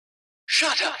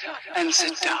Shut up and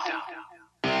sit down.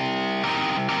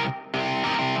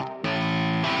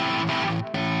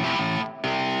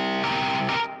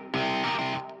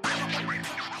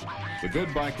 The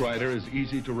good bike rider is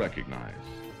easy to recognize.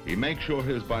 He makes sure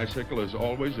his bicycle is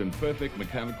always in perfect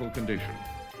mechanical condition.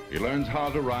 He learns how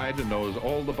to ride and knows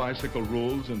all the bicycle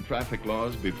rules and traffic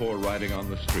laws before riding on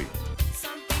the streets.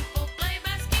 Some people play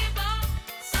basketball,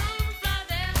 some fly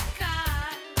their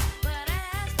kite. But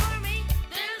as for me,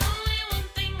 there's only one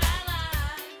thing I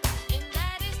like, and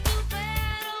that is to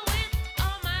pedal with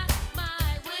all my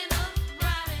might when I'm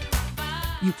riding my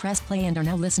bike. You pressed play and are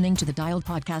now listening to the Dialed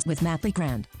Podcast with Matt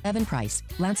Legrand, Evan Price,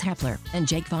 Lance Hepler, and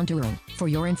Jake Von Duren. For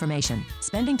your information,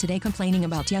 spending today complaining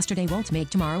about yesterday won't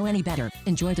make tomorrow any better.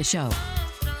 Enjoy the show.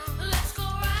 Let's go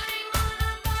riding on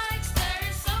our bikes, there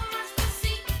is so much to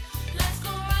see. Let's go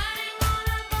riding on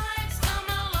our bikes, come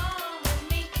along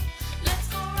with me. Let's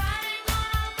go riding on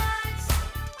our bikes,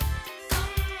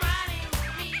 come riding with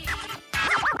me.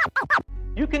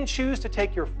 You can choose to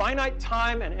take your finite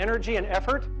time and energy and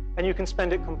effort, and you can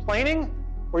spend it complaining,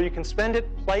 or you can spend it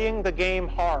playing the game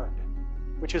hard,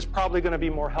 which is probably going to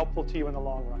be more helpful to you in the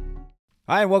long run.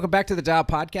 Hi, and welcome back to the Dial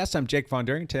Podcast. I'm Jake Von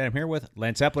Duren. Today I'm here with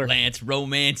Lance Epler. Lance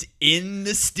Romance in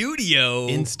the studio.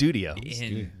 In studio.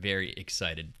 And very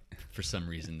excited for some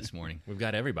reason this morning. We've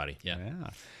got everybody. Yeah. Yeah.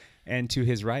 And to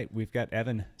his right, we've got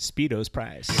Evan Speedos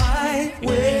Price. I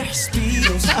wear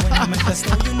Speedos. When I'm at the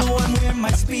store, you know I'm wearing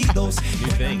my Speedos.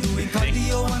 When I'm doing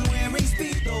cardio, I'm wearing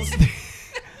Speedos.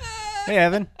 Hey,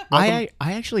 Evan. I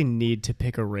actually need to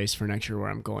pick a race for next year where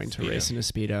I'm going to race in a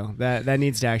Speedo. That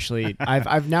needs to actually.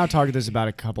 I've now talked to this about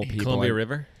a couple people. Columbia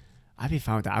River? I'd be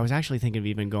fine with that. I was actually thinking of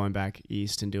even going back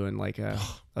east and doing like a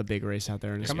big race out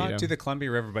there in a Come Speedo. out to the Columbia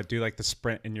River, but do like the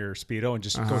sprint in your Speedo and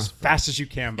just go as fast as you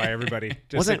can by everybody.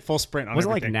 Just like full sprint on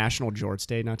Wasn't everything. like National Jorts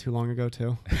Day not too long ago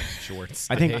too? Shorts.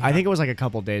 I think it was like a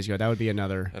couple days ago. That would be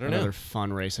another know.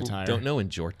 fun race attire. Don't know when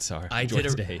jorts are. I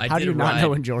jorts did day. I How did do you a not ride, know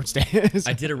when Jorts Day is?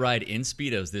 I did a ride in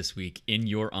Speedos this week in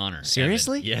your honor.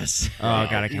 Seriously? Evan. Yes. Oh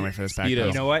god, I can't wait for this back. Speedo.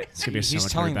 You know what? It's gonna be so He's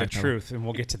much telling better the back truth, and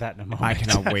we'll get to that in a moment. I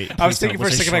cannot wait. I was Please thinking don't. for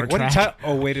a Was it second, like, short what? track?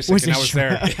 Oh, wait a Was second. it I was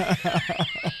short- there.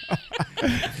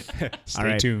 Stay All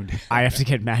right. tuned. I have to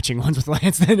get matching ones with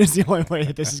Lance. Then is the only way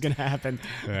that this is going to happen.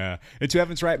 Yeah. And to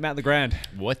Evan's right, Matt Legrand.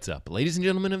 What's up, ladies and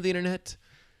gentlemen of the internet?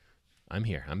 I'm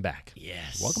here. I'm back.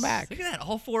 Yes. Welcome back. Look at that.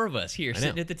 All four of us here I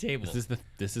sitting know. at the table.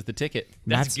 This is the ticket.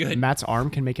 That's good. Matt's arm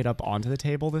can make it up onto the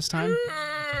table this time.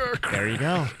 There you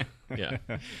go. Yeah.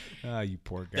 Oh, you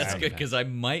poor guy. That's good because I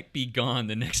might be gone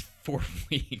the next 4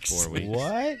 weeks. 4 weeks.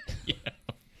 What? Yeah.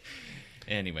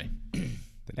 Anyway.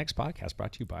 The next podcast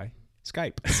brought to you by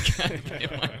Skype.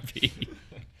 It might be.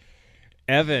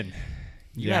 Evan,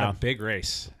 you had Yeah. a big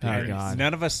race. Oh, And God.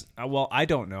 None of us, well, I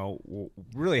don't know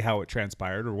really how it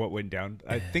transpired or what went down.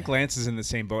 I think Lance is in the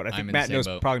same boat. I I'm think in the Matt same knows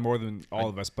boat. probably more than all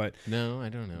of us, but No, I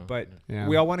don't know. Yeah.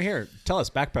 we all want to hear it. Tell us,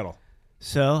 backpedal.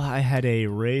 So I had a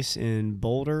race in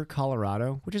Boulder,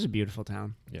 Colorado, which is a beautiful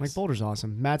town. Yes. Like Boulder's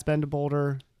awesome. Matt's been to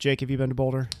Boulder. Jake, have you been to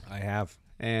Boulder? I have.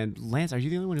 And Lance, are you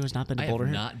the only one who has not been to I Boulder?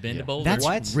 have not been to Boulder. That's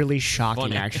What? really shocking,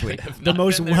 Funny. actually. I have The not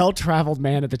most been there. well-traveled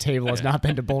man at the table has not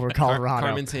been to Boulder, Colorado.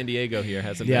 Carmen San Diego here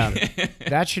hasn't Yeah, been.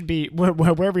 that should be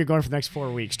wherever you're going for the next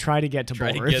 4 weeks. Try to get to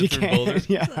Try to Boulder get if you through can. Boulder.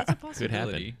 Yeah, That's a Could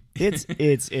happen. possibility.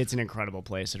 it's an incredible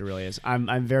place. It really is.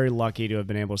 I'm very lucky to have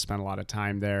been able to spend a lot of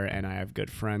time there, and I have good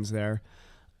friends there.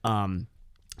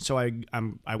 So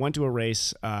I went to a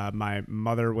race. My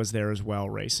mother was there as well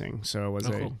racing. So it was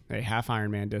cool. a half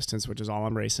Ironman distance, which is all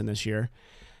I'm racing this year.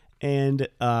 And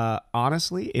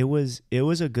honestly, it was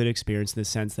a good experience in the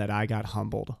sense that I got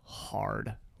humbled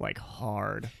hard. Like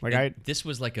And this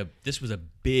was a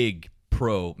big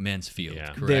pro men's field.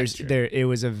 Yeah. Correct. it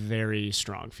was a very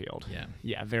strong field. Yeah.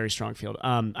 Yeah, very strong field.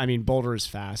 I mean, Boulder is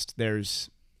fast.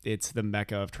 It's the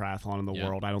mecca of triathlon in the Yeah.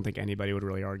 world. I don't think anybody would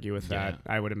really argue with that.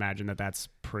 Yeah. I would imagine that that's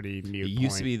pretty mute It used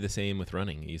point. to be the same with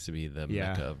running. It used to be the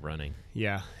Yeah. mecca of running.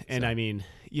 Yeah, and So- I mean,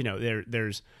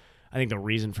 there's, I think the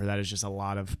reason for that is just a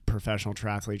lot of professional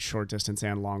triathletes, short distance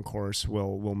and long course,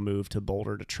 will move to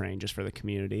Boulder to train just for the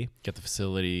community. Got the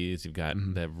facilities. You've got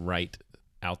the right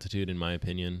altitude, in my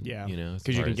opinion. Yeah, You know, as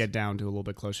because you far can as- get down to a little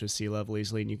bit closer to sea level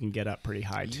easily, and you can get up pretty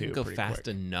high you too. can go pretty fast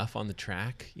quick. enough on the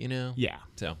track. You know. Yeah,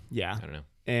 So yeah. I don't know.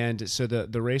 And so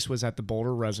the race was at the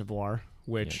Boulder Reservoir,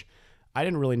 which I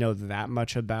didn't really know that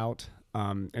much about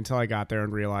until I got there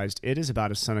and realized it is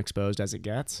about as sun exposed as it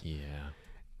gets. Yeah.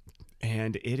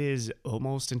 And it is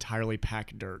almost entirely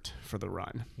packed dirt for the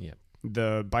run. Yep.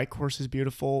 The bike course is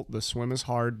beautiful. The swim is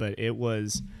hard, but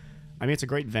it's a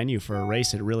great venue for a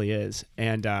race. It really is.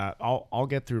 And I'll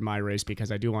get through my race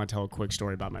because I do want to tell a quick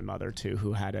story about my mother too,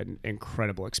 who had an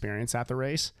incredible experience at the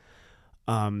race.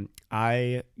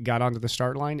 I got onto the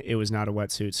start line. It was not a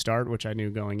wetsuit start, which I knew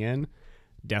going in.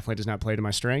 Definitely does not play to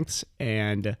my strengths.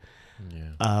 And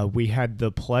we had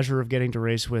the pleasure of getting to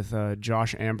race with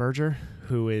Josh Amberger,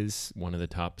 who is One of the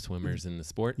top swimmers in the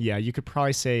sport. yeah, you could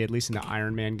probably say, at least in the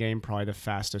Ironman game, probably the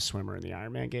fastest swimmer in the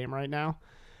Ironman game right now.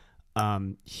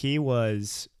 He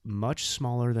was much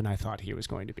smaller than I thought he was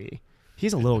going to be.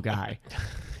 He's a little guy,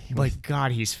 but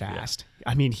God, he's fast.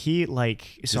 I mean,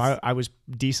 I was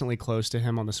decently close to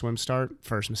him on the swim start.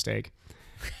 First mistake.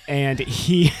 And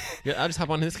he Yeah, I'll just hop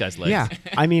on this guy's legs. yeah,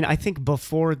 I mean, I think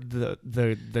before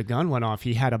the gun went off,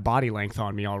 he had a body length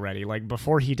on me already. Like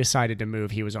before he decided to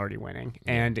move, he was already winning,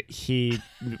 and he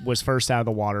was first out of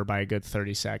the water by a good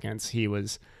 30 seconds. He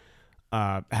was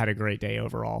had a great day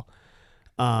overall.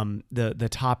 The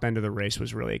top end of the race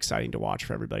was really exciting to watch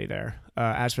for everybody there.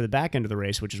 As for the back end of the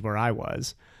race, which is where I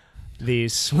was, the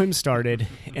swim started,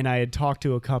 and I had talked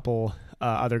to a couple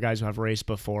other guys who have raced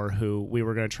before who we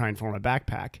were going to try and form a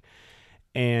backpack.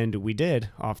 And we did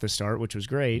off the start, which was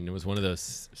great. And it was one of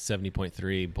those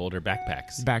 70.3 Boulder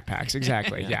backpacks. Backpacks,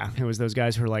 exactly. Yeah. It was those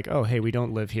guys who were like, oh, hey, we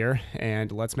don't live here,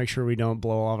 and let's make sure we don't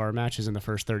blow all of our matches in the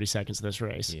first 30 seconds of this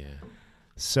race. Yeah.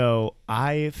 So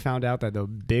I found out that the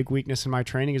big weakness in my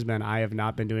training has been I have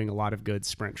not been doing a lot of good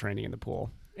sprint training in the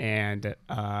pool. And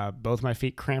both my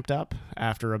feet cramped up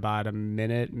after about a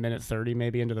minute 30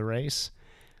 maybe into the race.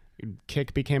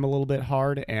 Kick became a little bit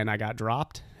hard, and I got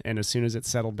dropped. And as soon as it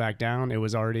settled back down, it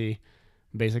was already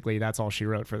basically that's all she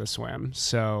wrote for the swim.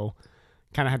 So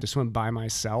kind of had to swim by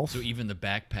myself. So even the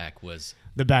backpack was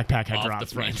The backpack had off dropped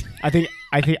the front. me.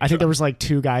 I think there was like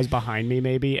two guys behind me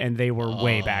maybe, and they were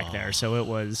way back there. So it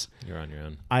was You're on your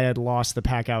own. I had lost the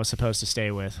pack I was supposed to stay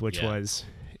with, which Yeah. was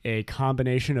a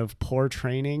combination of poor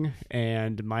training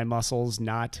and my muscles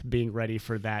not being ready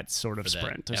for that sort of for that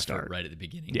sprint to effort start. right at the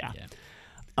beginning. Yeah.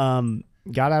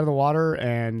 Got out of the water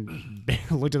and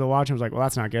looked at the watch and was like, well,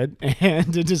 that's not good.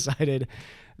 And decided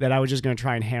that I was just going to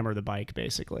try and hammer the bike,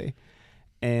 basically.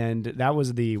 And that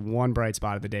was the one bright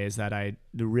spot of the day, is that I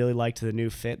really liked the new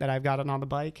fit that I've gotten on the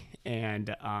bike.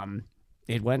 And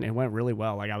it went really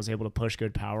well. Like I was able to push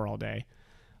good power all day.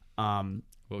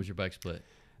 What was your bike split?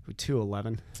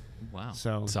 211. Wow.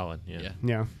 So Solid. Yeah. Yeah.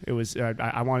 yeah, it was.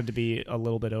 I wanted to be a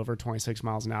little bit over 26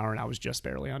 miles an hour, and I was just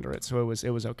barely under it. So it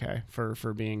was okay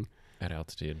for being At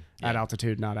altitude. at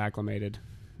altitude, not acclimated.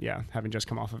 Yeah, having just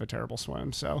come off of a terrible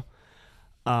swim. So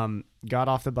got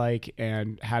off the bike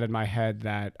and had in my head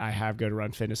that I have good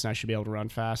run fitness and I should be able to run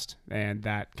fast, and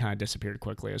that kind of disappeared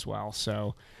quickly as well.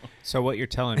 So what you're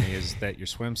telling me is that your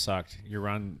swim sucked, your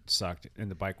run sucked, and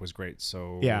the bike was great.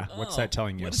 So Yeah. what's that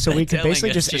telling you? So we could telling basically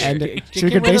us? just Just end get- it. get So we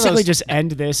rid could of basically those- just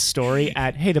end this story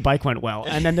at, hey, the bike went well,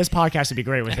 and then this podcast would be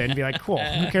great with it, and be like, cool.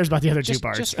 Who cares about the other two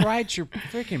parts? Just ride your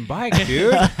freaking bike,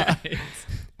 dude.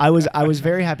 I was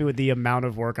very happy with the amount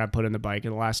of work I put in the bike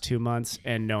in the last 2 months,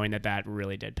 and knowing that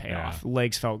really did pay off.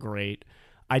 Legs felt great.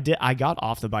 I got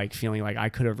off the bike feeling like I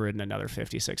could have ridden another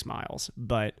 56 miles,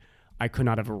 but I could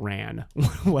not have ran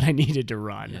what I needed to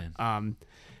run. Yeah.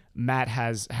 Matt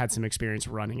has had some experience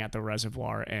running at the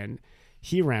reservoir, and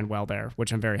he ran well there,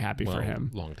 which I'm very happy for him.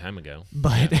 Long time ago.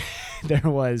 But there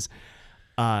was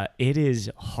it is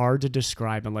hard to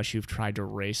describe unless you've tried to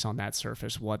race on that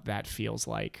surface what that feels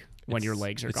like when your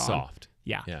legs are it's gone. soft.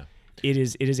 Yeah. Yeah. It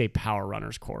is a power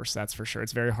runner's course, that's for sure.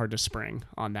 It's very hard to spring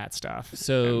on that stuff.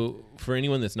 So for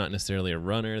anyone that's not necessarily a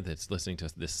runner that's listening to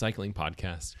this cycling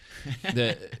podcast,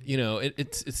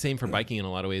 it's same for biking in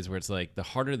a lot of ways, where it's like the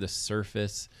harder the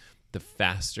surface, the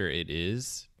faster it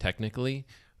is technically.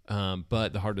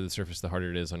 But the harder the surface, the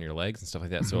harder it is on your legs and stuff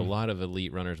like that. So a lot of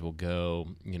elite runners will go,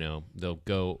 they'll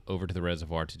go over to the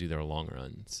reservoir to do their long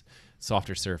runs.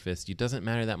 Softer surface. It doesn't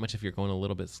matter that much if you're going a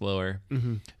little bit slower.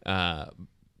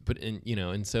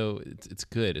 And so it's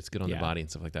good. It's good on the Yeah. body and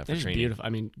stuff like that for It's training. beautiful. I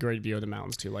mean, great view of the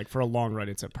mountains too. Like for a long run,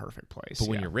 it's a perfect place. But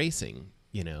when Yeah. you're racing,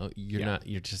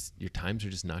 your times are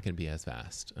just not going to be as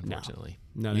fast, unfortunately.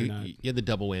 No, they're you, not. you have the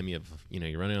double whammy of,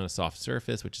 you're running on a soft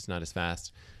surface, which is not as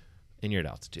fast, and you're at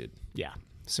altitude. Yeah.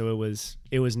 So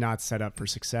it was not set up for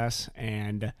success,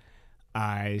 and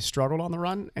I struggled on the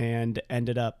run and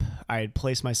ended up, I had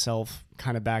placed myself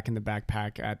kind of back in the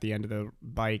backpack at the end of the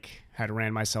bike, had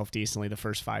ran myself decently the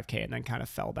first 5K, and then kind of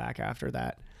fell back after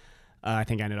that. I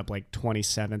think I ended up like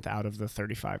 27th out of the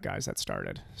 35 guys that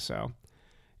started. So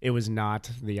it was not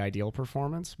the ideal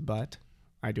performance, but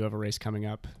I do have a race coming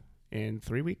up in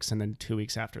 3 weeks and then 2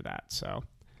 weeks after that. So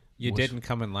You didn't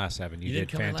come in last, Evan. You didn't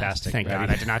did come in last. fantastic. Thank buddy. God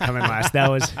I did not come in last. That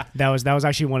was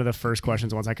actually one of the first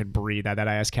questions once I could breathe that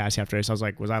I asked Cassie after race. I was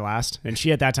like, was I last? And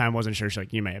she at that time wasn't sure. She's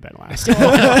like, you may have been last.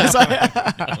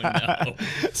 Oh, no.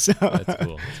 So That's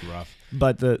cool. It's rough.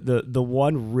 But the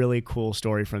one really cool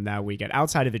story from that weekend,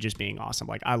 outside of it just being awesome,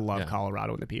 like I love Yeah.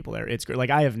 Colorado and the people there. It's great. Like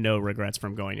I have no regrets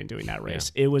from going and doing that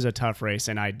race. It was a tough race,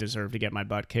 and I deserve to get my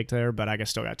butt kicked there. But I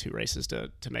still got 2 races to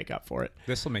make up for it.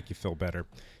 This will make you feel better.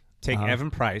 Take Uh-huh. Evan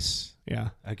Price Yeah.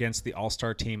 against the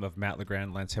all-star team of Matt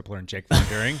Legrand, Lance Hippler, and Jake Von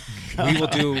During. We will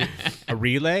do a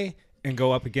relay and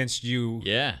go up against you.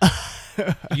 Yeah.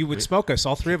 You would smoke us,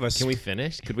 all 3 of us. Can we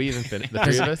finish? Could we even finish? The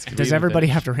 3 of us? Could we Does even everybody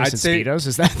finish? have to race I'd in say- speedos?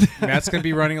 Is that? Matt's going to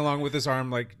be running along with his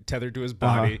arm like tethered to his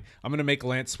body. I'm going to make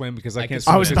Lance swim because I can't can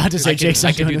swim. I was about to say Jake's I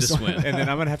not can doing do this the one. swim. And then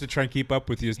I'm going to have to try and keep up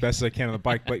with you as best as I can on the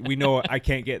bike. But we know I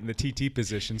can't get in the TT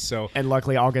position. So And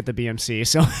luckily, I'll get the BMC,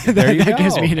 so There you that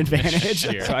gives go. me an advantage.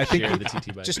 Share, So I think share the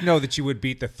TT bike. just know that you would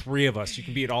beat the 3 of us. You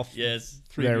can beat all Yes.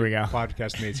 3 There of we your go.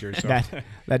 podcast mates here. So.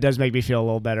 That does make me feel a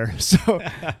little better.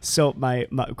 So my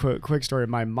quick story.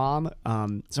 My mom,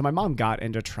 so my mom got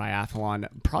into triathlon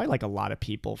probably like a lot of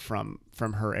people from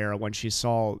her era when she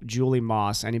saw Julie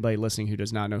Moss. Anybody listening who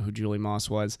does not know who Julie Moss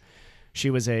was, she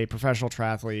was a professional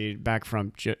triathlete back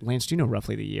from Lance. Do you know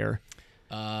roughly the year?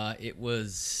 It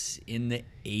was in the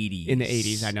 80s. In the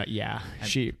 80s, I know. Yeah,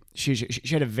 she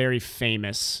had a very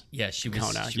famous. Yeah, she was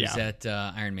Kona, she was yeah. at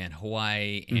Ironman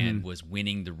Hawaii and was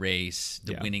winning the race,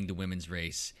 Yeah. winning the women's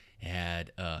race.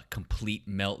 Had a complete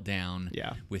meltdown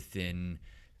Yeah. within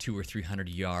 200 or 300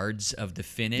 yards of the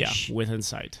finish. Yeah, within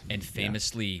sight. and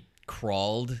famously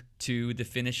crawled to the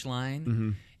finish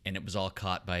line. And it was all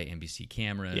caught by NBC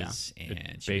cameras,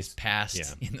 and she was based-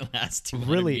 passed in the last 200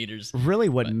 really, meters. really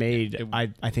what made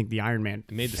I think the Ironman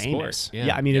made the famous. sport,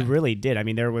 yeah. I mean it really did. I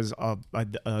mean there was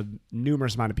a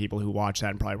numerous amount of people who watched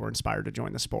that and probably were inspired to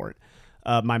join the sport.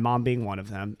 My mom being one of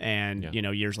them, and you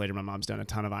know years later my mom's done a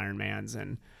ton of Ironmans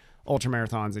and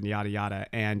ultramarathons and yada yada.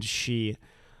 And she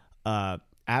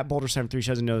at Boulder 73, she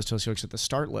doesn't know this till she looks at the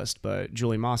start list, but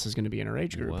Julie Moss is going to be in her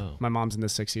age group. Wow. My mom's in the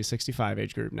 60 to 65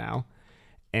 age group now.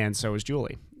 And so is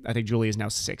Julie. I think Julie is now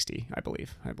 60, I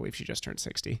believe. I believe she just turned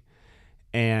 60.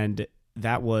 And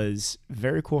that was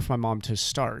very cool for my mom to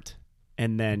start.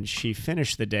 And then she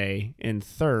finished the day in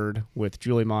 3rd with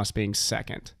Julie Moss being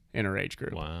 2nd in her age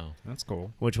group, Wow. That's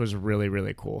cool. which was really,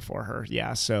 really cool for her.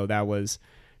 Yeah, so that was...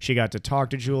 She got to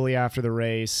talk to Julie after the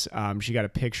race. She got a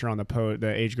picture on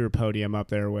the age group podium up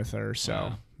there with her.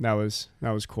 So that was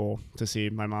cool to see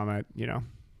my mom at, you know,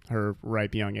 her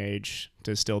ripe young age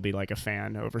to still be like a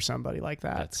fan over somebody like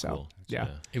that. That's so cool. yeah.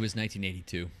 It was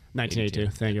 1982. 1982.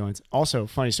 Thank you, Lance. Also,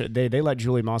 funny story. They let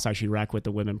Julie Moss actually wreck with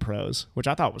the women pros, which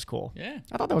I thought was cool. Yeah.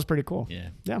 I thought that was pretty cool. Yeah.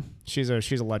 Yeah. She's a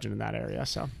legend in that area.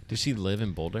 So Does she live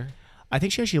in Boulder? I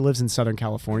think she actually lives in Southern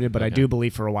California, but I Okay. do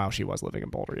believe for a while she was living in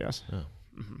Boulder. Yes. Oh.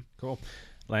 Cool.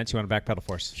 Lance, you want to backpedal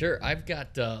for us? Sure, I've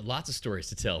got lots of stories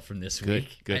to tell from this Good.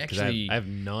 week. Good. I Because actually, I have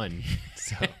none.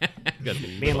 So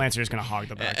Me and Lance are just gonna hog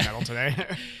the back pedal today.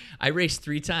 I raced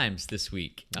 3 times this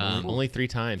week. only 3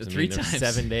 times. Three there's times.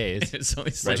 7 days. It's only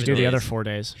What'd 7 you do the days. other 4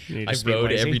 days? You I just be rode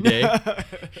lazy? every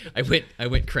day. I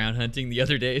went crown hunting the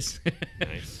other days.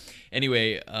 Nice.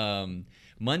 Anyway,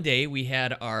 Monday we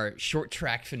had our short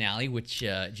track finale, which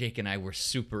Jake and I were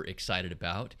super excited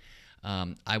about.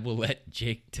 I will let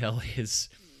Jake tell his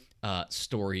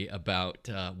story about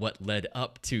what led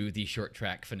up to the short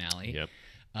track finale.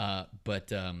 Yep.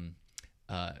 But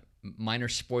minor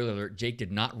spoiler alert: Jake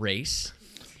did not race.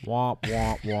 Womp,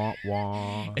 womp, womp,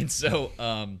 womp. And so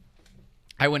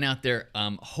I went out there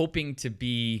hoping to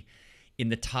be in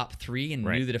the top 3 and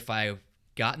knew that if I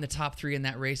got in the top 3 in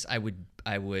that race, I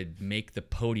would make the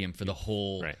podium for the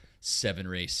whole 7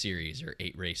 race series or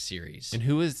 8 race series. And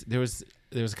who was there was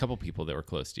a couple people that were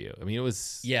close to you. I mean, it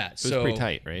was so pretty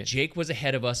tight, right? Jake was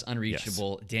ahead of us,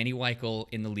 unreachable. Danny Weichel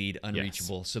in the lead,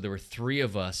 unreachable. So there were 3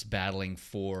 of us battling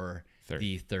for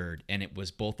the third, and it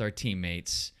was both our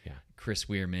teammates, Chris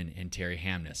Weirman and Terry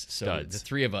Hamness. So Studs. the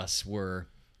 3 of us were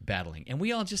battling, and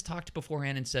we all just talked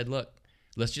beforehand and said, "Look,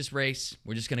 let's just race.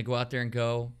 We're just going to go out there and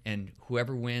go, and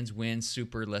whoever wins, wins.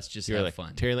 Super. Let's just You're have like,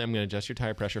 fun." Terry, I'm going to adjust your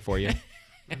tire pressure for you,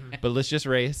 but let's just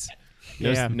race.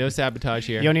 No, Yeah. no sabotage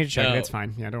here. You don't need to check No. it. It's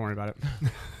fine. Yeah, don't worry about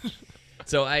it.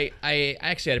 So I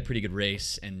actually had a pretty good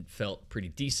race and felt pretty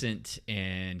decent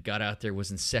and got out there, was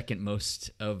in second most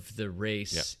of the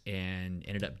race, and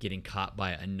ended up getting caught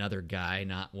by another guy,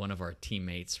 not one of our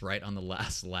teammates, right on the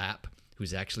last lap,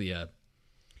 who's actually I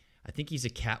think he's a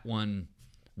Cat 1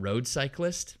 road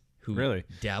cyclist who Really?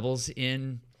 dabbles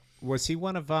in Was he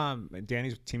one of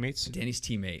Danny's teammates? Danny's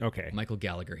teammate, Okay. Michael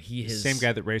Gallagher. He is Same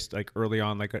guy that raced like early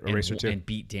on, like a race or two. and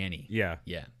beat Danny. Yeah.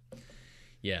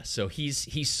 Yeah. So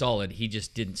he's solid. He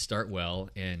just didn't start well,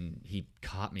 and he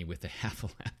caught me with a half a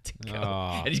lap to go.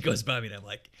 Oh. And he goes by me, and I'm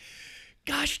like,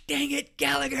 "Gosh dang it,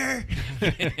 Gallagher!"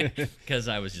 Because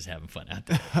I was just having fun out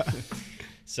there.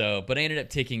 So, but I ended up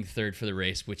taking third for the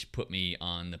race, which put me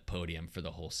on the podium for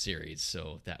the whole series.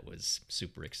 So that was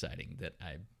super exciting that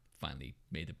I finally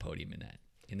made the podium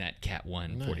in that Cat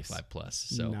 1 45 plus.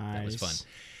 So that was fun. Nice.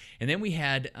 And then we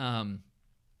had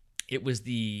it was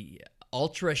the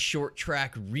ultra short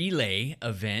track relay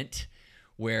event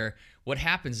where what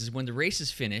happens is when the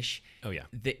races finish,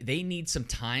 they need some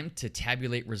time to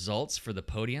tabulate results for the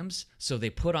podiums. So they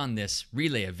put on this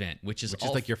relay event, which is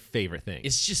like your favorite thing.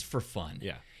 It's just for fun.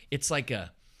 Yeah. It's like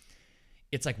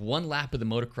one lap of the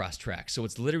motocross track. So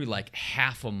it's literally like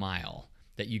half a mile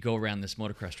that you go around this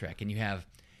motocross track, and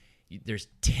there's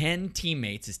 10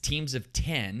 teammates, it's teams of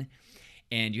 10,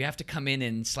 and you have to come in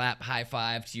and slap high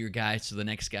five to your guy so the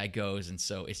next guy goes. And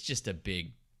so it's just a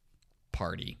big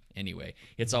party. Anyway,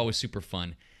 it's always super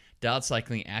fun. Dialed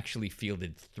Cycling actually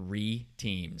fielded 3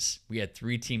 teams. We had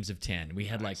 3 teams of 10. We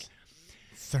had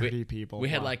 30 people. We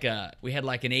had Wow. we had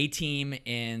like an A team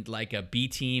and like a B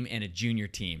team and a junior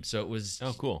team. So it was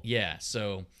cool. Yeah,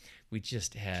 so we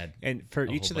just had And for a each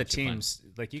whole of the bunch of fun. teams,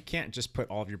 like you can't just put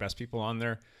all of your best people on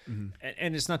there.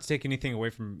 And it's not to take anything away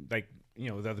from like, you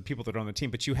know, the other people that are on the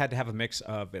team, but you had to have a mix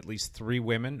of at least 3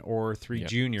 women or 3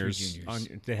 juniors,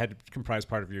 that had to comprise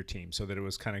part of your team, so that it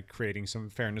was kind of creating some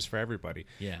fairness for everybody.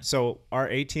 Yeah. So our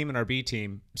A team and our B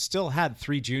team still had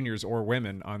 3 juniors or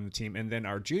women on the team, and then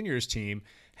our juniors team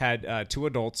had 2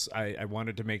 adults. I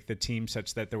wanted to make the team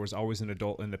such that there was always an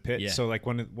adult in the pit. Yeah. So like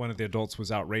one of the adults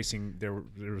was out racing, there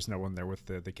was no one there with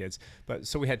the kids. But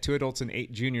so we had 2 adults and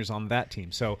 8 juniors on that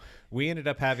team. So we ended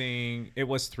up having, it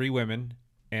was 3 women,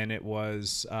 and it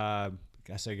was I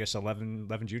guess 11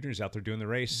 juniors out there doing the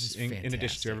race in addition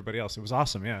fantastic. to everybody else. It was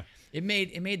awesome. Yeah. It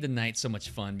made the night so much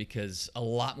fun because a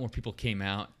lot more people came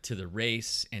out to the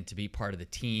race and to be part of the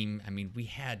team. I mean, we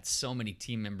had so many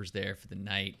team members there for the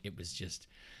night. It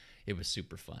was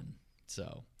super fun.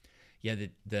 So, yeah,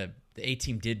 the A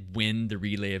team did win the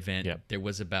relay event. Yep. There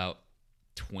was about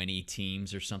 20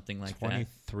 teams or something like that.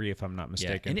 23 if I'm not Yeah,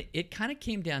 mistaken. and it kind of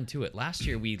came down to it. Last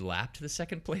year we lapped the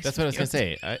second place. That's what I was gonna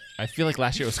say. I feel like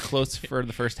last year was close for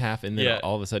the first half, and then Yeah.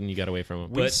 all of a sudden you got away from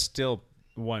them. We still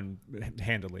won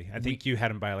handily. I think you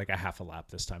had him by like a half a lap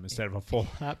this time instead of a full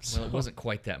lap. Well, it wasn't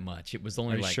quite that much. It was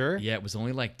only Are you like sure? Yeah, it was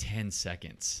only like 10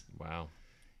 seconds. Wow.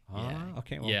 Yeah.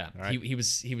 Okay. Well, Yeah, all right. he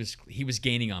was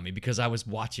gaining on me because I was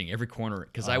watching every corner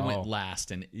because I went Oh.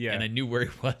 last and Yeah. I knew where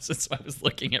he was, and so I was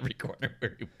looking every corner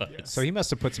where he was. So he must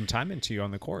have put some time into you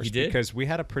on the course. He did? Because we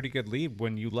had a pretty good lead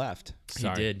when you left.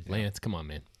 Sorry, did. Lance. Come on,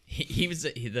 man. He was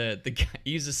the guy.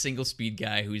 He was a single speed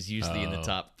guy who's usually in the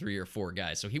top 3 or 4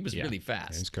 guys. So he was really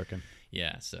fast. He's cooking.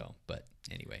 Yeah. So, but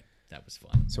anyway, that was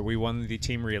fun. So we won the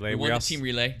team relay. We won the also, team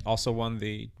relay. Also won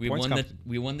the We points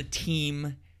won the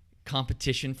team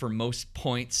competition for most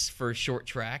points for short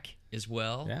track as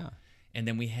well. Yeah. And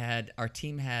then our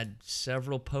team had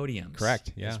several podiums.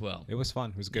 Correct. Yeah. As well. It was fun.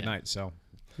 It was a good Yeah. night. So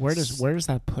Where does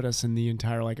that put us in the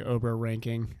entire like Ober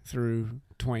ranking through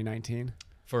 2019?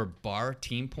 For bar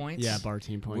team points? Yeah, bar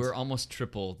team points. We're almost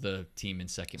triple the team in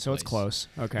second So place. it's close.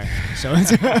 Okay. So it's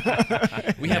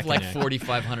We have like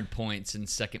 4,500 points, and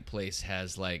second place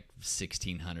has like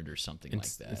 1,600 or something like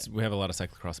that. We have a lot of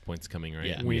cyclocross points coming, right?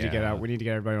 Yeah. we need to get out. We need to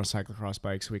get everybody on cyclocross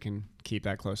bikes so we can keep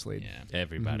that close lead. Yeah.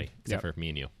 Everybody except Yep. for me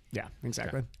and you. Yeah,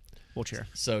 exactly. We'll cheer.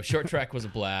 So short track was a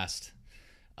blast.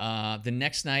 The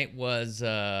next night was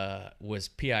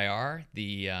PIR,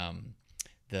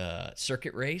 the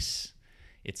circuit race.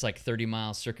 It's like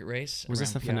 30-mile circuit race. Was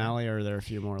this the around PIR. finale, or are there a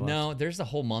few more left? No, there's a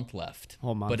whole month left.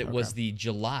 Whole month, But it was okay. the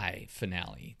July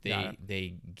finale. Got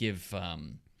They give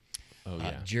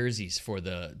jerseys for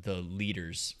the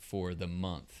leaders for the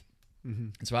month.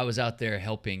 And so I was out there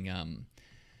helping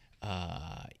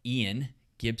Ian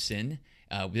Gibson.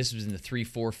 This was in the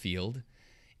 3-4 field.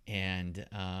 And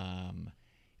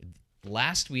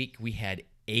last week we had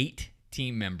 8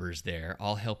 team members there,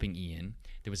 all helping Ian.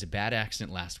 There was a bad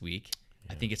accident last week.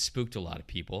 I think it spooked a lot of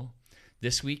people.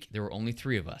 This week, there were only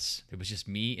 3 of us. It was just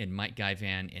me and Mike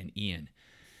Guyvan and Ian.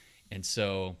 And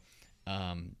so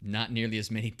not nearly as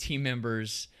many team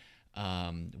members.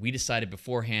 We decided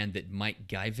beforehand that Mike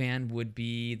Guyvan would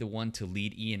be the one to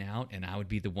lead Ian out, and I would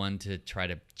be the one to try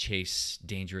to chase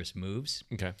dangerous moves.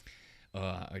 Okay.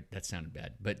 That sounded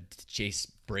bad, but chase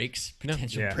breaks, No.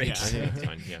 potential Yeah. breaks. I think it's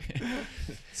fine. Yeah.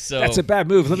 So That's a bad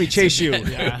move. Let me chase you.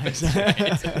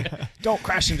 Yeah. Don't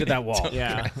crash into that wall.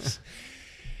 Yeah.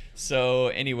 So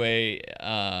anyway,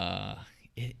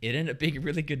 it ended up being a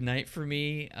really good night for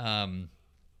me.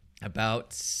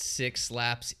 About 6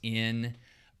 laps in,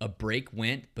 a break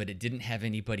went, but it didn't have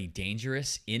anybody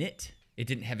dangerous in it. It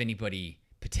didn't have anybody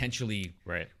potentially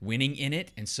Right. winning in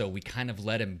it, and so we kind of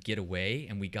let him get away,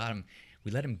 and we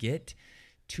let him get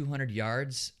 200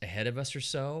 yards ahead of us or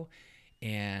so,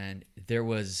 and there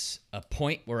was a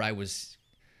point where I was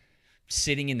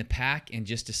sitting in the pack and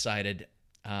just decided,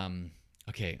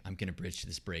 okay, I'm gonna bridge to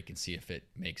this break and see if it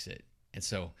makes it. And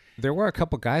so There were a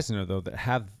couple guys in there though that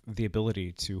have the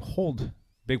ability to hold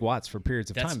big watts for periods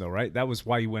of That's- time though, right? That was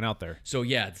why you went out there. So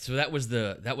that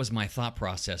was my thought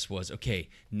process was, okay,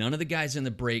 none of the guys in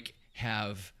the break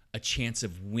have a chance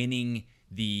of winning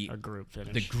the group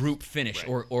finish. the group finish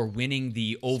or winning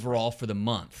the overall for the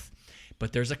month.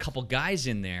 But there's a couple guys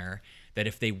in there that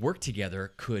if they work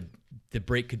together the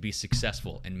break could be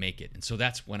successful and make it. And so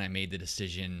that's when I made the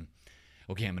decision,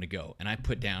 okay, I'm going to go. And I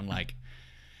put down like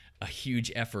a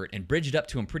huge effort and bridged up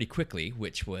to him pretty quickly,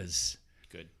 which was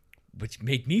Good. which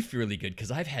made me feel really good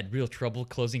because I've had real trouble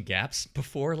closing gaps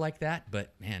before like that,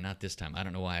 but man, not this time. I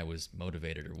don't know why I was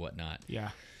motivated or whatnot.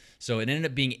 Yeah. So it ended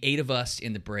up being 8 of us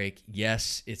in the break.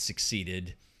 Yes, it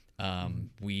succeeded.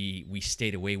 We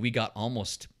stayed away. We got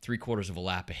almost 3/4 of a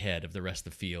lap ahead of the rest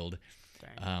of the field.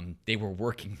 They were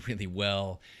working really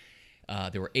well.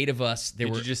 There were 8 of us. Did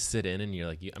you just sit in and you're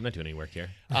like, I'm not doing any work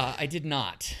here? I did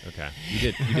not. Okay.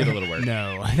 You did a little work.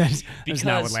 No, that's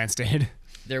not what Because- Lance did.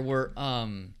 There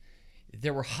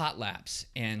were hot laps,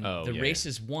 and the race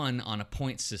is won on a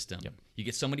point system. Yep. You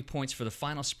get so many points for the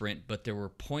final sprint, but there were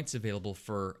points available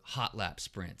for hot lap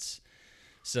sprints.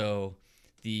 So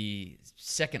the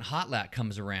second hot lap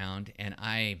comes around, and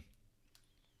I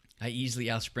easily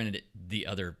outsprinted the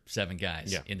other 7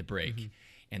 guys in the break.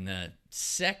 And the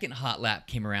second hot lap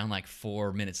came around like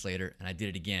 4 minutes later, and I did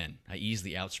it again. I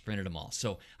easily outsprinted them all.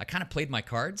 So I kind of played my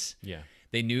cards. Yeah.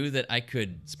 They knew that I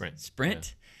could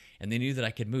Sprint. and they knew that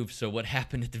I could move. So what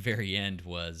happened at the very end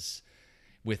was,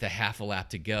 with a half a lap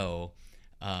to go,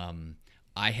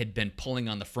 I had been pulling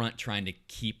on the front trying to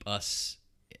keep us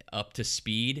up to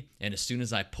speed, and as soon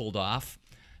as I pulled off,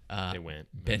 They went.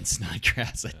 Ben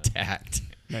Snodgrass attacked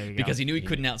There you go. because he knew he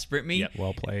couldn't outsprint me. Yep.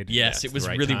 Well played. Yes, Yeah, it was it's the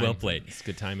right really time. well played. It's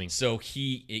good timing. So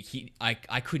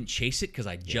I couldn't chase it because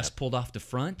I just pulled off the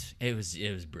front. It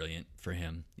was brilliant for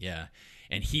him. Yeah,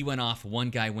 and he went off. One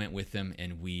guy went with him,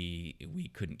 and we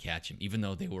couldn't catch him, even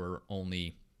though they were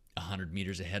only 100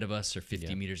 meters ahead of us or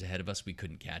 50 meters ahead of us. We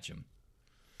couldn't catch him,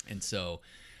 and so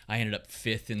I ended up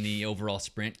 5th in the overall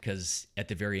sprint because at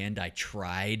the very end I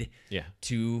tried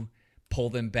to pull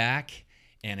them back.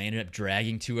 And I ended up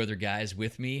dragging 2 other guys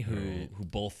with me who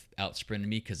both outsprinted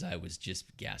me because I was just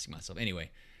gassing myself.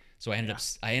 Anyway, so I ended up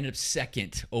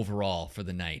 2nd overall for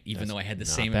the night, even though I had the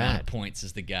not same amount of bad. points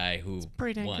as the guy who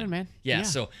pretty dang won. good, man. Yeah, Yeah.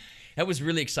 so that was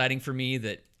really exciting for me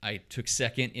that I took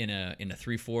 2nd in a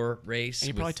 3-4 race. And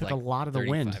you probably with took like a lot of the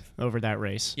wind 35. over that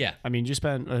race. Yeah. I mean, you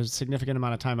spent a significant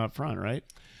amount of time up front, right?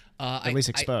 At least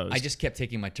exposed. I just kept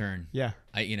taking my turn. Yeah.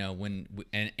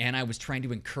 And I was trying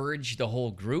to encourage the whole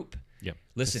group. Yep.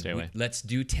 Listen, Stay away. let's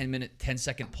do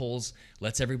 10-second pulls.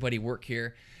 Let's everybody work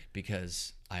here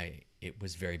because it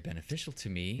was very beneficial to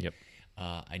me. Yep.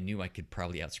 I knew I could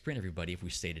probably outsprint everybody if we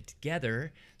stayed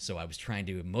together. So I was trying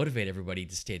to motivate everybody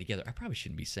to stay together. I probably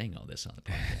shouldn't be saying all this on the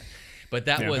podcast, but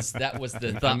that was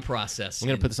the thought process. I'm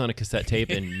gonna put this on a cassette tape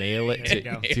and mail it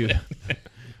to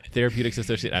Therapeutics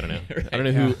Associate. I don't know. I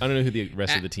don't know who the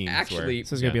rest of the teams Actually, were.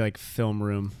 This is going to be like film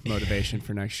room motivation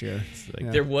for next year.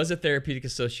 There was a Therapeutic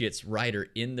Associates rider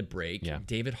in the break, Yeah.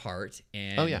 David Hart,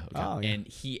 and Oh, yeah, okay. Oh, yeah. and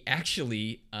he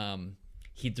actually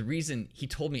the reason he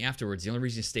told me afterwards, the only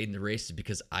reason he stayed in the race is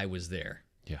because I was there.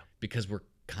 Yeah. Because we're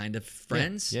kind of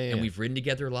friends Yeah, and yeah. we've ridden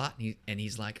together a lot, and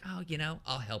he's like, "Oh,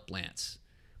 I'll help Lance,"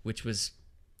 which was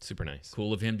Super nice.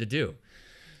 cool of him to do.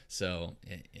 So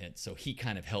so he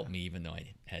kind of helped me, even though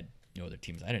I had no other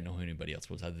teams. I didn't know who anybody else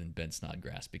was other than Ben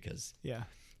Snodgrass because Yeah.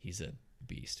 he's a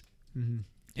beast.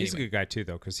 He's a Anyway. good guy too,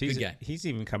 though, because Good guy. he's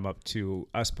even come up to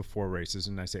us before races,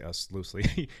 and I say us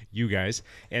loosely, you guys,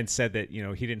 and said that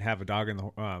he didn't have a dog in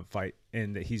the fight,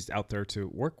 and that he's out there to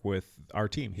work with our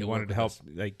team. He He'll wanted work to with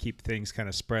help like keep things kind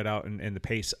of spread out and the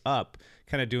pace up,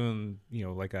 kind of doing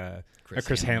like a Chris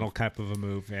Chris Hanel Hanel type of a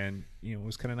move, and it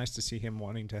was kind of nice to see him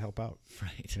wanting to help out.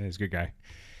 Right. And he's a good guy.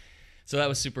 So that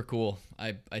was super cool.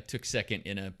 I took 2nd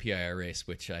in a PIR race,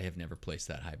 which I have never placed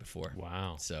that high before.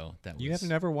 Wow. So that was. You have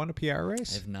never won a PR I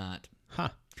race? have not. Huh.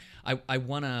 I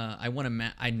won a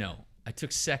I know. I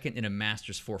took second in a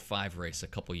Masters 4-5 race a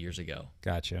couple years ago,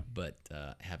 Gotcha. but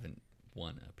haven't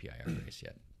won a PIR race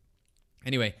yet.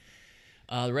 Anyway,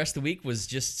 the rest of the week was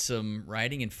just some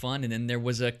riding and fun, and then there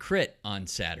was a crit on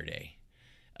Saturday,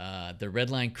 the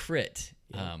Redline Crit,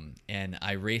 and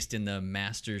I raced in the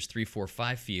Masters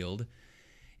 3-4-5 field,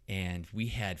 and we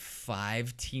had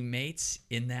 5 teammates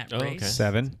in that race. Okay.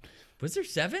 7. Was there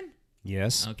 7?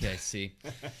 Yes. Okay, see,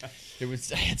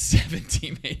 I had 7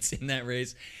 teammates in that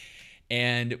race,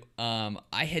 and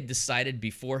I had decided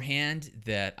beforehand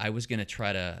that I was going to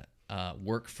try to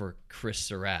work for Chris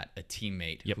Surratt, a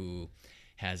teammate who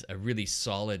has a really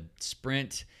solid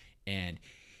sprint, and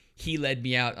he led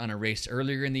me out on a race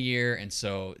earlier in the year, and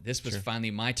so this was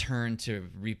finally my turn to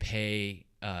repay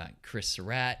Chris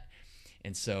Surratt,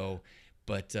 and so,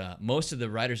 but most of the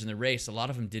riders in the race, a lot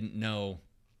of them didn't know.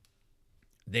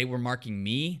 They were marking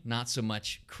me, not so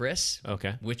much Chris.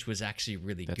 Okay. Which was actually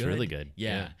really good. That's really good.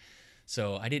 Yeah.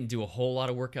 So I didn't do a whole lot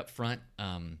of work up front,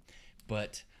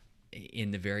 but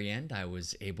in the very end, I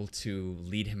was able to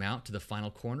lead him out to the final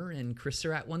corner, and Chris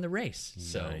Surratt won the race.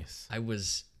 So Nice. I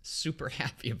was super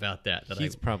happy about that.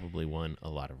 He's probably won a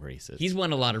lot of races. He's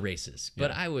won a lot of races,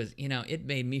 but I was, it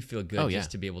made me feel good yeah.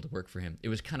 just to be able to work for him. It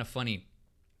was kind of funny.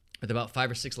 With about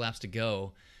 5 or 6 laps to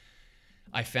go,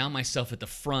 I found myself at the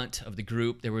front of the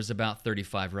group. There was about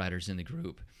 35 riders in the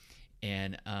group,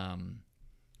 and I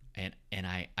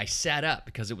sat up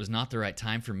because it was not the right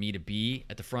time for me to be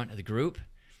at the front of the group.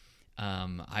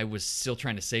 I was still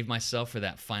trying to save myself for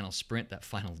that final sprint, that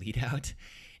final lead out,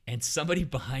 and somebody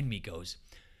behind me goes,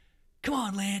 "Come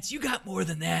on, Lance, you got more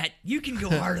than that. You can go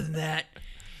harder than that."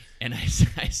 And I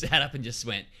sat up and just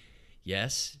went,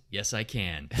 yes, I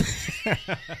can.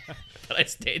 But I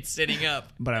stayed sitting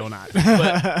up. But I will not.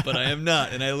 but I am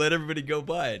not, and I let everybody go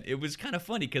by it. It was kind of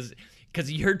funny because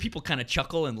you heard people kind of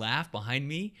chuckle and laugh behind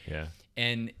me. Yeah.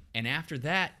 And after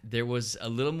that, there was a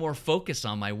little more focus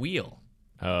on my wheel.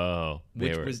 Oh,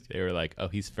 Which they were like, oh,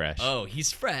 he's fresh. Oh,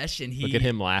 he's fresh, and Look at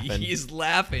him laughing. He's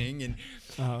laughing,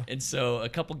 and so a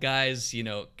couple guys,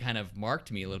 kind of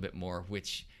marked me a little bit more,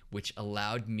 which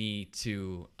allowed me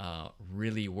to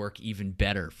really work even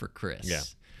better for Chris. Yeah.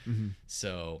 Mm-hmm.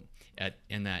 So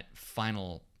in that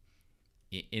final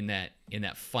 200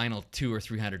 or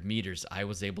 300 meters, I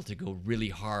was able to go really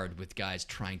hard with guys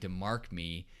trying to mark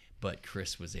me, but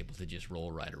Chris was able to just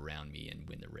roll right around me and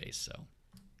win the race. So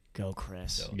Go,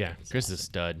 Chris. So Yeah, it was Chris is a awesome.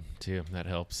 stud too. That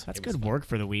helps. That's It was good fun. work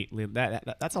for the week.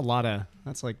 That's a lot of.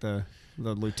 That's like the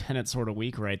lieutenant sort of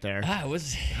week right there. It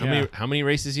was. How many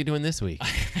races you doing this week?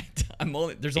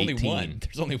 There's only 18. one.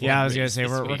 There's only one. Yeah, I was gonna race say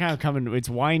this we're week. kind of coming. It's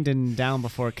winding down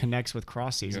before it connects with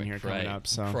cross season here coming Right. up.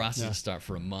 So crosses yeah. start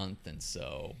for a month, and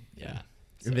so yeah.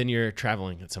 And then you're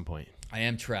traveling at some point. I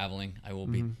am traveling. I will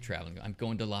be traveling. I'm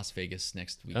going to Las Vegas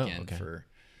next weekend okay. for.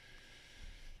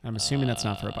 I'm assuming that's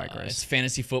not for a bike It's race.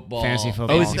 fantasy football. Fantasy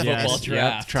football. Fantasy Yes. football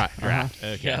Yep. draft. Draft.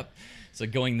 Okay. Yep. So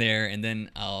going there, and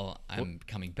then I'm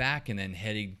coming back, and then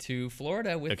heading to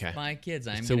Florida with Okay. my kids.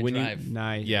 I'm So going when to you- drive.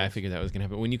 Nice. Yeah, I figured that was gonna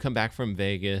happen. When you come back from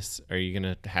Vegas, are you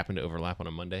gonna happen to overlap on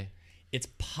a Monday? It's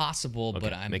possible, but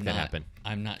Okay, I'm make not. that happen.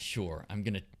 I'm not sure. I'm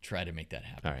gonna try to make that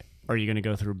happen. All right. Are you going to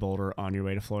go through Boulder on your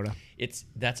way to Florida?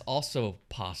 That's also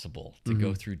possible to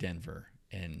go through Denver,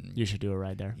 and You should do a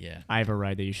ride there. Yeah. I have a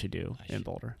ride that you should do in should.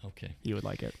 Boulder. okay. You would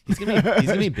like it. He's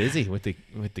gonna be busy with the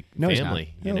No, he's not.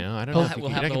 family. You He'll- know, I don't know. if We'll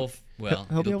you- have I the can- whole. Well,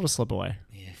 He'll be it'll- able to slip away.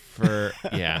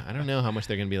 I don't know how much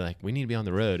they're gonna be like. We need to be on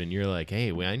the road, and you're like,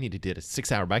 hey, I need to do a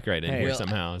 6-hour bike ride in Hey, here well,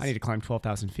 somehow. I need to climb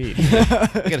 12,000 feet. I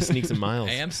gotta sneak some miles.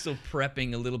 I am still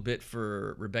prepping a little bit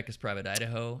for Rebecca's Private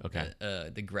Idaho. Okay.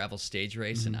 The gravel stage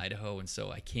race in Idaho, and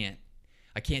so I can't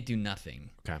do nothing.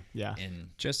 Okay. Yeah. And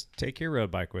Just take your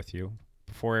road bike with you.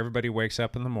 Before everybody wakes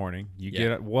up in the morning, you Yeah.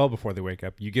 get well before they wake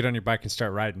up. You get on your bike and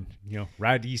start riding.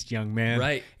 Ride east, young man.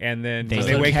 Right. And then They when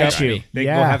still they wake catch up, you. they go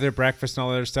Yeah. have their breakfast and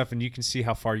all that other stuff, and you can see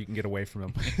how far you can get away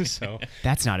from them. So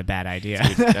That's not a bad idea.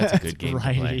 That's a good game to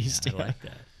right play. east. I like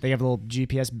that. They have a little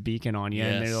GPS beacon on you,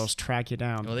 and Yes. they'll just track you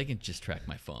down. Well, they can just track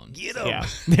my phone. Yeah.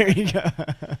 There you go.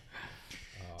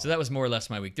 So that was more or less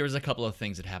my week. There was a couple of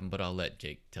things that happened, but I'll let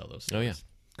Jake tell those Oh stories. yeah.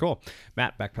 cool.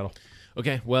 Matt, backpedal.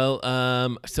 Okay, well,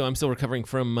 so I'm still recovering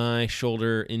from my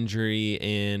shoulder injury,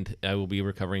 and I will be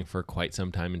recovering for quite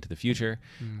some time into the future.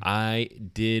 I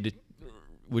did,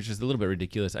 which is a little bit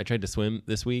ridiculous. I tried to swim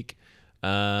this week,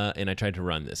 and I tried to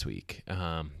run this week.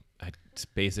 I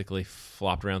just basically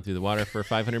flopped around through the water for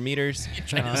 500 meters.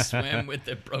 Trying to swim with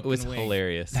the It broken was wing.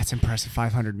 hilarious. That's impressive.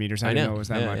 500 meters. I didn't know it was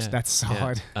that Yeah, much. yeah, That's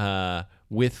yeah. solid.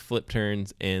 With flip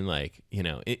turns and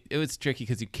it was tricky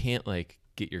because you can't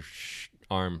get your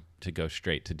arm to go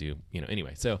straight to do,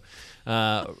 anyway. So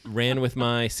ran with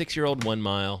my 6-year-old 1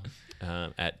 mile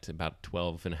at about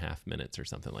 12 and a half minutes or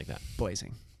something like that.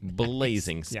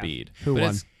 Blazing speed. Who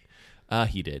won?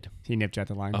 He did. He nipped you at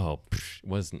the line. Oh,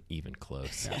 wasn't even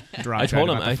close. Dropped I told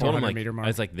him, right about the 400 like, meter mark. I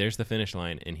was like, there's the finish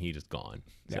line, and he just gone.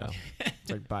 Yeah. So.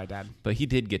 It's like, bye, Dad. But he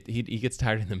did he gets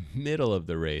tired in the middle of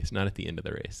the race, not at the end of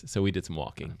the race. So we did some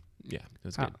walking. Yeah, it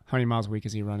was good. How many miles a week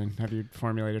is he running? Have you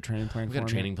formulated a training plan We've for got him? a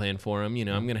training plan for him.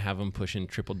 I'm going to have him pushing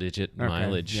triple-digit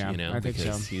mileage, yeah, I think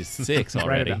because so. he's 6 Right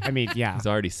already. about- I mean, yeah. He's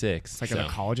already 6. It's like, so. are the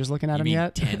colleges looking at You him mean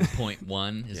yet?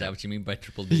 10.1? Is that what you mean by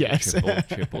triple digit? Yes.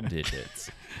 triple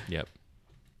digits. Yep.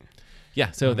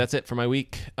 Yeah, so that's it for my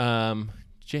week.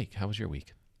 Jake, how was your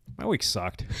week? My week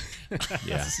sucked.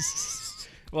 Yeah.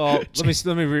 Well, let me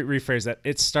rephrase that.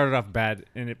 It started off bad,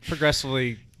 and it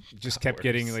progressively just kept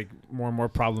getting like more and more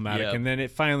problematic, Yep. and then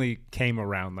it finally came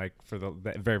around, like for the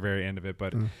very, very end of it.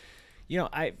 But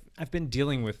I've been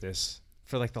dealing with this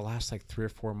for like the last like 3 or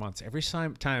 4 months. Every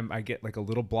time I get like a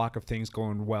little block of things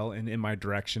going well and in my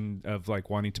direction of like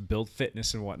wanting to build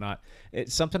fitness and whatnot,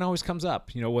 something always comes up.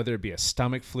 Whether it be a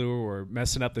stomach flu or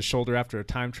messing up the shoulder after a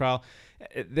time trial.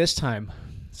 This time,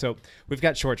 so we've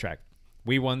got short track.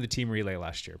 We won the team relay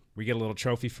last year. We get a little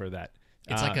trophy for that.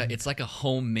 It's like a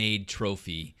homemade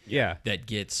trophy. Yeah. That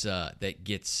gets I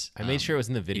made sure it was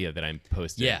in the video that I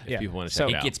posted. Yeah. If people want to So check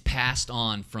it it out. gets passed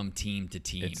on from team to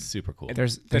team. It's super cool.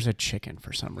 There's a chicken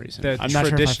for some reason. The I'm not sure if I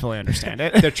tradition- fully understand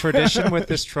it. The tradition with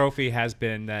this trophy has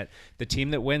been that the team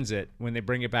that wins it, when they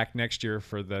bring it back next year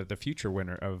for the future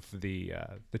winner of the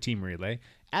team relay,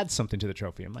 adds something to the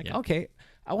trophy. I'm like, Yeah. okay,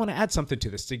 I want to add something to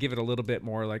this to give it a little bit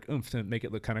more like oomph to make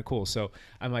it look kind of cool. So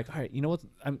I'm like, all right, you know what?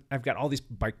 I've got all these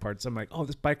bike parts. I'm like, oh,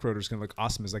 this bike rotor is going to look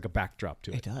awesome as like a backdrop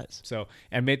to it. It does. So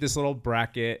I made this little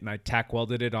bracket and I tack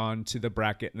welded it onto the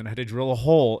bracket, and then I had to drill a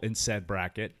hole in said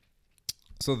bracket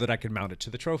so that I could mount it to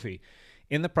the trophy.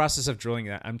 In the process of drilling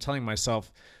that, I'm telling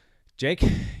myself, Jake,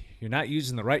 you're not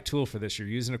using the right tool for this. You're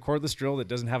using a cordless drill that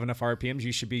doesn't have enough RPMs.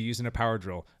 You should be using a power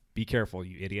drill. Be careful,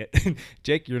 you idiot.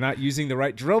 Jake, you're not using the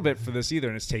right drill bit for this either,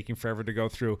 and it's taking forever to go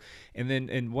through. And then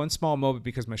in one small moment,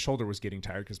 because my shoulder was getting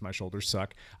tired because my shoulders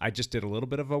suck, I just did a little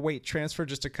bit of a weight transfer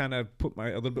just to kind of put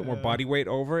a little bit more body weight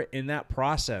over it. In that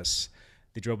process,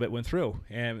 the drill bit went through,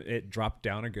 and it dropped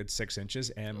down a good 6 inches,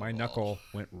 and my knuckle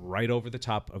went right over the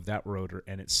top of that rotor,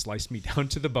 and it sliced me down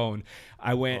to the bone.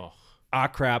 I went,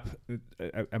 crap.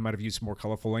 I might have used some more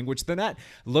colorful language than that.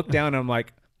 Looked down, and I'm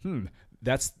like,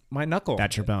 that's my knuckle.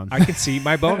 That's your bone. I can see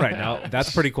my bone right now.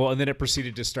 That's pretty cool. And then it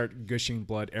proceeded to start gushing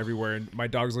blood everywhere. And my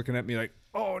dog's looking at me like,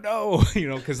 oh no,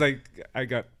 because I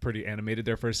got pretty animated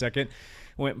there for a second.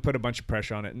 Went and put a bunch of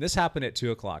pressure on it. And this happened at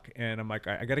 2:00. And I'm like,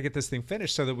 I got to get this thing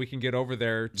finished so that we can get over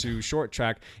there to short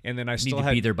track. And then I You still need to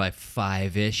had be there by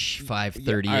 5-ish,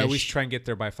 5:30-ish. I always try and get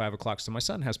there by 5:00. So my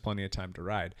son has plenty of time to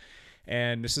ride.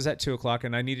 And this is at 2:00.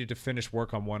 And I needed to finish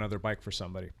work on one other bike for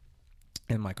somebody.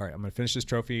 And I'm like, all right, I'm going to finish this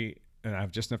trophy. And I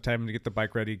have just enough time to get the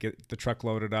bike ready, get the truck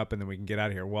loaded up, and then we can get out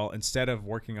of here. Well, instead of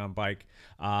working on bike,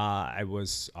 I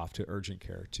was off to urgent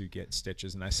care to get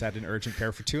stitches. And I sat in urgent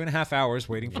care for 2.5 hours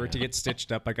waiting for it to get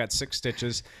stitched up. I got 6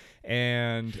 stitches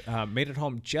and made it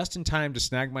home just in time to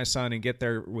snag my son and get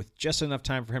there with just enough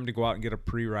time for him to go out and get a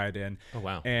pre-ride in. Oh,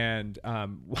 wow. And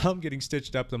while I'm getting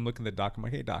stitched up, I'm looking at the doc. I'm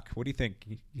like, hey, doc, what do you think?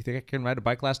 You think I can ride a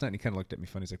bike last night? And he kind of looked at me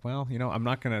funny. He's like, well, I'm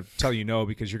not going to tell you no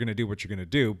because you're going to do what you're going to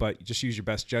do, but just use your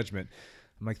best judgment.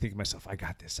 I'm like thinking to myself, I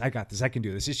got this. I can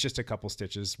do this. It's just a couple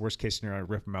stitches. Worst case scenario, I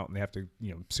rip them out and they have to,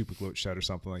 super glue it shut or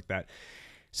something like that.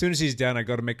 As soon as he's done, I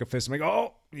go to make a fist. I'm like,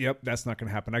 oh, yep, that's not going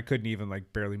to happen. I couldn't even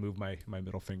barely move my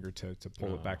middle finger to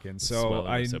pull it back in. So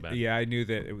I knew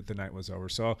that the night was over.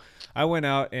 So I went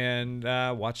out and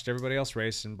watched everybody else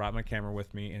race and brought my camera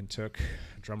with me and took,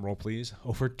 drum roll please,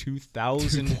 over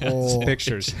 2,000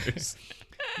 pictures.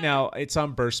 Now it's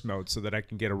on burst mode so that I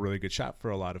can get a really good shot for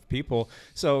a lot of people.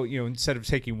 So, instead of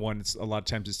taking one, a lot of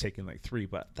times it's taking like 3,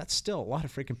 but that's still a lot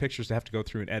of freaking pictures to have to go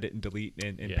through and edit and delete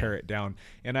and pare it down.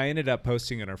 And I ended up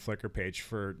posting on our Flickr page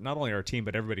for not only our team,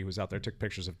 but everybody who was out there. Took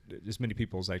pictures of as many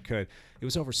people as I could. It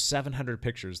was over 700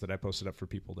 pictures that I posted up for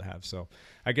people to have. So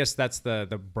I guess that's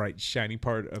the bright, shiny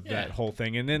part of that whole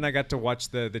thing. And then I got to watch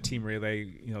the team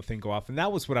relay, thing go off. And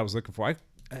that was what I was looking for.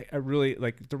 I really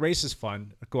the race is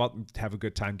fun. I go out and have a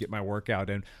good time, get my workout,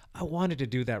 and I wanted to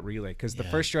do that relay because the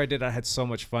first year I did, I had so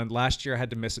much fun. Last year I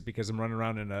had to miss it because I'm running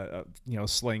around in a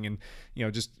sling and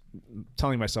just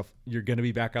telling myself you're going to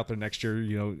be back out there next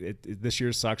year. This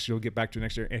year sucks. You'll get back to it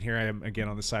next year, and here I am again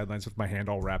on the sidelines with my hand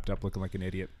all wrapped up, looking like an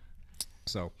idiot.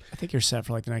 So I think you're set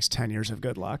for the next 10 years of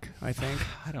good luck. I think.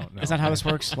 I don't know. Is that how this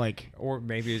works? Or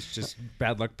maybe it's just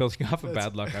bad luck building off of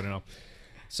bad luck. I don't know.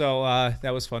 So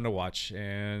that was fun to watch.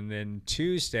 And then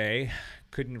Tuesday,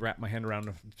 couldn't wrap my hand around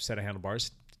a set of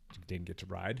handlebars. Didn't get to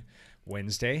ride.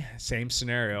 Wednesday, same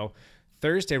scenario.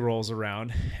 Thursday rolls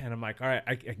around, and I'm like, all right,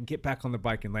 I can get back on the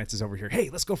bike. And Lance is over here. Hey,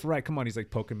 let's go for a ride. Come on. He's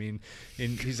like poking me.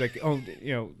 And he's like, oh,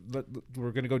 we're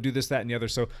going to go do this, that, and the other.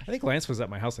 So I think Lance was at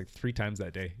my house like 3 times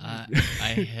that day.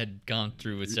 I had gone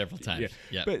through it several times.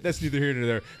 Yeah. But that's neither here nor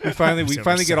there. We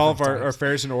finally get all of our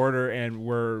affairs in order, and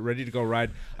we're ready to go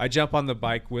ride. I jump on the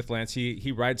bike with Lance.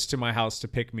 He rides to my house to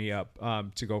pick me up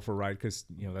to go for a ride because,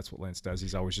 that's what Lance does.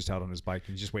 He's always just out on his bike.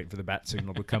 He's just waiting for the bat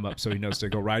signal to come up so he knows to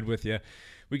go ride with you.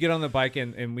 We get on the bike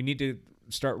and we need to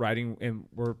start riding, and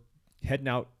we're heading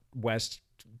out west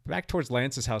back towards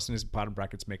Lance's house, and his bottom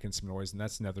bracket's making some noise, and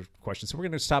that's another question. So we're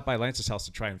going to stop by Lance's house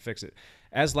to try and fix it.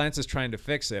 As Lance is trying to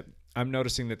fix it, I'm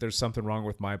noticing that there's something wrong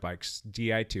with my bike's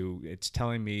Di2. It's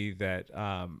telling me that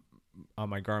on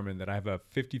my Garmin that I have a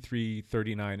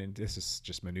 5339, and this is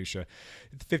just minutia,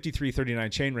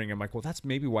 5339 chain ring. I'm like, well, that's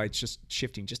maybe why it's just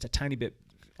shifting just a tiny bit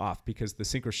off, because the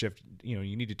synchro shift, you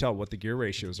need to tell what the gear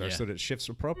ratios are so that it shifts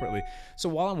appropriately. So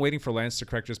while I'm waiting for Lance to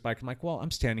correct his bike, I'm like, well,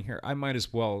 I'm standing here. I might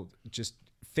as well just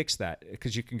fix that,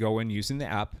 because you can go in using the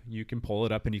app, you can pull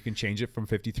it up, and you can change it from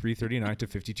 5339 to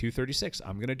 5236.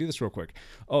 I'm going to do this real quick.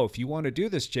 Oh, if you want to do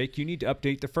this, Jake, you need to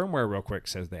update the firmware real quick,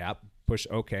 says the app. Push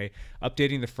OK.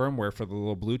 Updating the firmware for the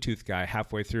little Bluetooth guy,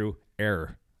 halfway through,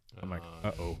 error. I'm like,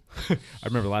 uh-oh. I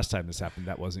remember last time this happened.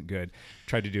 That wasn't good.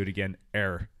 Tried to do it again.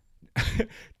 Error.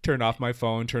 Turned off my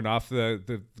phone, turned off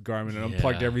the Garmin, and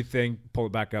unplugged everything, pulled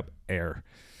it back up, error.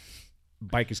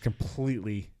 Bike is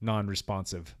completely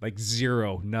non-responsive, like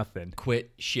zero, nothing.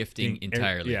 Quit shifting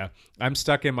entirely. Yeah. I'm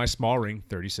stuck in my small ring,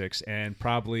 36, and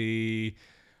probably,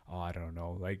 I don't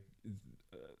know, like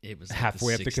it was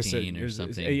halfway like up the cassette or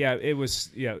something. It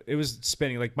was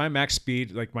spinning. Like my max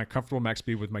speed, like my comfortable max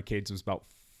speed with my Cades was about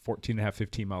 14 and a half,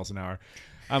 15 miles an hour.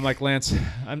 I'm like, Lance,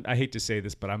 I hate to say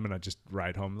this, but I'm gonna just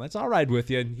ride home. I'll ride with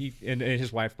you. And he and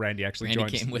his wife Randy actually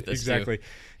joined. Came with us exactly. too.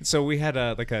 So we had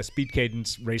a speed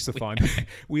cadence race-a-thon.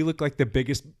 We looked like the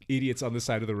biggest idiots on the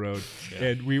side of the road,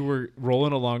 and we were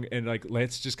rolling along, and like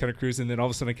Lance just kind of cruising. And then all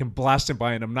of a sudden, I can blast him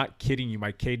by, and I'm not kidding you.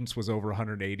 My cadence was over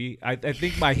 180. I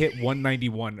think my hit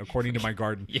 191 according to my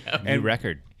Garden. New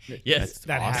record. Yes,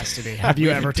 That has to be. Have you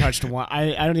ever touched one?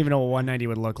 I don't even know what 190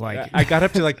 would look like. I got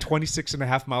up to like 26 and a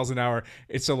half miles an hour.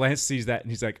 And so Lance sees that and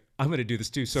he's like, I'm going to do this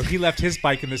too. So he left his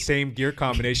bike in the same gear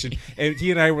combination. And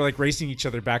he and I were like racing each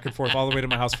other back and forth all the way to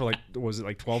my house for like, was it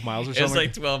like 12 miles or it something? was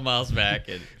like 12 miles back.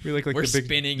 And we're we're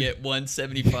spinning at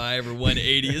 175 or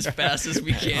 180 as fast as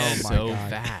we can. So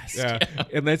fast. Yeah.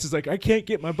 And Lance is like, I can't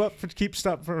get my butt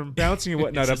from bouncing and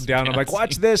whatnot up and down. I'm like,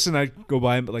 watch this. And I go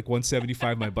by him at like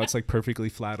 175. My butt's like perfectly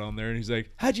flat on there. And he's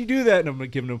like, how'd you do that? And I'm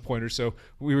like giving him a pointer. So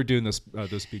we were doing those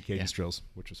speed cadence drills,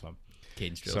 which was fun.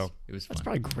 Cadence drills. So it was fun. That's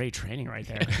probably great training right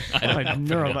there. I don't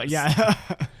know. Yeah.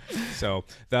 So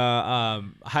the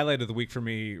highlight of the week for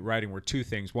me riding were 2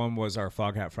 things. One was our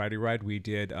Fog Hat Friday ride. We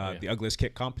did the Ugliest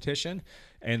Kit competition,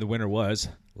 and the winner was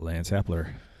Lance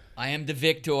Hepler. I am the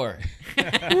victor.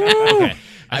 Okay.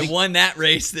 I won that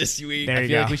race this week. There I you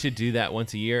feel go. like we should do that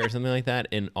once a year or something like that,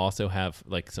 and also have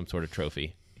like some sort of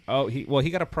trophy. Oh, he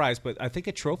got a prize, but I think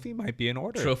a trophy might be in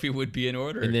order. Trophy would be in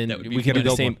order. And then That would be we could do fun.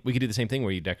 the same. We could do the same thing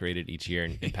where you decorate it each year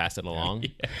and pass it along.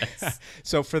 Yes.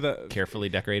 So for the Carefully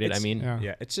decorated. I mean,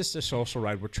 yeah, it's just a social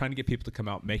ride. We're trying to get people to come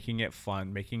out, making it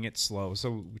fun, making it slow.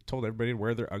 So we told everybody to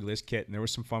wear their ugliest kit, and there were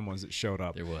some fun ones that showed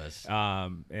up. There was.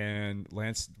 And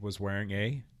Lance was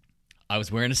wearing I was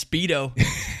wearing a Speedo,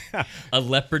 a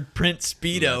leopard print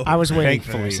Speedo. I was waiting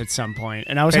for Thankfully. this at some point,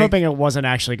 and I was hoping it wasn't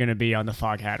actually going to be on the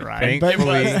Fog Hat ride. But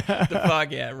Thankfully, the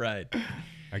Fog Hat ride.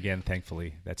 again,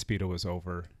 thankfully, that Speedo was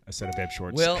over a set of bib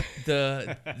shorts. Well,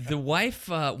 the wife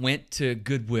went to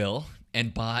Goodwill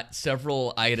and bought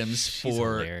several items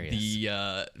for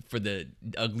the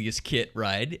Ugliest Kit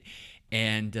ride,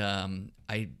 and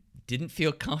I didn't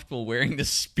feel comfortable wearing the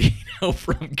Speedo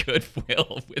from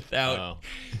Goodwill without.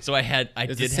 So I did have some. It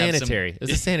was a sanitary It was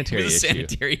a issue.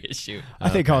 sanitary issue. I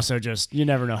think also just you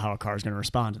never know how a car is going to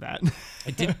respond to that.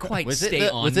 It didn't quite Was stay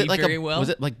it on was me it like very well. Was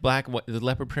it like black? What the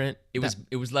leopard print? It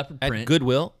was leopard at print.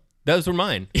 Goodwill. Those were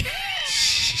mine.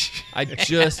 I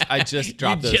just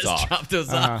dropped You those just off. dropped those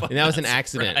off. And that was an That's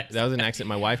accident. right. That was an accident.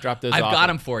 My wife dropped those I've off. got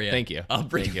 'em for you. Thank you. I'll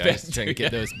bring Thank it you. I back was trying to to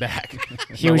get you. those back.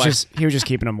 He was just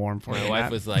keeping them warm for My you. wife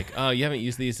Matt. was like, "Oh, you haven't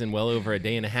used these in well over a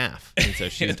day and a half," and so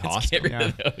she Let's tossed get them. rid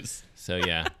of those. So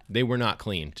yeah, they were not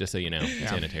clean. Just so you know,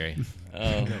 sanitary.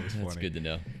 Oh, that's good to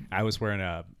know. I was wearing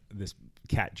this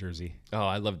cat jersey. Oh,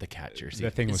 I love the cat jersey.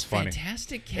 That thing was funny.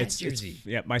 Fantastic cat jersey.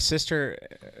 Yeah, my sister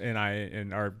and I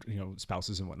and our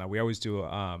spouses and whatnot, we always do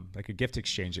like a gift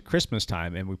exchange at Christmas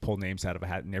time, and we pull names out of a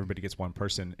hat, and everybody gets one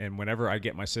person. And whenever I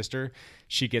get my sister,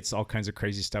 she gets all kinds of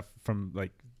crazy stuff from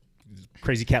like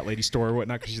Crazy Cat Lady store or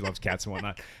whatnot, because she loves cats and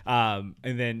whatnot. And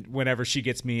then whenever she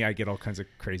gets me, I get all kinds of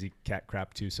crazy cat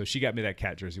crap too. So she got me that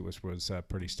cat jersey, which was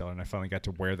pretty stellar, and I finally got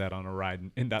to wear that on a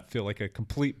ride and not feel like a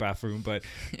complete buffoon. But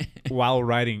while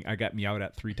riding, I got meowed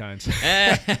at 3 times.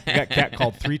 I got cat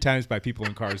called 3 times by people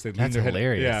in cars. They That's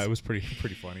hilarious. Yeah, it was pretty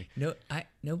funny.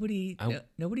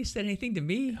 Nobody said anything to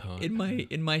me in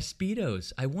my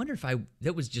Speedos. I wonder if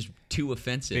that was just too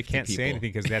offensive. They can't to say people.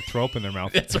 anything because they had throw up in their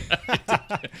mouth. That's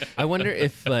right. I wonder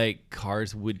if like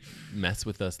cars would mess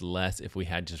with us less if we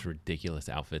had just ridiculous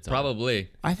outfits on. Probably.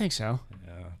 I think so.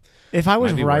 If I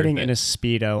was Might be riding worth in it. a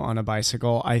Speedo on a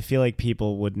bicycle, I feel like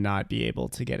people would not be able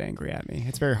to get angry at me.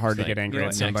 It's very hard to like, get angry you know at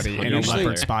what, somebody next in a usually-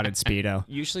 leopard spotted Speedo.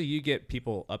 Usually you get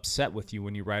people upset with you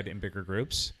when you ride in bigger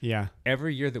groups. Yeah.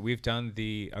 Every year that we've done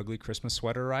the ugly Christmas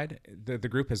sweater ride, the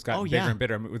group has gotten Oh, bigger yeah. and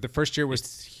bigger. I mean, the first year was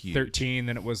It's huge. 13,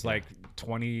 then it was like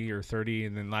 20 or 30,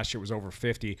 and then last year it was over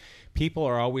 50. People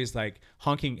are always like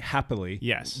honking happily,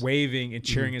 Yes. waving and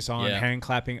cheering us on, Yeah. hand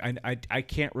clapping. I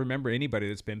can't remember anybody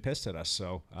that's been pissed at us.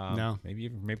 So No. maybe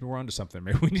we're onto something.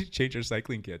 Maybe we need to change our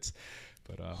cycling kits.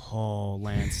 But Oh,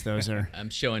 Lance, those are I'm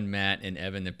showing Matt and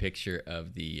Evan the picture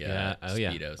of the Yeah. Oh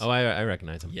yeah. Speedos. Oh, I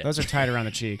recognize them. Yeah. those are tied around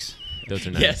the cheeks. Those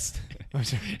are nice. Yes.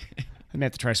 I may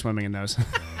have to try swimming in those.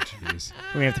 jeez.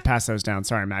 We have to pass those down.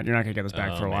 Sorry, Matt. You're not gonna get those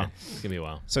back Oh, for a while. man. It's gonna be a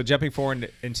while. So jumping forward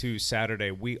into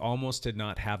Saturday, we almost did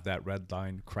not have that red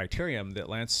line criterium that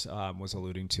Lance was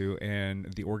alluding to, and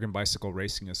the Oregon Bicycle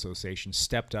Racing Association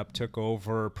stepped up, took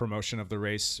over promotion of the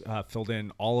race, filled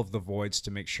in all of the voids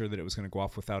to make sure that it was going to go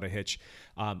off without a hitch.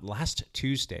 Last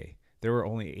Tuesday, there were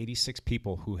only 86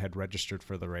 people who had registered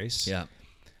for the race. Yeah.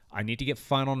 I need to get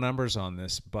final numbers on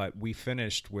this, but we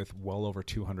finished with well over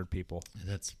 200 people.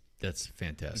 That's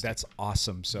fantastic. That's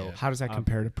awesome. So How does that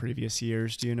compare to previous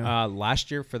years? Do you know? last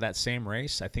year for that same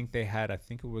race, I think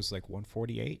it was like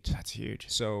 148. That's huge.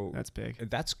 So That's big.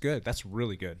 That's good. That's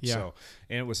really good. Yeah. So,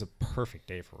 and it was a perfect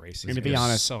day for racing. And to It be was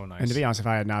honest, so nice. and to be honest, if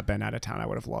I had not been out of town, I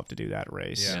would have loved to do that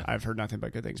race. Yeah. I've heard nothing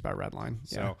but good things about Redline.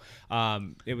 So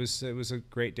it was a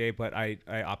great day, but I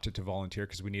opted to volunteer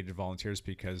because we needed volunteers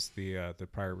because the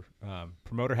prior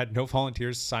promoter had no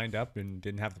volunteers signed up and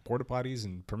didn't have the porta potties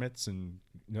and permits and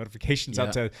notifications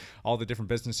out to all the different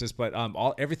businesses. But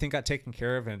everything got taken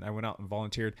care of, and I went out and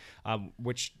volunteered,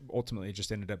 which ultimately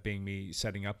just ended up being me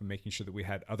setting up and making sure that we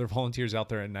had other volunteers out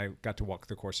there, and I got to walk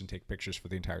the course and take pictures for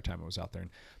the entire time I was out there,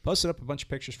 and posted up a bunch of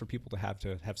pictures for people to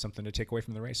have something to take away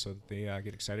from the race, so that they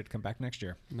get excited to come back next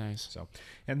year. Nice. So,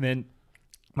 and then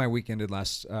my week ended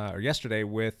yesterday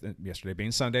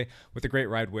being Sunday, with a great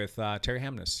ride with Terry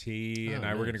Hamness. He and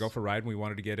I were going to go for a ride, and we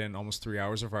wanted to get in almost 3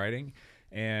 hours of riding.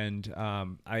 And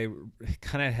I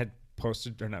kind of had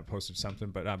not posted something,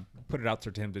 but put it out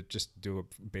there to him to just do a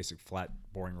basic flat,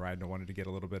 boring ride. And I wanted to get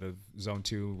a little bit of zone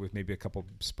 2 with maybe a couple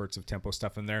spurts of tempo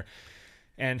stuff in there.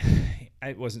 And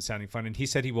it wasn't sounding fun. And he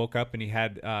said he woke up and he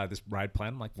had this ride plan.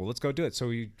 I'm like, well, let's go do it. So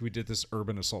we did this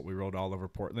urban assault. We rode all over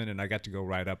Portland, and I got to go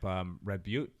ride up Red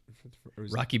Butte.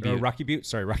 Rocky Butte. Rocky Butte.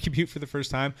 Sorry, Rocky Butte for the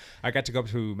first time. I got to go up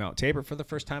to Mount Tabor for the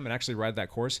first time and actually ride that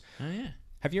course. Oh yeah.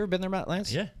 Have you ever been there, Matt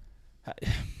Lance? Yeah.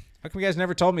 How come you guys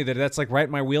never told me that that's like right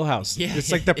in my wheelhouse? Yeah,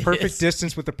 It's like the it perfect is.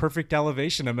 distance with the perfect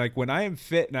elevation. I'm like, when I am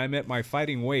fit and I'm at my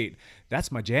fighting weight,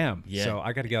 that's my jam. Yeah. So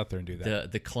I got to get out there and do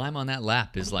that. The climb on that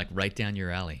lap is like right down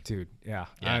your alley. Dude, yeah.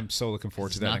 Yeah. I'm so looking forward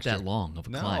It's to that not next that year. long of a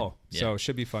No. climb. So Yeah. it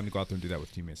should be fun to go out there and do that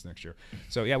with teammates next year.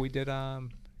 So yeah, we did, it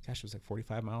was like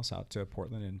 45 miles out to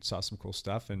Portland and saw some cool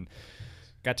stuff and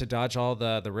got to dodge all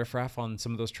the riffraff on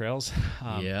some of those trails.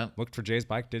 Yeah. Looked for Jay's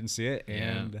bike, didn't see it,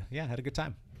 and had a good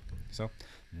time. So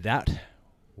that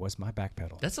was my back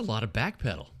pedal. That's a lot of back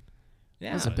pedal.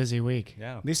 Yeah. It's a busy week.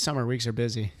 Yeah. These summer weeks are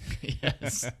busy.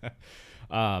 Yes.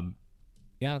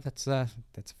 Yeah, that's a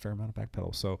fair amount of back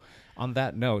pedal. So on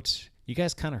that note, you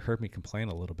guys kind of heard me complain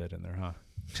a little bit in there, huh?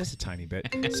 Just a tiny bit.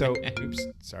 So, oops,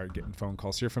 sorry, getting phone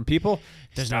calls here from people.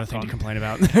 There's Stop nothing to calling. complain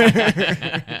about.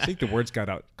 I think the words got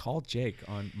out. Call Jake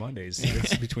on Mondays.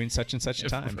 It's between such and such a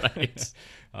time.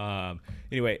 Right.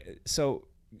 Anyway, so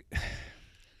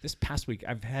this past week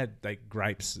I've had like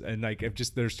gripes and like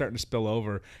they're starting to spill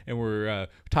over, and we're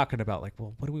talking about like,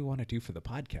 well, what do we want to do for the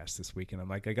podcast this week? And I'm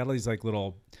like, I got all these like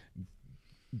little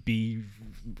B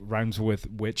rhymes with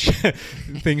which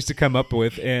things to come up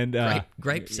with, and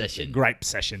Gripe session. Gripe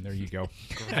session. There you go.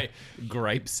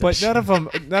 Gripe But session.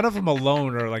 none of them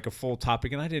alone are like a full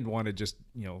topic, and I dn't want to just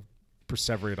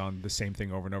perseverate on the same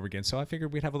thing over and over again. So I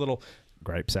figured we'd have a little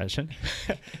gripe session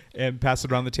and pass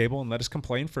it around the table and let us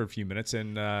complain for a few minutes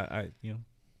and,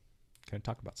 kind of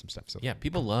talk about some stuff. So Yeah,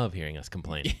 people love hearing us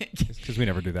complain. because we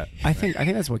never do that. I think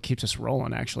that's what keeps us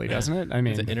rolling, actually, doesn't it? I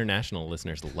mean, The international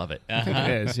listeners love it. I think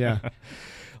it is. Yeah.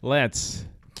 Lance,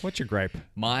 what's your gripe?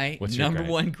 My What's your number gripe?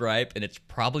 one gripe, and it's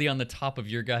probably on the top of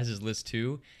your guys' list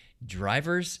too,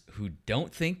 drivers who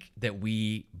don't think that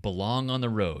we belong on the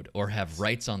road or have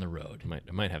rights on the road.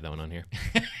 I might have that one on here.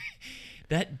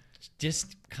 That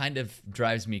just kind of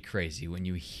drives me crazy when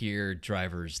you hear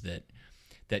drivers that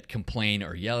complain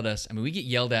or yell at us. I mean, we get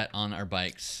yelled at on our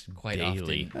bikes quite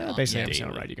Daily. often. Basically, Yeah. every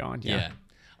single ride you go on. Yeah.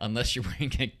 Unless you're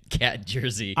wearing a cat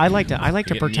jersey. I like to They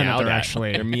get pretend that meowed they're at.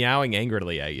 actually. They're meowing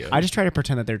angrily at you. I just try to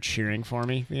pretend that they're cheering for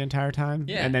me the entire time.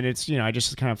 Yeah. And then it's, I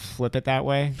just kind of flip it that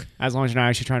way. As long as you're not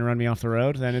actually trying to run me off the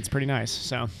road, then it's pretty nice.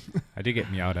 So, I did get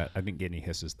meowed at. I didn't get any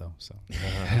hisses though. So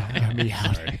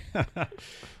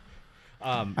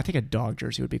I think a dog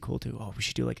jersey would be cool too. Oh, we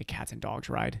should do like a cats and dogs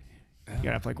ride. You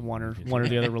gotta have like one or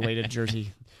the other related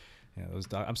jersey. yeah, those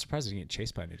dogs. I'm surprised I didn't get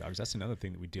chased by any dogs. That's another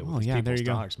thing that we deal with. Oh, is yeah, there people's you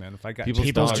go. dogs, man. If I got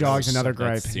People's dogs, another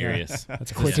gripe. That's Yeah. serious.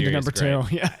 That's quick into number two.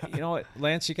 Yeah. You know what,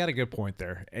 Lance, you got a good point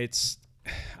there.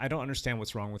 I don't understand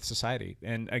what's wrong with society.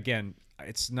 And again,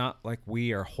 it's not like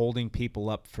we are holding people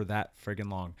up for that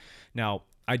friggin' long. Now,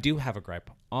 I do have a gripe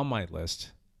on my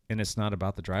list, and it's not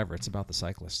about the driver. It's about the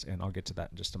cyclist, and I'll get to that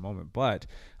in just a moment. But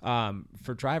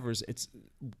for drivers,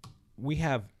 we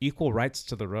have equal rights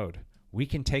to the road. We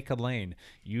can take a lane.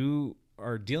 You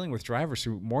are dealing with drivers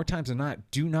who, more times than not,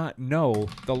 do not know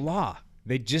the law.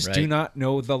 They just do Right. not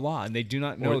know the law, and they do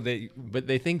not know that. But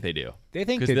they think they do. They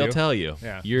think because they they'll do. tell you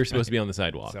Yeah. you're supposed to be on the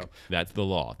sidewalk. So- That's the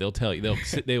law. They'll tell you.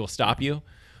 They will stop you.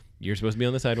 You're supposed to be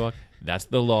on the sidewalk. That's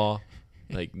the law.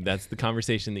 Like that's the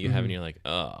conversation that you have, and you're like,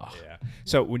 oh, Yeah.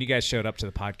 So when you guys showed up to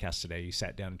the podcast today, you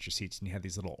sat down at your seats and you had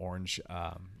these little orange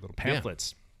little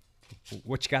pamphlets.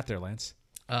 What you got there, Lance?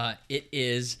 It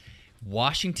is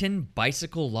Washington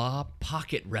Bicycle Law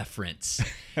Pocket Reference.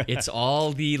 It's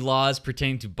all the laws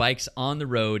pertaining to bikes on the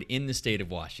road in the state of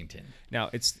Washington.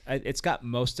 Now it's got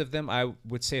most of them. I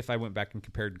would say if I went back and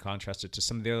compared and contrasted to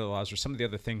some of the other laws or some of the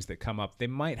other things that come up, they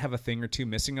might have a thing or two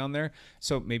missing on there.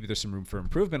 So maybe there's some room for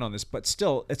improvement on this. But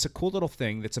still, it's a cool little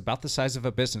thing that's about the size of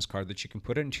a business card that you can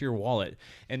put into your wallet.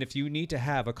 And if you need to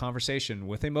have a conversation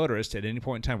with a motorist at any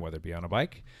point in time, whether it be on a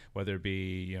bike, whether it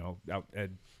be out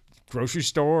at grocery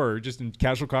store or just in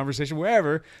casual conversation,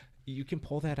 wherever, you can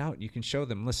pull that out. You can show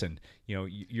them, listen,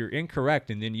 you're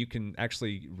incorrect, and then you can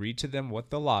actually read to them what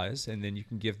the law is, and then you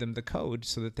can give them the code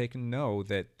so that they can know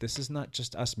that this is not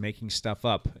just us making stuff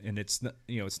up, and it's not,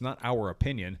 it's not our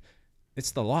opinion,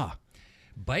 it's the law.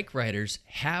 Bike riders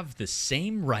have the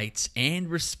same rights and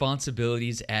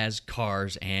responsibilities as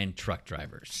cars and truck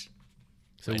drivers.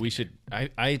 So we should.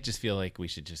 I just feel like we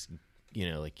should just.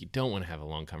 Like you don't want to have a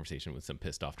long conversation with some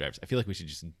pissed off drivers. I feel like we should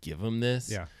just give them this.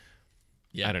 Yeah.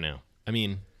 I don't know. I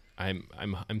mean,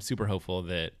 I'm super hopeful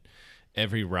that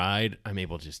every ride I'm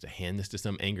able just to hand this to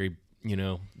some angry,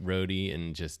 roadie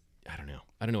and just I don't know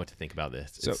what to think about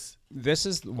this. So this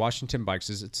is Washington Bikes.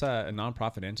 It's a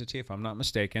nonprofit entity, if I'm not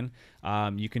mistaken.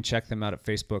 You can check them out at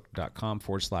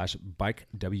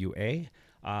facebook.com/bikewa.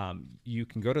 You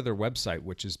can go to their website,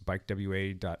 which is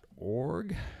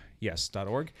bikewa.org. Yes,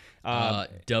 .org.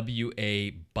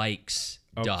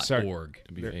 WABikes.org.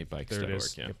 WABikes.org. There it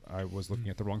is. Yeah. Yep, I was looking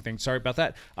at the wrong thing. Sorry about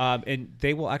that. And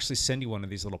they will actually send you one of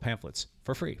these little pamphlets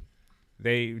for free.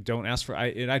 They don't ask for.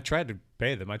 I tried to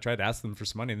pay them. I tried to ask them for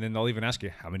some money, and then they'll even ask you,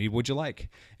 "How many would you like?"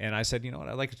 And I said, "You know what?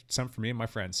 I'd like some for me and my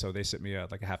friends." So they sent me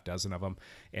like a half dozen of them,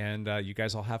 and you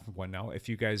guys all have one now. If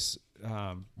you guys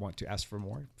want to ask for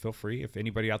more, feel free. If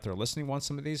anybody out there listening wants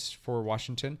some of these for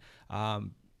Washington,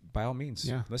 by all means,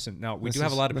 listen. Now we do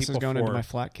have a lot of people. This is going for, into my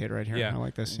flat kid right here. Yeah, I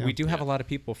like this. We do have a lot of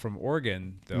people from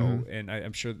Oregon, though, and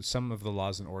I'm sure that some of the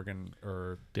laws in Oregon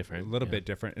are Different, a little bit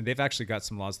different, and they've actually got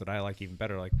some laws that I like even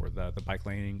better, like where the bike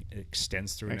laning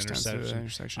extends through an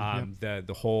intersection.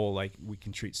 The whole like we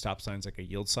can treat stop signs like a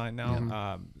yield sign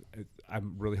now.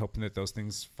 I'm really hoping that those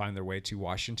things find their way to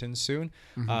Washington soon.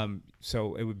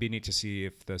 So it would be neat to see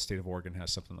if the state of Oregon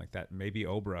has something like that. Maybe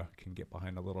OBRA can get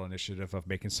behind a little initiative of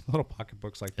making some little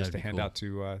pocketbooks like this to hand out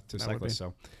to cyclists.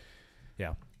 So,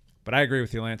 yeah. But I agree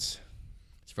with you, Lance.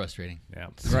 It's frustrating. Yeah.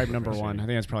 Gripe number one. I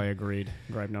think that's probably agreed.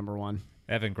 Gripe number one.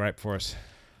 Evan, gripe for us.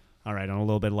 All right, on a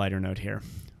little bit lighter note here.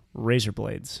 Razor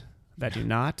blades that do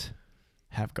not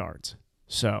have guards.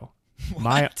 So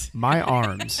my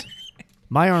arms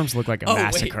My arms look like a Oh, wait,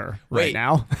 massacre wait. right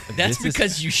now. That's This is-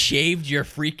 because you shaved your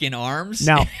freaking arms.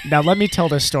 Now let me tell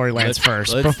this story, Lance,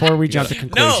 first before we jump to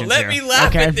conclusions. No, let here. me laugh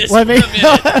okay? at this Let for me,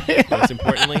 a minute. Most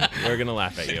importantly, we're gonna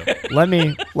laugh at you. let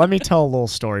me tell a little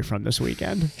story from this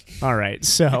weekend. All right,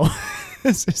 so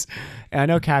and I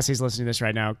know Cassie's listening to this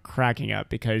right now, cracking up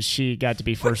because she got to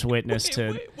be first witness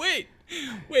to. Wait.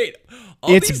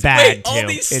 All It's these, bad, wait, all too.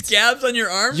 these It's- scabs on your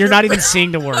arms. You're are not even from-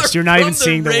 seeing the worst. are You're not even from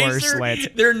seeing the worst, razor. Lance.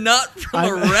 They're not from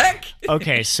a wreck.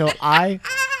 Okay, so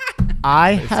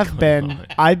I've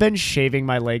been shaving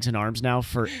my legs and arms now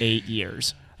for 8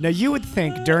 years. Now you would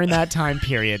think during that time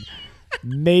period,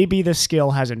 maybe the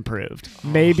skill has improved.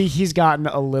 Maybe he's gotten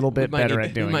a little bit better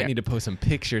at doing We might it. need to post some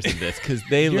pictures of this because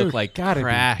they look like gotta be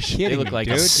trash. They kidding look me, like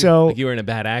dude. So- like you were in a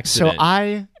bad So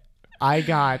accident. I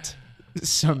got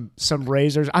some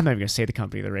razors. I'm not even gonna say the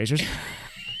company of the razors.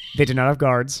 They did not have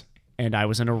guards, and I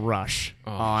was in a rush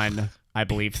on, I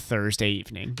believe,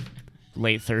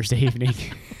 late Thursday evening.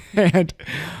 And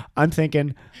I'm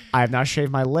thinking, I have not shaved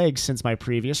my legs since my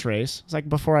previous race. It's like,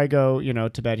 before I go,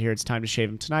 to bed here, it's time to shave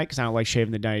them tonight because I don't like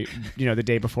shaving the night, the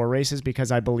day before races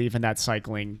because I believe in that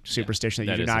cycling superstition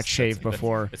that you do not shave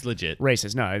before It's legit.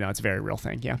 races. No, it's a very real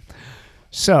thing. Yeah.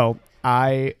 So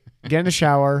I get in the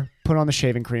shower, put on the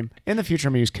shaving cream. In the future,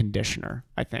 I'm gonna use conditioner.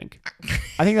 I think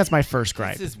that's my first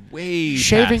gripe. This is way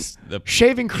Shaving past the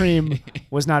shaving cream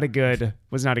was not a good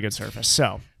surface.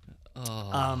 So,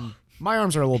 my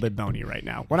arms are a little bit bony right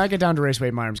now. When I get down to race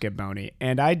weight, my arms get bony,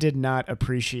 and I did not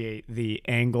appreciate the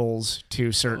angles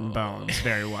to certain bones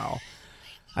very well.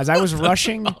 As I was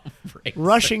rushing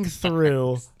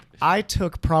through, I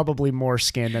took probably more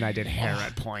skin than I did hair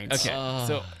at points. Okay,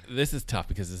 so this is tough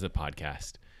because this is a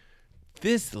podcast.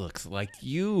 This looks like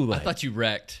you. Like, I thought you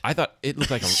wrecked. I thought it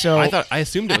looked like a. So- I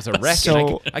assumed it was a wreck.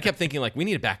 So- and I kept thinking like we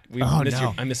need it back. Oh, missed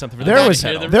no. I missed something for There the was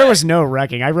back. there was no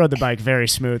wrecking. I rode the bike very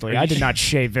smoothly. I did not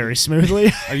shave very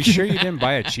smoothly. Are you sure you didn't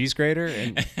buy a cheese grater?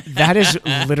 And That is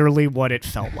literally what it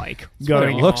felt like what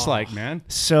going. it looks like, man.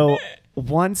 So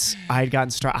once I had gotten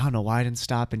started, I don't know why I didn't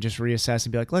stop and just reassess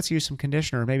and be like, let's use some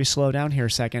conditioner, maybe slow down here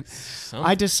a second.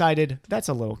 I decided that's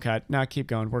a little cut. Now keep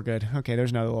going. We're good. Okay, there's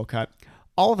another little cut.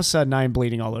 All of a sudden, I am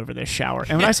bleeding all over this shower.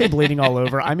 And when I say bleeding all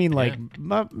over, I mean like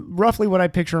roughly what I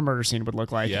picture a murder scene would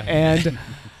look like. Yeah. And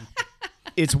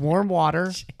it's warm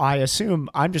water. I assume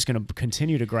I'm just going to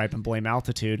continue to gripe and blame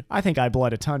altitude. I think I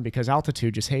bled a ton because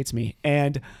altitude just hates me.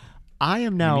 And I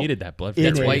am now. You needed that blood. It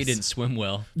That's why is. you didn't swim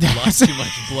well. You lost too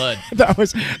much blood. that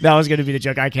was going to be the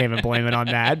joke. I can't even blame it on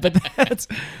that. But that's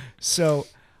so.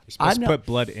 You're supposed I'm to not- put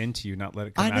blood into you, not let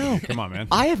it come I out of know. you. Come on, man.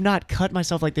 I have not cut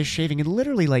myself like this shaving in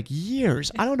literally like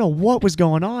years. I don't know what was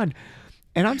going on.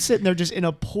 And I'm sitting there just in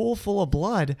a pool full of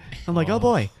blood. I'm like, oh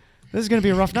boy, this is going to be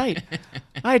a rough night.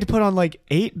 I had to put on like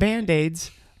 8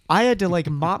 Band-Aids. I had to like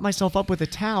mop myself up with a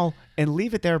towel and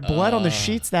leave it there, blood on the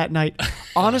sheets that night.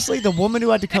 Honestly, the woman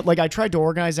who had to come, like I tried to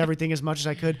organize everything as much as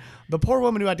I could. The poor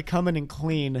woman who had to come in and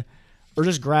clean or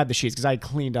just grab the sheets because I had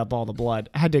cleaned up all the blood.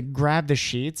 I had to grab the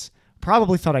sheets.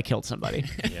 Probably thought I killed somebody.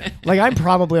 Like I'm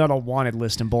probably on a wanted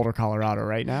list in Boulder, Colorado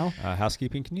right now.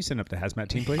 Housekeeping, can you send up the hazmat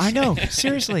team, please? I know,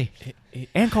 seriously.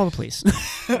 And call the police.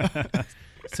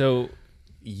 So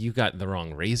you got the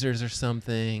wrong razors or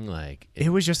something. Like It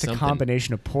was just a something-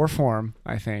 combination of poor form,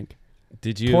 I think.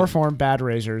 Did you Poor form, bad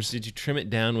razors. Did you trim it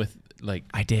down with like?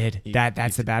 I did.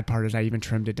 That's the bad part is I even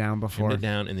trimmed it down before. Trimmed it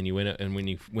down, and then you when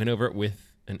you went over it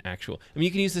with an actual. I mean,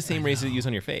 you can use the same razor that you use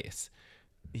on your face.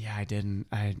 Yeah, I didn't.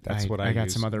 That's what I got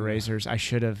use. some other razors. I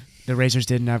should have. The razors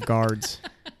didn't have guards.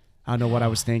 I don't know what I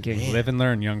was thinking. Live and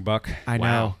learn, young buck. I know.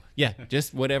 Wow. Yeah,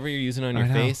 just whatever you're using on your I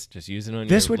know. face, just use it on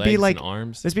This your would legs be like and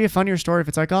arms. This would be a funnier story if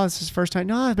it's like, oh, this is the first time.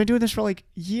 No, I've been doing this for like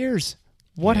years.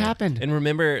 What Yeah. happened? And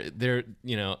remember,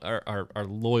 our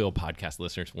loyal podcast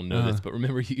listeners will know this, but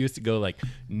remember, you used to go like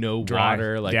no Dry.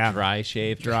 water, like Yeah. dry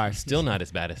shave. Dry. Still not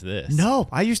as bad as this. No,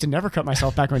 I used to never cut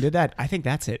myself back when I did that. I think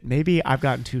that's it. Maybe I've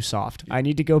gotten too soft. I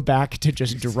need to go back to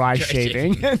just dry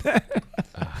shaving.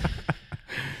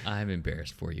 I'm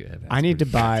embarrassed for you, Evan. I need to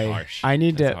buy. harsh. I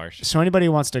need That's to. harsh. So anybody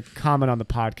who wants to comment on the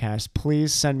podcast,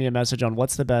 please send me a message on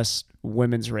what's the best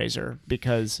women's razor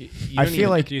because I don't feel even-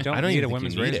 like You don't I don't need even a think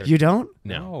women's you need razor. it. you don't.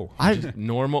 No. I Just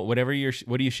normal, whatever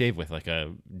what do you shave with? Like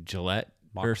a Gillette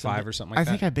Mach or 5 or something like I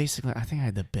that. think I think I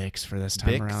had the Bix for this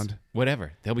time Bix? around.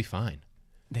 Whatever. They'll be fine.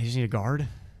 They just need a guard.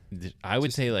 I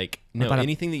would say like What no about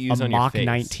anything that you use a on Mach your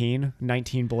face.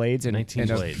 19 blades and 19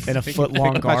 blades. and a foot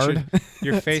long Think about guard.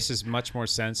 Your face is much more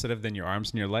sensitive than your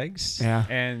arms and your legs. Yeah.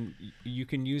 And you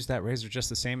can use that razor just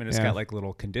the same, and it's Yeah. got like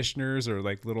little conditioners or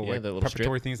like little Yeah, like the little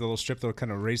preparatory strip. things, the little strip that'll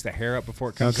kind of raise the hair up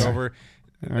before it comes Okay. over.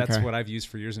 That's Okay. what I've used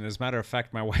for years. And as a matter of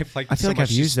fact, my wife liked I it feel so like much I've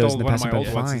she used those stole in the one of past, my I've old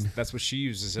been ones. fine. That's what she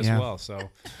uses as Yeah. well. So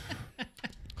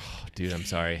Dude, I'm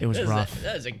sorry. It was rough.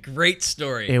 That is a great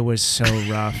story. It was so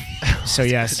rough. So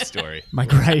yes, story. my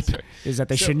gripe is that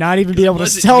they should not even be able to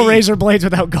was it sell me? razor blades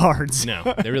without guards.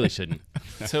 No, they really shouldn't.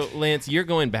 So, Lance, you're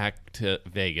going back to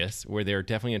Vegas where they're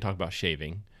definitely going to talk about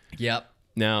shaving. Yep.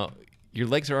 Now, your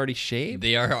legs are already shaved?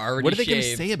 They are already What are they going to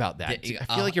shaved. say about that? They-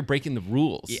 I feel like you're breaking the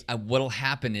rules. What'll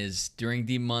happen is during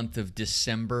the month of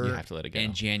December You have to let it go.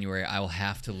 and January, I will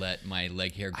have to let my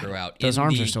leg hair grow out. Those In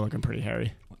arms the- are still looking pretty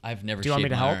hairy. I've never Do you want me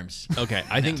shaved to my help? arms. Okay,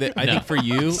 I think for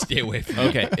you, Stay away from me.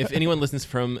 okay, if anyone listens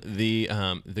from the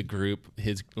group,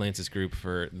 Lance's group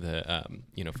for the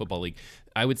football league,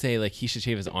 I would say like he should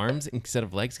shave his arms instead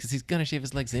of legs because he's gonna shave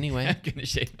his legs anyway, I'm gonna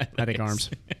shave my I think legs. arms.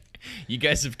 You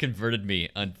guys have converted me,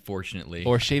 unfortunately.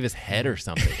 or shave his head or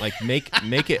something. Like make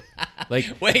it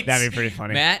like Wait, That'd be pretty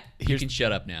funny. Matt, you can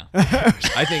shut up now.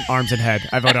 I think Arms and head.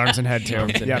 I vote arms and head too.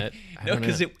 arms and Yep. head. I No, don't know.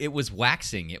 because it was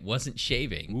waxing. It wasn't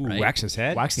shaving. ooh, right? wax his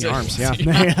head. Wax the So- arms. so Yeah.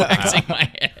 you're waxing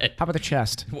my head. How about the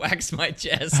chest? Wax my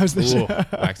chest. How's the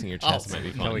Ooh, waxing your chest Oh. might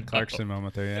be Kelly fun. Clarkson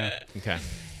moment there. Yeah. Okay.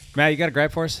 Matt, you got a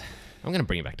gripe for us? I'm gonna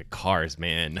bring it back to cars,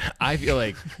 man. I feel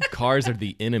like cars are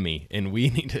the enemy, and we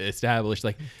need to establish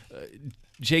like.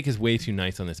 Jake is way too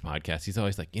nice on this podcast. He's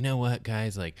always like, you know what,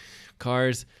 guys, like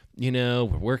cars. We're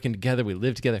working together. We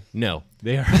live together. No,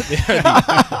 they are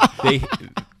they.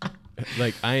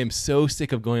 Like I am so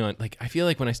sick of going on. Like I feel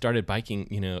like when I started biking,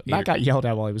 Matt got yelled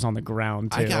at while he was on the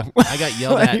ground too. I got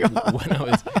yelled at when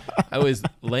I was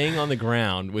laying on the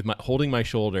ground with holding my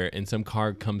shoulder, and some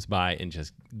car comes by and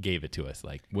just gave it to us.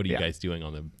 Like, what are you Yeah. guys doing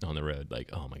on the road? Like,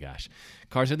 oh my gosh,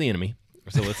 cars are the enemy.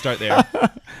 So let's start there.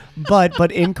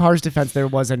 But in Car's defense, there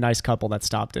was a nice couple that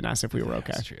stopped and asked if we were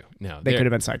okay. That's true. No, They they're- could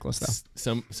have been cyclists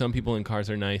though. Some people in cars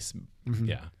are nice.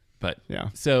 Yeah, but Yeah.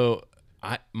 So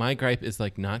my gripe is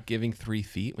like not giving 3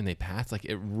 feet when they pass. Like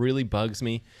it really bugs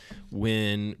me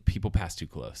when people pass too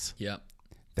close. Yep.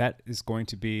 That is going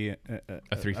to be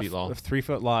A 3 feet law. A 3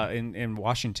 foot law in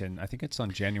Washington. I think it's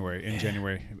on January. In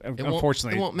January, It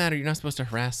unfortunately, won't matter. You're not supposed to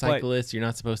harass But- cyclists. You're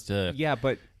not supposed to. Yeah,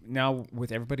 but now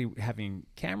with everybody having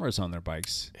cameras on their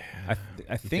bikes, I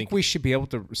think think- we should be able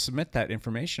to submit that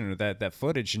information or that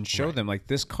footage and show them like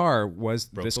this car was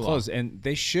this the law. close, and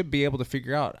they should be able to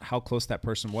figure out how close that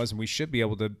person was, and we should be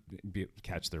able to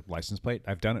catch their license plate.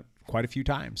 I've done it quite a few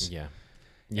times. Yeah.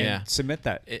 And Yeah. submit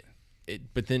that.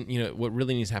 But then what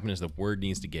really needs to happen is the word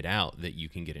needs to get out that you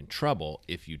can get in trouble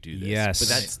if you do this. Yes.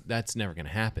 But that's never going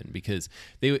to happen because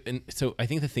so I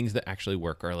think the things that actually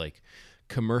work are like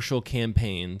commercial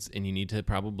campaigns, and you need to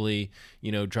probably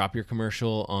drop your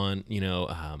commercial on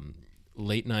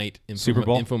late night Super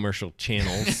Bowl? infomercial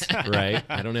channels, right?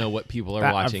 I don't know what people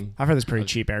are watching. I've heard this pretty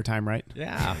cheap airtime, right?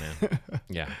 Yeah.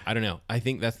 Yeah, I don't know. I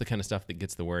think that's the kind of stuff that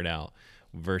gets the word out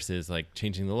versus like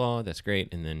changing the law. That's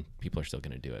great, and then people are still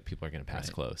going to do it. People are going to pass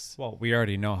close. Well, we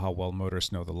already know how well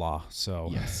motorists know the law, so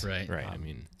Yes, Right. right. I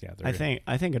mean, yeah, I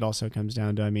think it also comes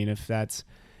down to,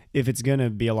 if it's gonna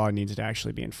be a law, it needs to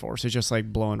actually be enforced. It's just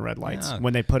like blowing red lights Yeah.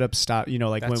 when they put up stop.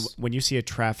 Like That's- when you see a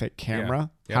traffic camera,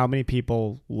 Yeah. how many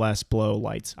people less blow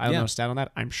lights? I don't Yeah. know a stat on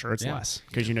that. I'm sure it's Yeah. less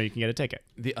because you can get a ticket.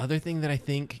 the other thing that I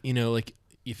think, like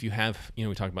if you have,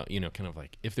 we talk about, kind of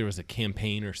like if there was a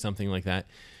campaign or something like that,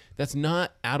 that's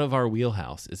not out of our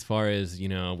wheelhouse as far as,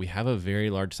 we have a very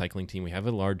large cycling team. We have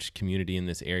a large community in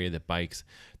this area that bikes.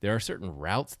 There are certain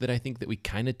routes that I think that we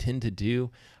kind of tend to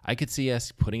do. I could see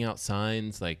us putting out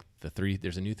signs like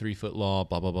there's a new 3 foot law,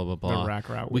 blah, blah, blah, blah, blah. The rack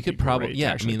route. We would could be probably, great to yeah,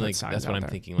 I actually mean, put like signs that's out what I'm there.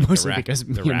 thinking. Like Mostly the rack, because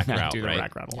the me and rack Matt route, do the right?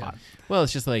 rack route a lot. Well,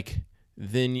 it's just like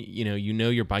then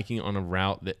you're biking on a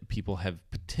route that people have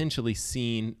potentially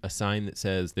seen a sign that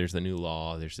says there's a new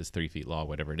law, there's this 3 feet law,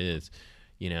 whatever it is,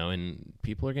 and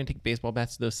people are going to take baseball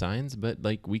bats to those signs, but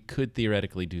like we could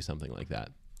theoretically do something like that.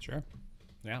 sure.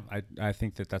 Yeah, I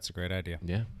think that's a great idea.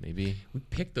 Yeah, maybe. We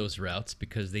pick those routes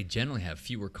because they generally have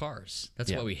fewer cars.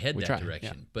 That's Yeah, why we head we that try.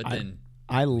 direction. But then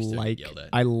I we still get yelled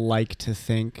at. like to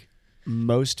think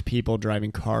most people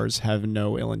driving cars have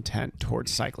no ill intent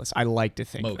towards cyclists. I like to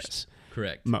think Most. this.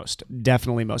 Correct. Most,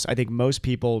 definitely most. I think most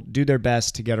people do their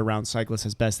best to get around cyclists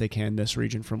as best they can in this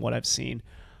region from what I've seen.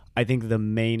 I think the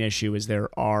main issue is there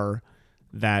are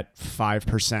that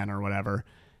 5% or whatever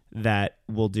that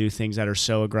will do things that are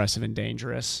so aggressive and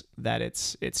dangerous that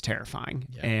it's terrifying.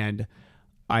 Yeah. And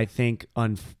I think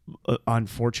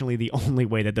unfortunately the only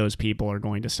way that those people are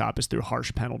going to stop is through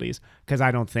harsh penalties, because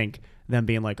I don't think them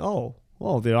being like, oh,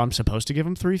 well, I'm supposed to give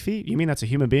them 3 feet? You mean that's a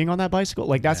human being on that bicycle?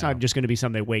 Like, that's not just going to be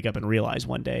something they wake up and realize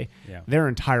one day. Yeah. Their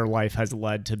entire life has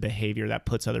led to behavior that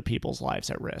puts other people's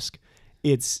lives at risk.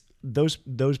 It's those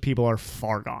people are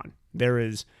far gone. There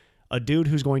is a dude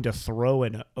who's going to throw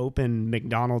an open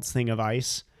McDonald's thing of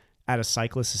ice at a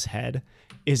cyclist's head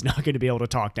is not going to be able to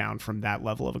talk down from that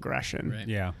level of aggression. Right.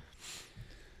 Yeah.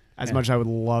 As much as I would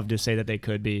love to say that they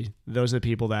could be, those are the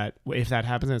people that, if that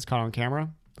happens and it's caught on camera,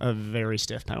 a very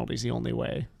stiff penalty is the only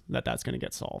way that that's going to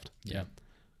get solved. Yeah.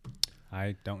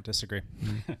 I don't disagree.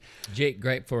 Jake,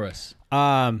 gripe for us.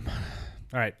 All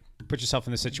right. Put yourself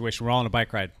in this situation. We're all on a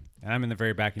bike ride, and I'm in the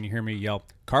very back, and you hear me yell,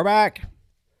 "Car back!"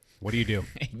 What do you do?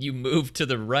 You move to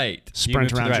the right.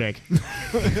 Sprint move to around the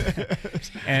right.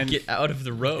 Jake. And Get out of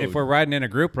the road. if we're riding in a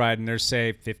group ride, and there's,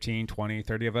 say, 15, 20,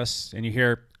 30 of us, and you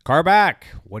hear, "Car back!"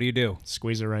 What do?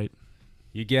 Squeeze it right.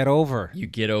 You get over. you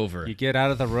get over. You get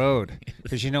out of the road.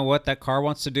 Because you know what that car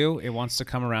wants to do? It wants to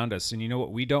come around us. And you know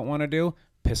what we don't want to do?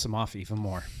 Piss them off even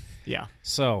more. Yeah.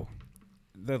 So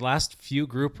the last few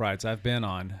group rides I've been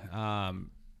on,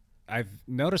 I've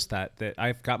noticed that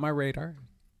I've got my radar,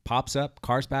 pops up,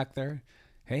 car's back there.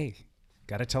 Hey,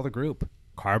 got to tell the group,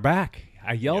 car back.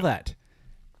 I yell that.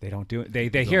 They don't do it.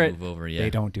 They hear it. move over, yeah. They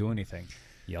don't do anything.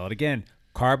 Yell it again.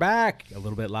 Car back. A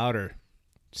little bit louder.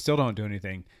 Still don't do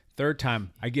anything. Third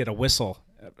time, I get a whistle.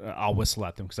 I'll whistle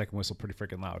at them because I can whistle pretty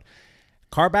freaking loud.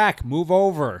 Car back, move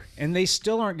over. And they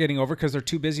still aren't getting over because they're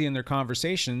too busy in their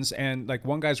conversations. And like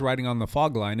one guy's riding on the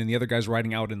fog line and the other guy's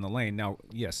riding out in the lane. Now,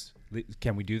 yes,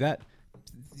 can we do that?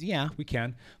 Yeah, we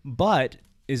can. But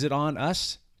is it on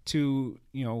us to,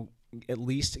 at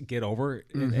least get over?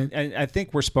 And I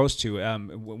think we're supposed to,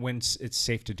 when it's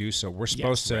safe to do so. We're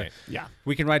supposed to. right. Yeah.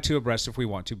 We can ride two abreast if we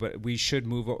want to, but we should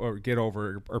move or get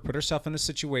over or put ourselves in a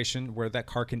situation where that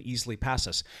car can easily pass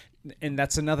us. And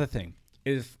that's another thing.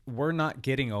 If we're not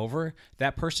getting over,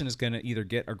 that person is going to either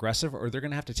get aggressive or they're going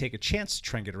to have to take a chance to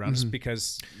try and get around us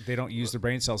because they don't use their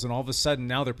brain cells. And all of a sudden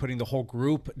now they're putting the whole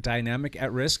group dynamic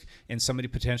at risk and somebody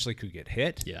potentially could get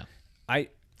hit. Yeah.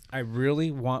 I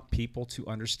really want people to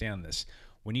understand this.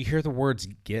 When you hear the words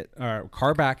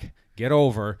car back, get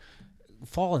over,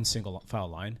 fall in single file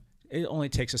line, it only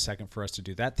takes a second for us to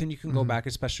do that. Then you can go back,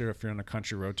 especially if you're on a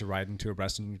country road, to ride into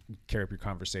abreast and carry up your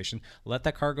conversation. Let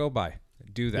that car go by.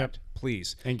 Do that, Yep.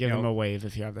 please. And give them a wave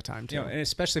if you have the time to. And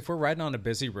especially if we're riding on a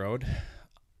busy road,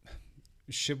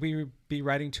 should we be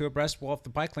riding two abreast? Well, if the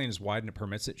bike lane is wide and it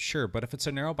permits it, sure. But if it's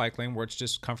a narrow bike lane where it's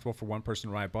just comfortable for one person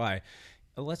to ride by,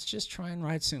 let's just try and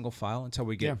ride single file until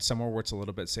we get somewhere where it's a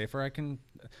little bit safer. I can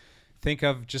think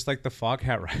of just like the fog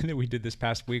hat ride that we did this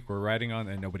past week. We're riding on,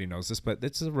 and nobody knows this, but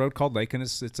it's a road called Lake, and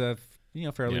it's a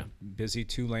fairly busy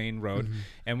 2-lane road.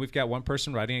 And we've got one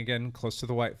person riding again close to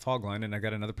the white fog line, and I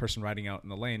got another person riding out in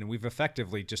the lane, and we've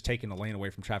effectively just taken a lane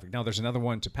away from traffic. Now there's another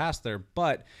one to pass there,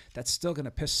 but that's still going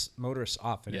to piss motorists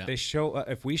off. And if they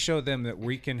if we show them that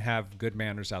we can have good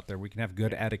manners out there, we can have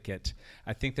good etiquette,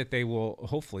 I think that they will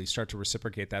hopefully start to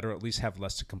reciprocate that, or at least have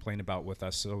less to complain about with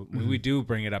us. So when we do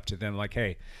bring it up to them, like,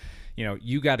 hey,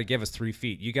 you got to give us 3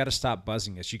 feet. You got to stop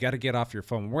buzzing us. You got to get off your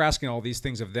phone. We're asking all these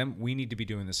things of them. We need to be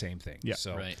doing the same thing. Yeah.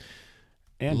 So Right.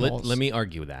 And Let me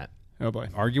argue that. Oh boy.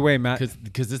 argue away, Matt.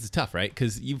 Because this is tough, right?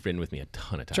 Because you've ridden with me a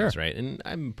ton of times, right? And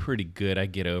I'm pretty good. I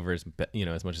get over as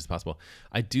much as possible.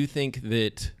 I do think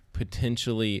that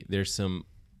potentially there's some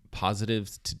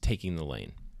positives to taking the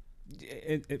lane.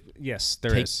 Yes,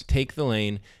 there is. Take the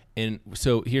lane. And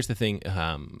so here's the thing.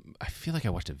 I feel like I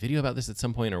watched a video about this at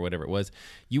some point or whatever it was.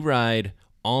 You ride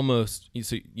almost.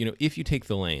 So if you take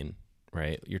the lane,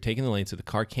 right? You're taking the lane, so the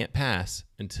car can't pass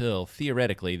until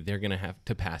theoretically they're going to have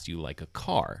to pass you like a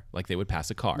car, like they would pass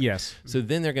a car. Yes. So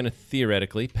then they're going to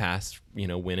theoretically pass.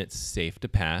 When it's safe to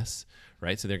pass.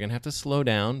 Right, so they're going to have to slow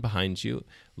down behind you,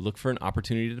 look for an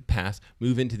opportunity to pass,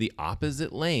 move into the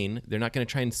opposite lane. They're not going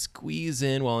to try and squeeze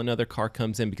in while another car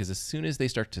comes in, because as soon as they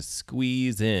start to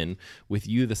squeeze in with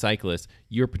you, the cyclist,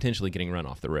 you're potentially getting run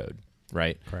off the road,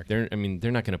 right? Correct. They're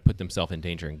not going to put themselves in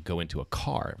danger and go into a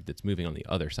car that's moving on the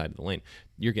other side of the lane.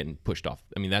 You're getting pushed off.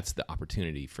 I mean, that's the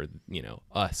opportunity for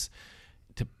us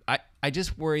to. I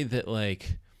just worry that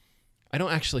I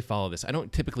don't actually follow this. I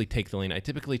don't typically take the lane. I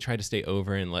typically try to stay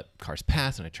over and let cars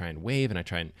pass, and I try and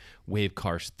wave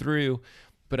cars through.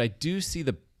 But I do see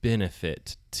the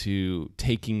benefit to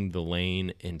taking the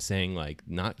lane and saying,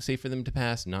 not safe for them to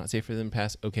pass, not safe for them to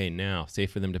pass. Okay, now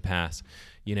safe for them to pass.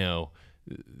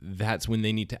 That's when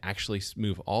they need to actually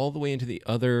move all the way into the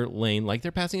other lane, like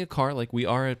they're passing a car, like we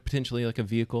are potentially like a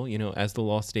vehicle, as the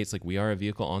law states, like we are a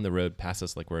vehicle on the road, pass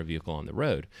us like we're a vehicle on the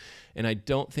road. And I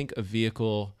don't think a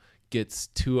vehicle gets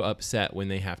too upset when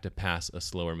they have to pass a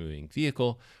slower moving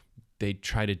vehicle. They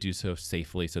try to do so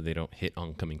safely so they don't hit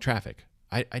oncoming traffic.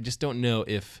 I just don't know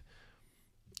if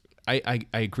I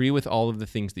agree with all of the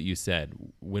things that you said.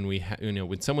 When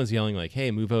when someone's yelling like,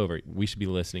 "Hey, move over," we should be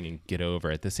listening and get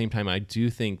over. At the same time, I do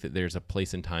think that there's a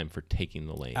place and time for taking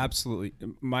the lane. Absolutely.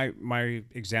 My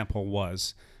example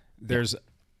was there's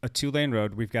a 2-lane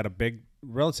road. We've got a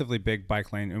relatively big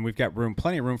bike lane, and we've got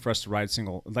plenty of room for us to ride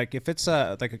single. Like if it's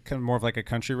like a kind of more of like a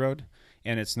country road,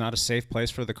 and it's not a safe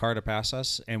place for the car to pass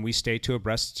us, and we stay to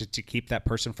abreast to keep that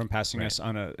person from passing us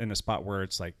in a spot where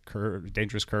it's like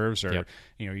dangerous curves, or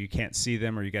you can't see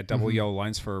them, or you got double yellow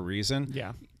lines for a reason.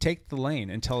 Yeah. Take the lane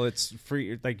until it's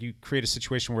free. Like you create a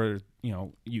situation where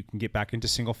you can get back into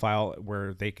single file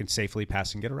where they can safely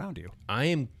pass and get around you. I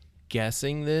am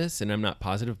guessing this, and I'm not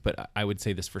positive, but I would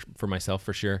say this for myself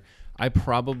for sure. I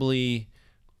probably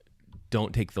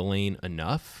don't take the lane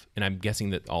enough, and I'm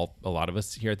guessing that a lot of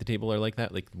us here at the table are like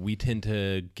that. Like we tend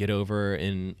to get over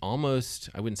and almost,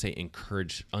 I wouldn't say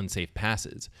encourage unsafe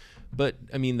passes, but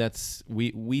I mean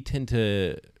we tend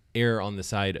to err on the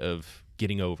side of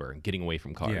getting over and getting away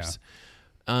from cars.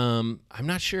 I'm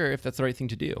not sure if that's the right thing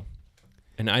to do,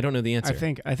 and I don't know the answer.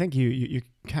 I think you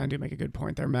kind of do make a good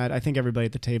point there, Matt. I think everybody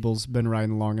at the table's been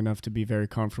riding long enough to be very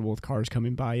comfortable with cars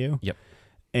coming by you. Yep.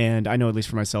 And I know, at least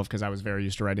for myself, because I was very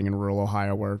used to riding in rural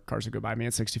Ohio where cars would go by me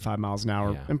at 65 miles an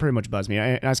hour and pretty much buzz me.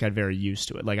 I just got very used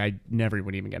to it. Like, I never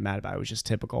would even get mad about it. It was just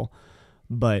typical.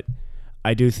 But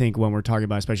I do think when we're talking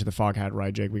about, especially the Foghat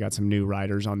ride, Jake, we got some new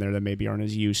riders on there that maybe aren't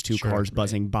as used to cars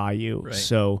buzzing by you. Right.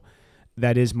 So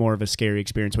that is more of a scary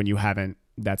experience when you haven't,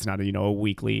 that's not a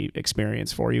weekly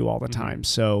experience for you all the time.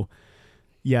 So,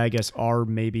 yeah, I guess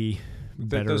maybe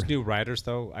better. Those new riders,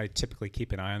 though, I typically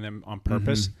keep an eye on them on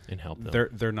purpose and help them.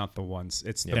 They're not the ones.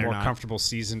 It's the more comfortable,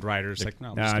 seasoned riders. Like,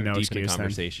 no, no excuse the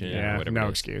conversation. Yeah, whatever no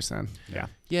excuse then.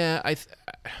 Yeah,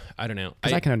 I don't know.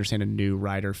 Because I can understand a new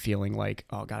rider feeling like,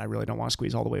 oh god, I really don't want to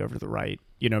squeeze all the way over to the right.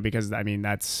 Because I mean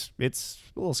it's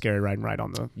a little scary riding right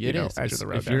on the edge of the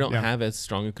road. If you don't have as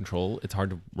strong a control, it's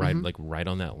hard to ride like right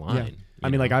on that line. Yeah. I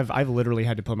mean, like I've literally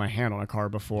had to put my hand on a car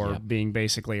before being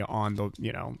basically on the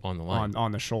on the line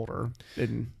on the shoulder.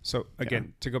 So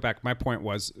again, to go back, my point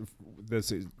was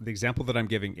the example that I'm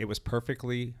giving. It was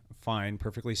perfectly fine,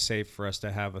 perfectly safe for us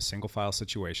to have a single file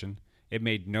situation. It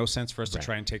made no sense for us to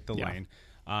try and take the lane.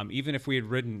 Even if we had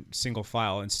ridden single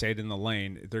file and stayed in the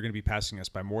lane, they're going to be passing us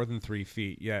by more than 3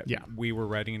 feet. Yet we were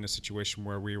riding in a situation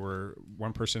where we were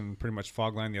one person pretty much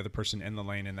fog line, the other person in the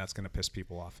lane, and that's going to piss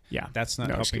people off. Yeah, that's not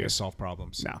helping us solve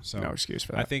problems. No excuse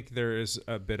for that. I think there is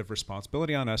a bit of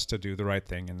responsibility on us to do the right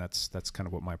thing, and that's kind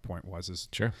of what my point was. Is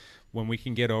when we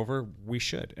can get over, we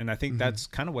should, and I think that's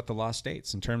kind of what the law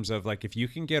states in terms of like if you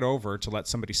can get over to let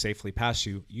somebody safely pass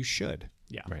you, you should.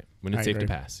 Yeah. Right. When it's safe to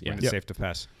pass. Yeah. When it's safe to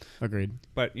pass. Agreed.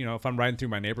 But, if I'm riding through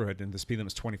my neighborhood and the speed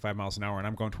limit is 25 miles an hour and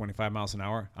I'm going 25 miles an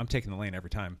hour, I'm taking the lane every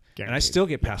time. Guaranteed. And I still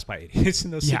get passed by idiots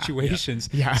in those situations.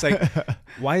 Yeah. It's like,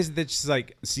 why is it just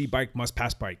like, see bike must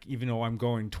pass bike, even though I'm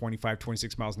going 25,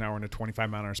 26 miles an hour in a 25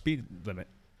 mile an hour speed limit?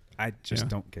 I just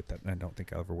don't get that. And I don't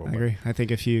think I ever will. I agree. I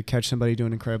think if you catch somebody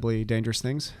doing incredibly dangerous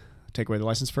things, take away the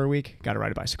license for a week, got to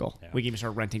ride a bicycle. Yeah. We can even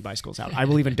start renting bicycles out. I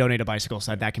will even donate a bicycle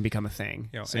so that can become a thing.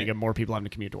 So you get more people having to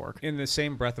commute to work. In the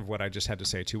same breath of what I just had to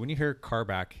say too, when you hear car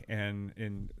back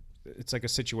and it's like a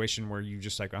situation where you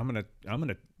just like, I'm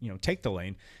gonna take the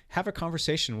lane, have a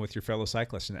conversation with your fellow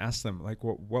cyclists and ask them like,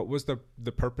 what was the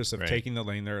purpose of taking the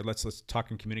lane there? Let's talk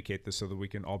and communicate this so that we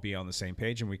can all be on the same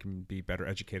page and we can be better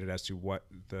educated as to what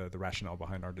the rationale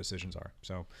behind our decisions are.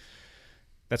 So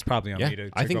that's probably on me to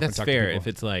I think go that's up and talk fair to people. if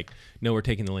it's like, no, we're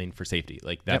taking the lane for safety.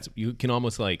 Like that's, you can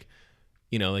almost like,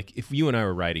 like if you and I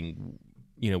were riding,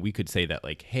 we could say that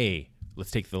like, hey, let's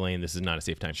take the lane. This is not a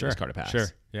safe time for this car to pass. Sure.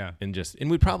 Yeah.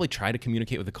 And we'd probably try to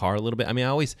communicate with the car a little bit. I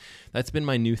mean, that's been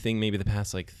my new thing maybe the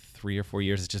past like 3 or 4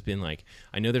 years. It's just been like,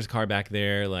 I know there's a car back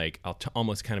there. Like I'll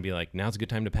almost kind of be like, now's a good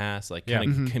time to pass. Like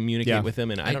kind of communicate with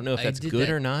them. And I don't know if that's good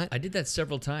or not. I did that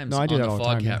several times I do on that the all the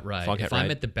time, Foghat ride. Foghat if ride.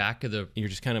 I'm at the back of the, you're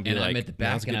just kind of and like, I'm at the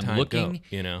back now's a and good I'm time, looking,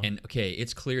 go, and okay,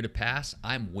 it's clear to pass.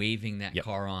 I'm waving that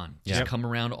car on. Just come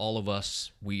around all of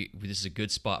us. This is a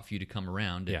good spot for you to come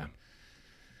around. And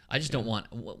I just don't want,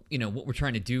 what we're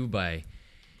trying to do by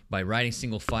riding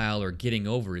single file or getting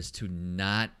over is to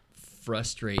not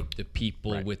frustrate the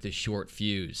people with the short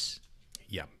fuse.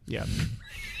 Yeah.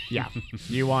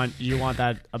 You want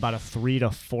that about a 3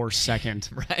 to 4 second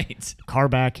car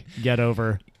back, get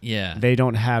over. Yeah. They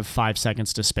don't have 5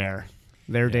 seconds to spare.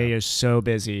 Their day is so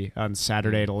busy on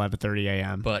Saturday at 11:30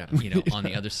 a.m. But on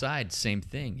the other side, same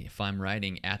thing. If I'm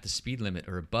riding at the speed limit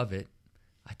or above it,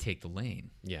 I take the lane.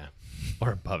 Yeah.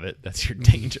 Or above it. That's your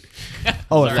danger.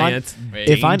 Oh, Sorry,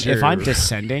 if I'm danger.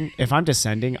 if I'm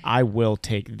descending, I will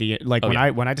take the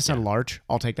when I descend large,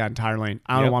 I'll take that entire lane.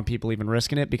 I don't want people even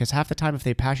risking it because half the time if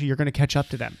they pass you, you're going to catch up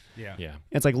to them. Yeah.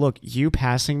 It's like, look, you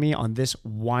passing me on this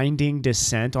winding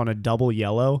descent on a double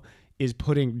yellow is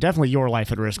putting definitely your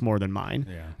life at risk more than mine.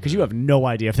 Because you have no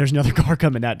idea if there's another car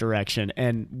coming that direction,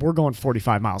 and we're going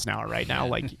 45 miles an hour right now.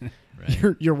 Like,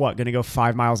 you're what, going to go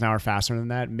 5 miles an hour faster than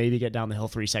that? Maybe get down the hill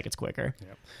 3 seconds quicker.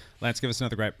 Lance, give us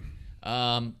another gripe.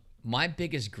 My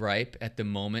biggest gripe at the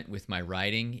moment with my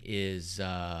riding is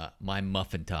my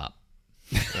muffin top.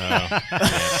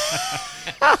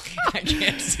 I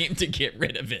can't seem to get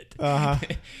rid of it.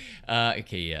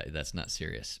 Okay, yeah, that's not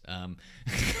serious.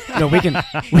 No, we can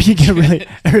get really.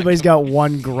 Everybody's got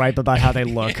one gripe about how they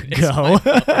look. Go.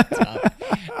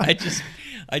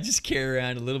 I just carry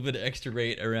around a little bit of extra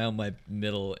weight around my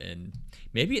middle, and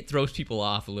maybe it throws people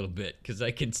off a little bit because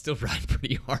I can still ride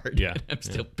pretty hard. Yeah, I'm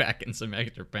still packing some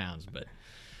extra pounds, but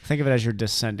think of it as your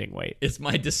descending weight. it's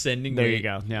my descending There weight. you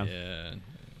go. Yeah. Okay,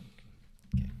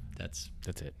 that's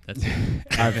it. That's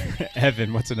it.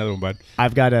 Evan, what's another one, bud?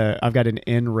 I've got an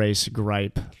in-race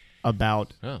gripe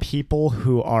about people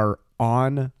who are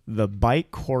on the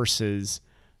bike courses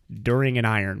during an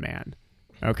Ironman.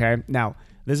 Okay, now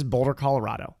this is Boulder,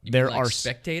 Colorado. You There mean like are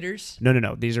spectators.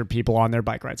 No. These are people on their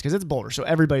bike rides because it's Boulder, so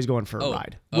everybody's going for a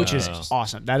ride, which is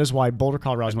awesome. That is why Boulder,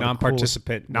 Colorado is one of the coolest-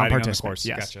 Non-participant riding on the non-participant, course.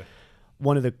 yes. Gotcha.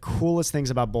 One of the coolest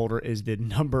things about Boulder is the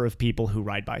number of people who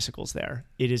ride bicycles there.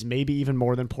 It is maybe even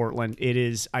more than Portland. It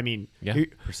is, I mean,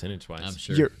 Percentage-wise. I'm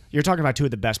sure. you're talking about two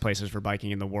of the best places for biking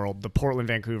in the world, the Portland,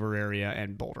 Vancouver area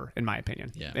and Boulder, in my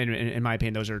opinion. Yeah. In my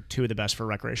opinion, those are two of the best for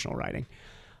recreational riding.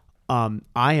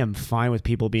 I am fine with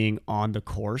people being on the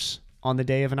course on the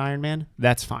day of an Ironman.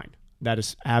 That's fine. That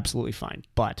is absolutely fine.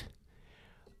 But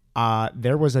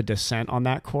there was a descent on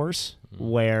that course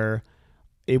where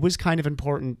it was kind of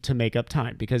important to make up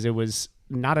time because it was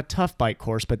not a tough bike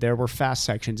course, but there were fast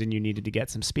sections and you needed to get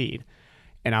some speed.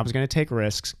 And I was going to take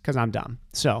risks because I'm dumb.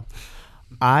 So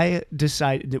I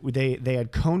decided that they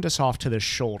had coned us off to the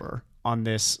shoulder on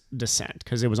this descent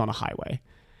because it was on a highway.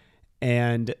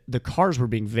 And the cars were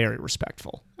being very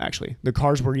respectful, actually. The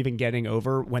cars were even getting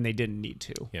over when they didn't need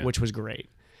to, which was great.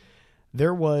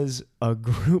 There was a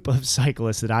group of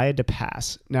cyclists that I had to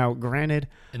pass. Now, granted...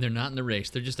 And they're not in the race.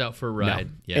 They're just out for a ride.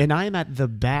 No. Yeah. And I am at the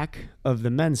back of the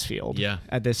men's field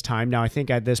at this time. Now, I think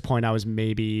at this point I was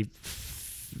maybe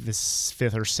this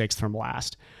fifth or sixth from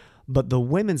last. But the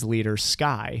women's leader,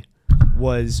 Sky,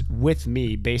 was with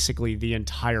me basically the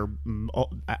entire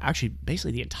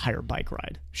bike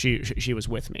ride. She was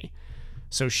with me.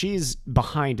 So she's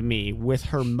behind me with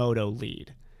her moto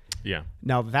lead. Yeah.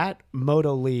 Now that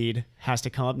moto lead has to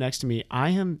come up next to me. I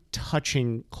am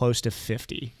touching close to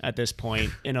 50 at this point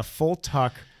in a full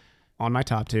tuck on my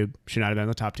top tube. Should not have been on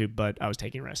the top tube, but I was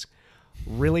taking a risk.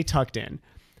 Really tucked in.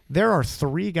 There are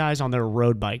 3 guys on their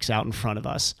road bikes out in front of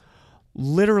us,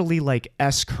 literally like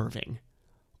S-curving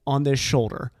on this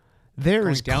shoulder. There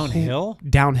is downhill?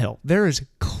 Downhill. There is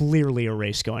clearly a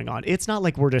race going on. It's not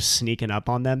like we're just sneaking up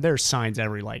on them. There's signs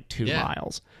every like 2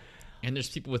 miles. And there's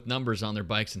people with numbers on their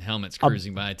bikes and helmets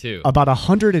cruising by too. About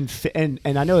 150, and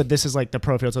I know that this is like the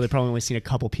pro field, so they've probably only seen a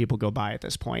couple people go by at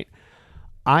this point.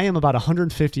 I am about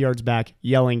 150 yards back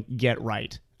yelling, "Get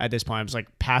right." At this point, I was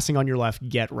like, passing on your left,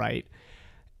 get right.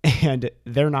 And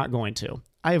they're not going to.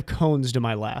 I have cones to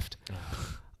my left.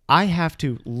 I have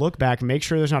to look back, make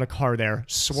sure there's not a car there,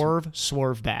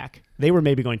 swerve back. They were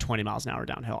maybe going 20 miles an hour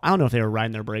downhill. I don't know if they were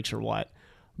riding their brakes or what.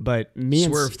 But me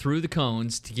swerve through the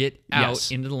cones to get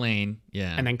out into the lane,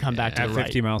 and then come back to at the right.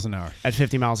 50 miles an hour. At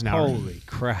 50 miles an hour. Holy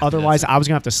crap! Otherwise, I was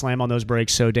gonna have to slam on those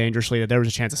brakes so dangerously that there was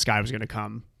a chance the Sky was gonna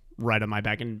come right on my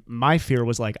back. And my fear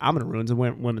was like, I'm gonna ruin the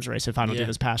women's race if I don't do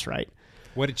this pass right.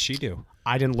 What did she do?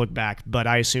 I didn't look back, but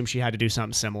I assume she had to do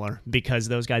something similar because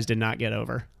those guys did not get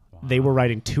over. Wow. They were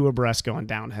riding 2 abreast going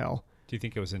downhill. Do you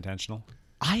think it was intentional?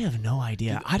 I have no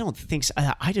idea. I don't think so.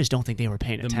 I just don't think they were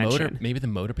paying attention. Maybe the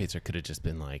motor pacer could have just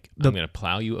been like, I'm going to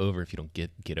plow you over if you don't get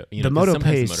up. You know, the moto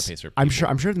sometimes pace, the motor pacer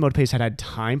I'm sure the moto pace had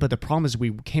time, but the problem is we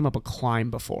came up a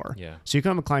climb before. Yeah. So you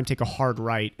come up a climb, take a hard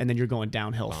right, and then you're going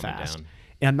downhill fast.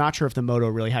 And I'm not sure if the moto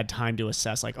really had time to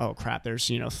assess, like, oh crap, there's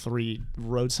 3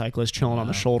 road cyclists chilling on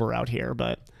the shoulder out here.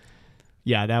 But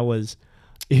yeah, that was.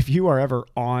 If you are ever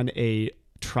on a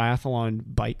triathlon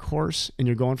bike course and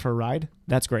you're going for a ride,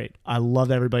 that's great. I love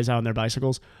that everybody's out on their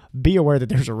bicycles. Be aware that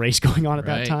there's a race going on at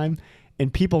that time,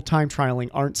 and people time trialing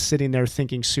aren't sitting there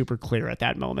thinking super clear at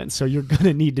that moment, so you're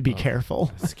gonna need to be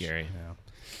careful. That's scary.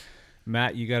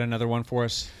 Matt, you got another one for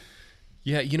us?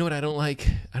 Yeah, you know what I don't like?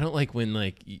 I don't like when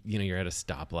you're at a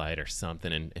stoplight or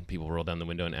something and people roll down the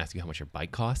window and ask you how much your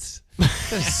bike costs.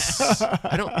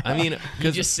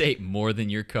 You just say more than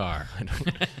your car.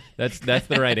 That's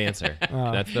the right answer.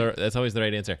 That's always the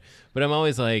right answer. But I'm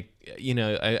always like,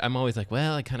 I'm always like,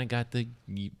 well, I kind of got the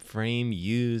frame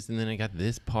used and then I got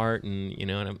this part and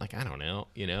and I'm like, I don't know.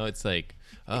 It's like,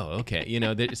 oh, okay.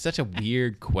 It's such a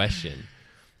weird question.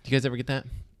 Do you guys ever get that?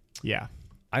 Yeah.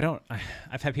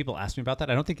 I've had people ask me about that.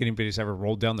 I don't think anybody's ever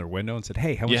rolled down their window and said,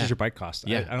 "Hey, how much does your bike cost?"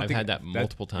 Yeah, I don't I've think had that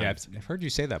multiple times. Yeah, I've heard you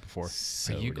say that before.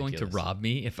 So Are you going to ridiculous. rob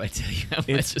me if I tell you how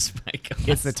much this bike costs?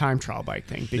 It's the time trial bike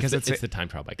thing because It's the time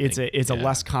trial bike it's thing. a Yeah.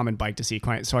 less common bike to see,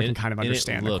 so I can kind of And it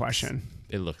understand the looks- question.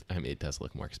 It does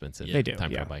look more expensive. They do,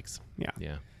 Time yeah. trial bikes. Yeah.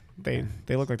 Yeah. They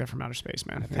look like they're from outer space,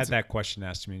 man. I've had that question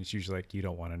asked to me, and it's usually like, "You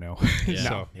don't want to know." Yeah.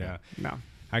 So yeah, No.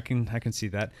 I can see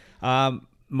that.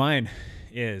 Mine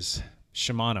is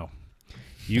Shimano.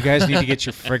 You guys need to get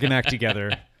your friggin' act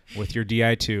together with your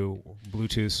Di2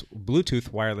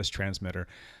 Bluetooth wireless transmitter.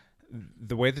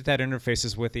 The way that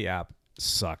interfaces with the app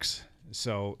sucks.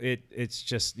 So it's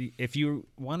just, if you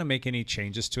want to make any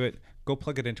changes to it, go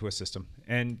plug it into a system.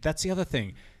 And that's the other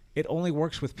thing. It only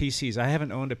works with PCs. I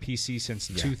haven't owned a PC since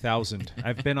 2000.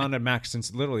 I've been on a Mac since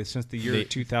the year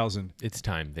 2000. It's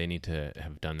time. They need to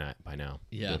have done that by now.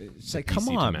 Yeah. It's like, PC come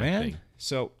to on, Mac man. thing.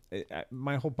 So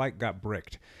my whole bike got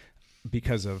bricked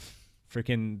because of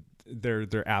freaking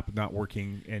their app not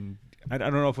working, and I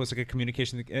don't know if it was like a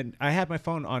communication. And I had my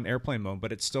phone on airplane mode,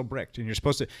 but it's still bricked. And you're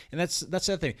supposed to, and that's the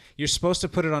other thing. You're supposed to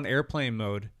put it on airplane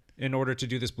mode in order to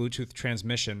do this Bluetooth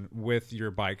transmission with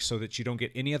your bike, so that you don't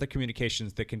get any other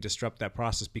communications that can disrupt that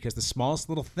process. Because the smallest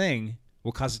little thing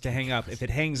will cause it to hang up. If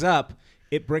it hangs up,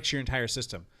 it bricks your entire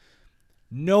system.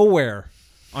 Nowhere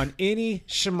on any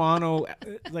Shimano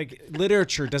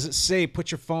literature does it say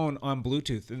put your phone on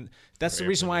Bluetooth. And that's the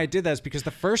reason why I did that, is because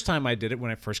the first time I did it,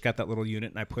 when I first got that little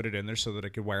unit and I put it in there so that I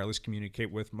could wireless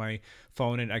communicate with my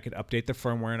phone, and I could update the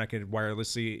firmware, and I could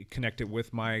wirelessly connect it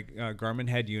with my Garmin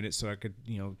head unit, so I could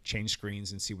change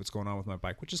screens and see what's going on with my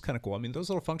bike, which is kind of cool. I mean, those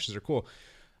little functions are cool.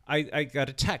 I got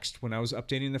a text when I was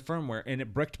updating the firmware, and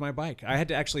it bricked my bike. I had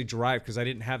to actually drive, because I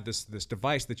didn't have this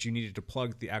device that you needed to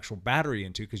plug the actual battery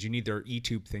into, because you need their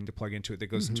eTube thing to plug into it that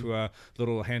goes into a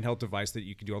little handheld device that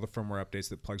you can do all the firmware updates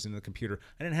that plugs into the computer.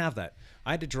 I didn't have that.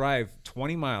 I had to drive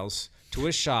 20 miles to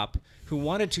a shop who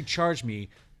wanted to charge me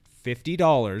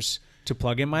 $50 to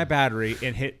plug in my battery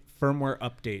and hit firmware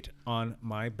update on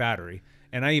my battery.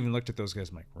 And I even looked at those guys.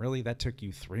 I'm like, really? That took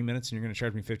you 3 minutes, and you're going to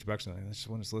charge me $50? And I'm like, that's just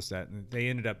what it's listed at. And they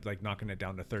ended up knocking it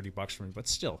down to $30 for me. But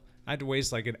still, I had to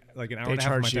waste like an hour They and a half of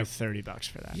my charge you time. $30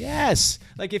 for that. Yes.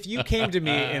 Like, if you came to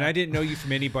me and I didn't know you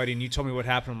from anybody, and you told me what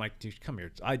happened, I'm like, dude, come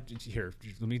here. Here,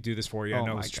 let me do this for you. I Oh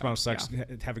know my Shimano God, sucks.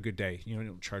 Have a good day.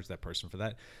 Don't charge that person for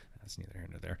that. That's neither here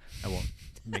nor there. I won't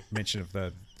make mention of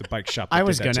the bike shop. I that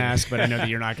was did going that to me. ask, but I know that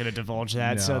you're not going to divulge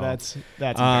that, so No. that's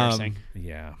embarrassing.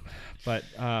 Yeah, but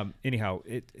anyhow,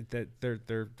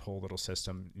 their whole little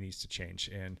system needs to change,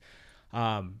 and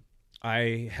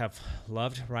I have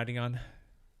loved riding on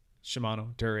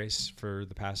Shimano Dura-Ace for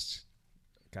the past,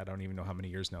 God, I don't even know how many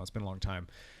years now. It's been a long time.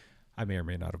 I may or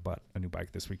may not have bought a new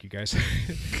bike this week, you guys.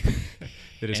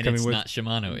 That is And coming it's with. not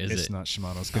Shimano, is It's it? not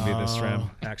Shimano. It's gonna be the SRAM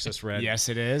Access Red. Yes,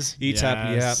 it is. ETAP,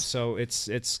 yeah. Yes. So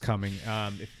it's coming.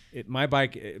 My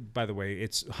bike, by the way,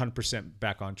 it's 100%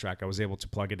 back on track. I was able to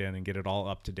plug it in and get it all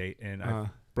up to date, and I've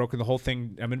broken the whole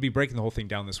thing. I'm going to be breaking the whole thing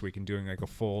down this week and doing like a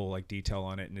full detail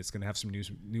on it, and it's going to have some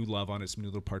new love on it, some new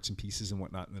little parts and pieces and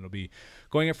whatnot, and it'll be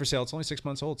going up for sale. It's only 6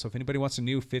 months old, so if anybody wants a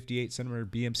new 58 centimeter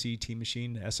BMC T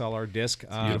Machine SLR disc,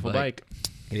 Beautiful bike.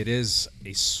 it is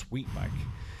a sweet bike.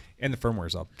 And the firmware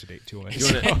is up to date too.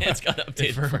 It's got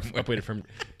updated firmware. Updated firm.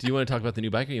 Do you want to talk about the new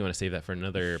bike, or you want to save that for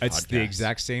another podcast? It's the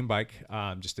exact same bike,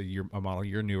 just a model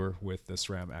year newer with the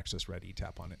SRAM Access Red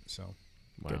ETAP on it. So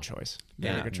Wow. Good choice.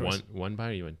 Yeah. Very good choice. One buy,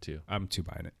 or you went two? I'm 2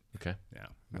 buying it. Okay. Yeah,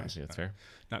 I think that's fair.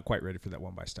 Not quite ready for that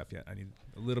 1 buy stuff yet. I need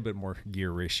a little bit more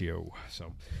gear ratio.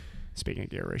 So Speaking of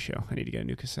gear ratio, I need to get a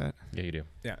new cassette. Yeah, you do.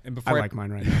 yeah, and I before like mine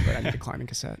right now, but I need a climbing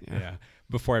cassette. Yeah. Yeah.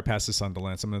 Before I pass this on to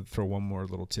Lance, I'm going to throw one more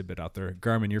little tidbit out there.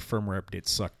 Garmin, your firmware updates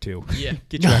suck too. Yeah.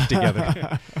 Get your act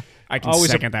together. I can Always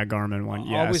a- second that Garmin one.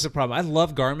 Yes. Always a problem. I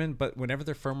love Garmin, but whenever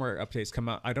their firmware updates come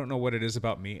out, I don't know what it is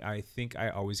about me. I think I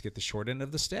always get the short end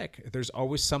of the stick. There's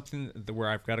always something where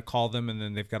I've got to call them, and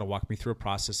then they've got to walk me through a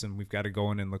process, and we've got to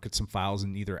go in and look at some files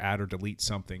and either add or delete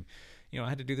something. I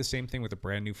had to do the same thing with a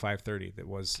brand new 530 that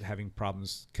was having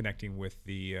problems connecting with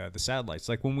the satellites.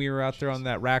 Like when we were out there on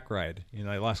that rack ride,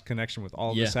 I lost connection with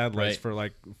all Yeah, the satellites right. for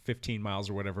like 15 miles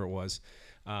or whatever it was.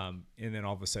 And then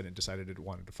all of a sudden it decided it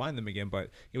wanted to find them again, but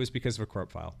it was because of a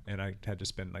corrupt file. And I had to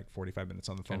spend like 45 minutes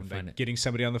on the phone, find like, it. getting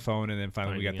somebody on the phone. And then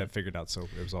finally we got Finding that figured out. So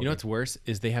it was all You know good. what's worse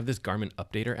is they have this Garmin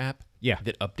Updater app. Yeah.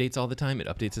 That updates all the time. It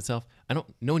updates itself.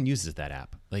 No one uses that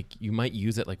app. Like you might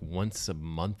use it like once a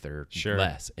month or Sure.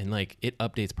 less. And like it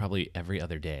updates probably every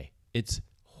other day. It's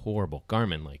horrible.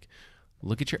 Garmin, like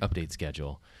look at your update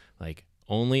schedule. Like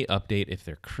only update if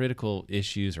they're critical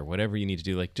issues or whatever you need to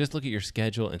do. Like just look at your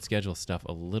schedule and schedule stuff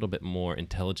a little bit more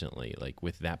intelligently, like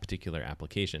with that particular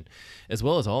application, as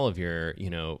well as all of your,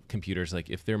 computers. Like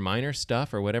if they're minor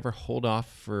stuff or whatever, hold off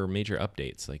for major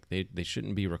updates. Like they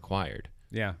shouldn't be required.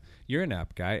 Yeah. You're an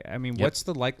app guy. I mean, what's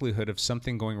the likelihood of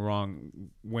something going wrong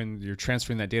when you're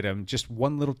transferring that data? I mean, just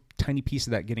one little tiny piece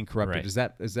of that getting corrupted. Right. Is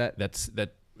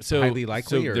that So highly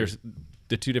likely, So or- there's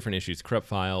the two different issues. Corrupt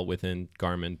file within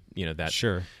Garmin, that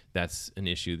Sure. that's an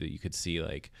issue that you could see.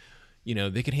 Like,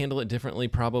 they could handle it differently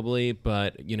probably,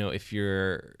 but if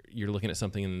you're looking at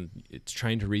something and it's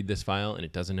trying to read this file and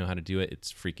it doesn't know how to do it,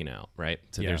 it's freaking out, right?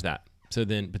 So Yeah. there's that. But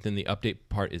then the update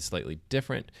part is slightly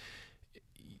different.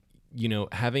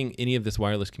 Having any of this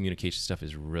wireless communication stuff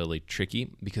is really tricky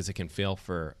because it can fail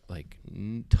for like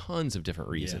tons of different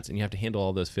reasons, and you have to handle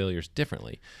all those failures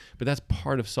differently. But that's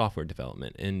part of software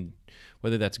development, and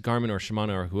whether that's Garmin or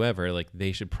Shimano or whoever, like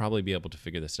they should probably be able to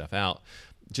figure this stuff out.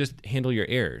 Just handle your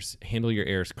errors. Handle your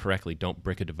errors correctly. Don't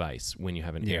brick a device when you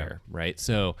have an error, right?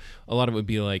 So a lot of it would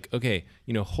be like, okay,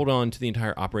 hold on to the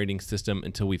entire operating system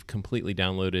until we've completely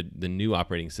downloaded the new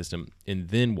operating system and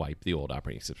then wipe the old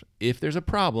operating system. If there's a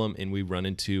problem and we run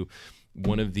into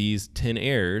one of these 10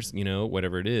 errors,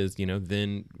 whatever it is,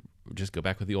 then just go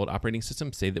back with the old operating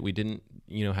system, say that we didn't,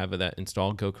 have that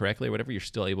installed go correctly or whatever, you're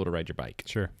still able to ride your bike.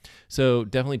 Sure. So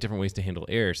definitely different ways to handle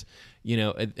errors,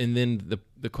 and then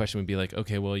the question would be like,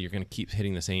 okay, well, you're going to keep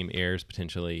hitting the same errors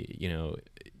potentially,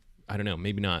 I don't know,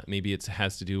 maybe not. Maybe it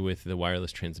has to do with the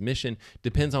wireless transmission.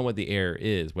 Depends on what the error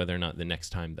is, whether or not the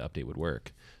next time the update would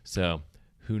work. So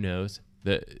who knows?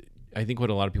 I think what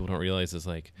a lot of people don't realize is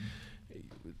like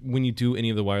when you do any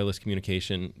of the wireless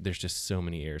communication, there's just so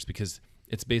many errors because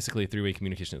it's basically a three-way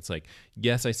communication. It's like,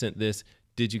 yes, I sent this.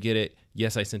 Did you get it?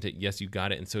 Yes, I sent it. Yes, you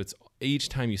got it. And so it's each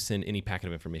time you send any packet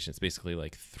of information, it's basically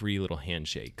like 3 little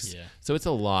handshakes. Yeah. So it's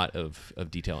a lot of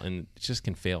detail, and it just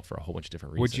can fail for a whole bunch of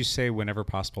different reasons. Would you say whenever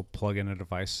possible, plug in a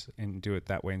device and do it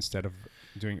that way instead of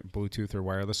doing it Bluetooth or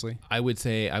wirelessly? I would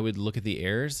say I would look at the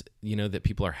errors, that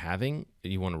people are having.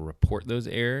 You want to report those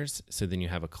errors. So then you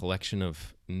have a collection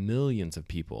of millions of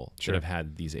people that have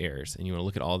had these errors. And you want to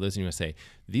look at all those and you want to say,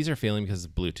 these are failing because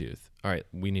of Bluetooth. All right,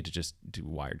 we need to just do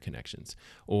wired connections.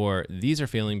 Or these are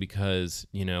failing because,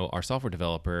 our software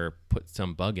developer put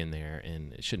some bug in there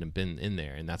and it shouldn't have been in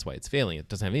there. And that's why it's failing. It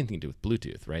doesn't have anything to do with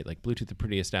Bluetooth, right? Like Bluetooth is a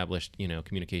pretty established,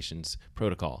 communications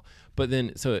protocol. But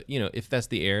then, so, if that's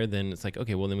the error, then it's like,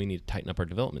 okay, well, then we need to tighten up our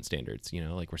development standards.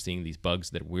 Like we're seeing these bugs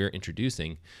that we're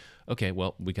introducing. Okay,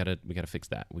 well, we gotta fix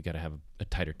that. We gotta have a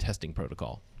tighter testing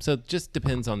protocol. So it just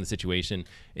depends on the situation.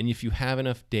 And if you have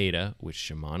enough data, which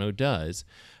Shimano does,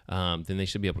 then they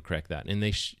should be able to correct that. And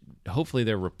hopefully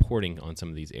they're reporting on some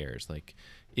of these errors. Like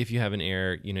if you have an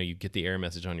error, you get the error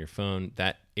message on your phone,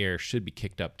 that error should be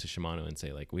kicked up to Shimano and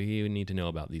say like, we need to know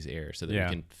about these errors so that we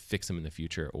can fix them in the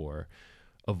future or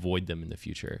avoid them in the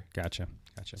future. Gotcha.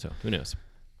 So who knows?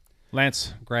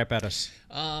 Lance, gripe at us.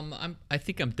 I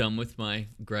think I'm done with my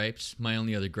gripes. My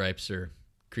only other gripes are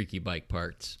creaky bike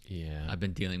parts. Yeah. I've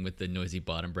been dealing with the noisy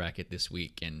bottom bracket this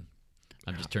week, and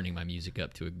I'm just turning my music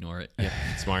up to ignore it. Yeah,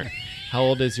 smart. How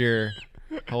old is your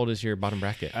bottom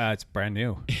bracket? It's brand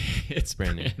new. It's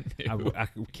brand new. I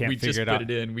can't we figure just it put out. it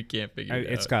in. We can't figure it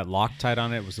out. It's got Loctite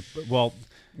on it.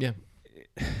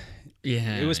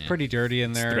 Yeah. It was pretty dirty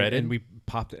in there, threaded? and we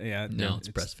popped it. Yeah, No, it's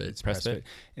press fit. It's Press press fit.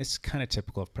 fit? It's kind of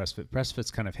typical of press fit. Press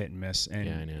fit's kind of hit and miss, and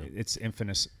Yeah, I know. it's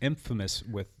infamous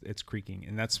with its creaking,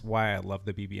 and that's why I love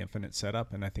the BB Infinite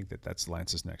setup, and I think that's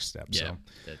Lance's next step. Yeah, So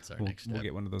that's our we'll, next step. we'll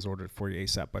get one of those ordered for you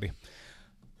ASAP, buddy.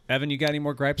 Evan, you got any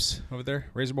more gripes over there,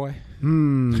 Razor Boy?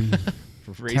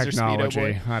 Razor Technology.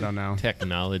 Speedo boy. I don't know.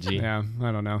 Technology. Yeah,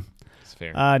 I don't know. It's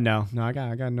fair. No, I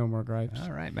got no more gripes.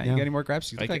 All right, Matt. Yeah. You got any more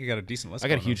gripes? You look I like you got a decent list. I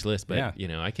got a going huge on. list, but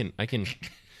Yeah.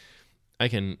 I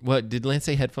can. What did Lance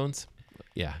say? Headphones?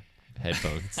 Yeah,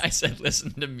 headphones. I said,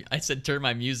 listen to me. I said, turn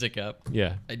my music up.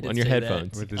 Yeah, I did on your say that.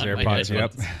 headphones. With his On my AirPods,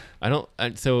 yep.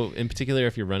 headphones. So in particular,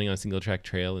 if you're running on a single track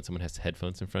trail and someone has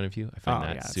headphones in front of you, I find Oh,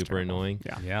 that yeah, it's super terrible. annoying.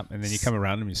 Yeah. Yeah, and then you come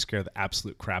around them, you scare the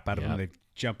absolute crap out of them. Yeah. They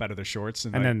jump out of their shorts,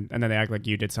 and And then they act like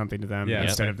you did something to them Yeah.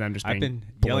 instead Yeah. of them just I've being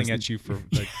been yelling ballistic. at you for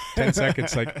like 10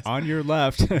 seconds, like on your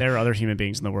left. There are other human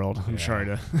beings in the world. I'm sorry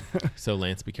to. So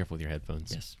Lance, be careful with your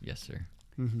headphones. Yes, sir.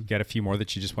 Get a few more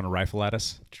that you just want to rifle at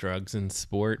us. Drugs in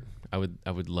sport. I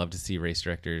would love to see race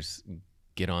directors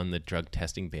get on the drug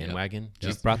testing bandwagon.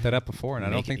 You've brought that up before, and I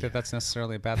don't Make think it- that that's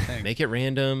necessarily a bad thing. Make it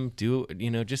random.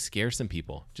 Just scare some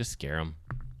people. Just scare them.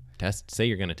 Say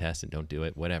you're going to test and don't do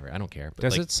it. Whatever. I don't care. But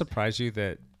Does it surprise you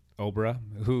that Obra,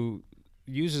 who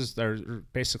uses or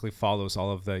basically follows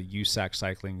all of the USAC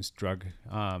Cycling's drug,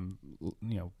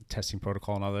 testing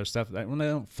protocol and all that other stuff, that when they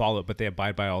don't follow it, but they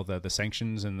abide by all the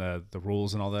sanctions and the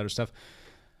rules and all that other stuff,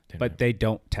 but they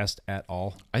don't test at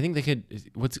all? I think they could.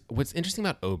 What's interesting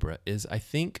about Obra is I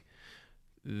think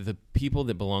the people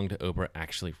that belong to Obra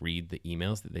actually read the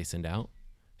emails that they send out.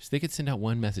 So they could send out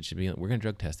one message to be like, we're going to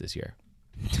drug test this year.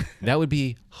 That would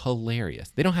be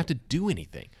hilarious. They don't have to do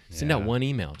anything. Send out one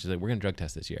email. Just like, we're going to drug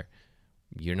test this year.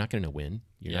 You're not going to know when.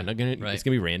 You're not going to. right. It's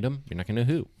going to be random. You're not going to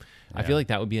know who. I feel like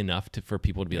that would be enough for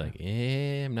people to be like,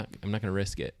 I'm not going to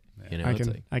risk it. You know,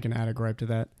 I can add a gripe to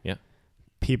that. Yeah.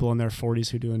 People in their 40s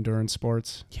who do endurance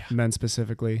sports, men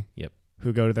specifically, Yep.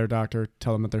 who go to their doctor,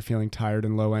 tell them that they're feeling tired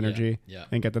and low energy, yeah.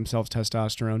 and get themselves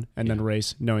testosterone, and then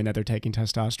race knowing that they're taking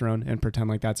testosterone and pretend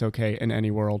like that's okay in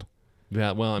any world.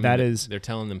 Yeah, well, I mean, That is- they're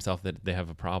telling themselves that they have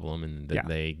a problem and that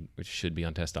they should be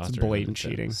on testosterone. It's blatant So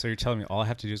cheating. So you're telling me all I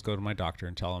have to do is go to my doctor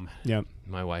and tell him, Yep.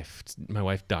 My wife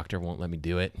doctor won't let me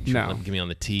do it. She No. won't let me get me on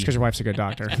the tee. Because your wife's a good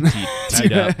doctor.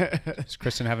 Teed up. does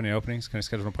Kristen have any openings? Can I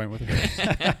schedule an appointment with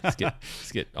her?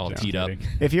 Let's get all teed up.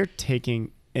 If you're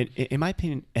taking, in my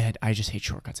opinion, Ed, I just hate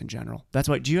shortcuts in general. That's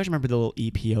why. Do you guys remember the little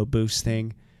EPO boost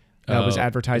thing that was Oh,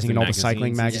 advertising with in the all the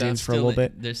cycling magazines and magazines Yeah, for a still little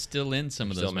bit? They're still in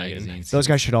some of Still those magazines. magazines. Those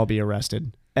guys should all be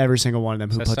arrested. Every single one of them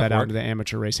who Does put that that stuff out work? into the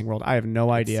amateur racing world. I have no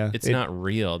idea. It's not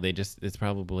real. They're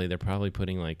probably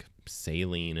putting like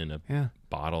saline in a Yeah.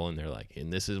 bottle, and they're like,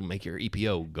 and this is make your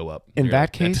EPO go up. In You're that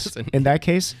like, case,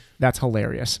 doesn't- that's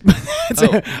hilarious. It's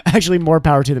Oh. actually more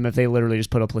power to them if they literally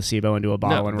just put a placebo into a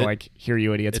bottle and were that- like, "Here,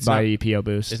 you idiots, it's buy not- EPO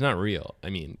boost." it's not real. I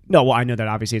mean, No, well, I know that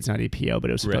obviously it's not EPO, but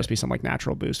it was supposed Right. to be some like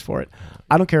natural boost for it.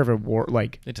 I don't care if it It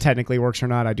doesn't- technically works or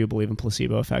not. I do believe in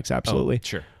placebo effects, absolutely.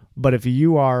 sure. But if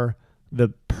you are the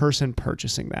person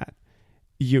purchasing that,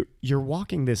 you're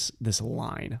walking this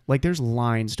line. Like there's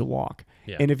lines to walk.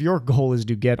 Yeah. And if your goal is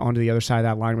to get onto the other side of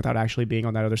that line without actually being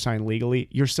on that other side legally,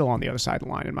 you're still on the other side of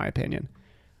the line, in my opinion.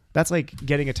 That's like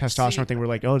getting a testosterone thing where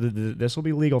like, oh, this will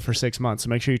be legal for 6 months, so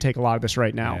make sure you take a lot of this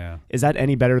right now. Yeah. Is that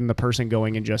any better than the person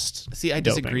going and just See, I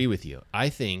doping? disagree with you. I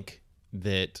think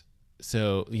that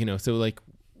so like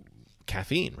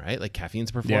caffeine, right? Like caffeine's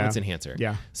a performance Yeah. enhancer.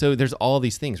 Yeah. So there's all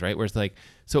these things, right? Where it's like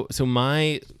so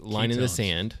my line in the Ketones.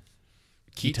 sand.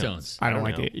 Ketones. I don't I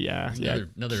like don't it. Yeah.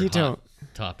 Another Keto- hot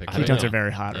topic. I don't Ketones know. are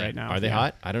very hot Yeah. right now. Are they Yeah.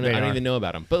 hot? I don't know. They I don't are. even know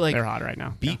about them. But like They're hot right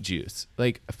now. beet juice.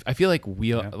 Like I feel like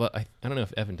well, I don't know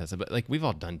if Evan does it, but like we've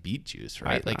all done beet juice,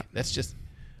 right? have Like not. that's just.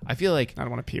 I feel like I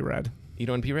don't want to pee red. you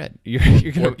don't want to be red. You're gonna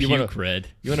Or you want puke red.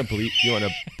 you want to bleed. You want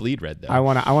to bleed red though. I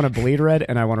want to bleed red,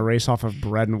 and I want to race off of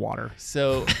bread and water.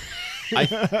 So,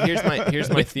 here's my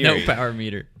With no theory. power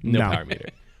meter. No No. power meter.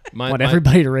 I want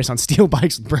everybody to race on steel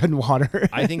bikes with bread and water.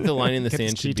 I think the line in the Get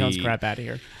sand this should ketones be. crap out of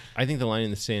here. I think the line in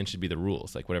the sand should be the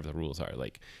rules, like whatever the rules are.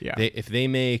 Like, Yeah. if they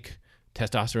make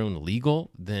testosterone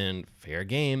legal, then fair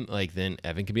game. Like, then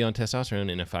Evan can be on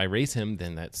testosterone, and if I race him,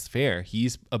 then that's fair.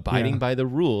 He's abiding Yeah. by the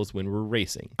rules when we're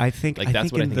racing. I think Like,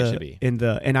 that's what I think it should be.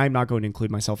 And I'm not going to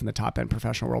include myself in the top end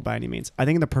professional world by any means. I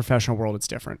think in the professional world it's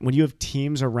different. When you have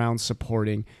teams around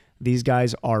supporting, these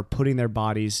guys are putting their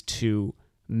bodies to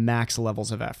max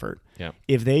levels of effort. Yeah.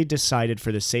 If they decided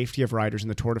for the safety of riders in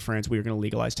the Tour de France, we were going to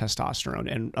legalize testosterone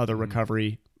and other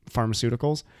recovery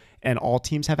pharmaceuticals, and all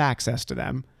teams have access to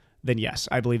them, then yes,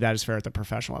 I believe that is fair at the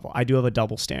professional level. I do have a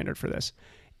double standard for this.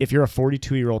 If you're a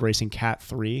 42-year-old racing Cat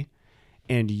 3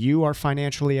 and you are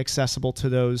financially accessible to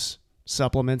those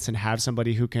supplements and have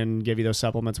somebody who can give you those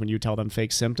supplements when you tell them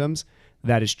fake symptoms,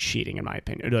 that is cheating, in my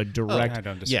opinion. A direct, I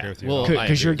don't disagree Yeah, with you. well, at all. I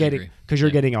because you're agree. getting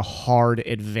getting a hard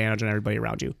advantage on everybody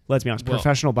around you. Let's be honest. Well-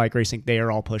 Professional bike racing, they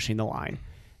are all pushing the line.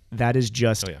 That is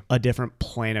just Oh, yeah. a different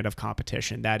planet of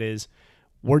competition. That is,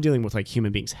 we're dealing with like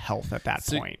human beings' health at that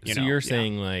point. You know? you're Yeah.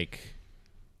 saying like,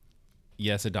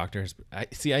 yes, a doctor has. I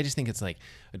just think it's like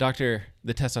a doctor.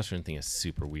 The testosterone thing is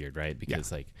super weird, right?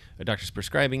 Because like a doctor's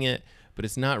prescribing it, but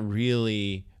it's not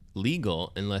really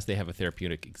legal unless they have a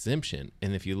therapeutic exemption.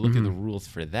 And if you look at the rules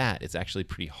for that, it's actually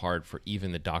pretty hard for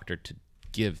even the doctor to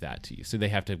give that to you. So they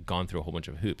have to have gone through a whole bunch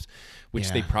of hoops,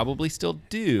 which they Yeah. probably still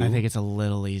do. I think it's a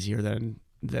little easier than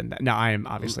that. Now, I am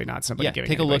obviously not somebody yeah, giving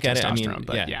take a look anybody at it. I mean, testosterone,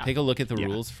 but take a look at the Yeah.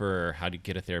 rules for how to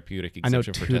get a therapeutic I know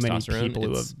exemption for too many testosterone. people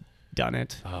who It's- have done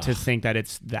it to think that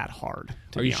it's that hard.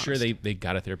 To Are be you sure honest. they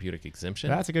got a therapeutic exemption?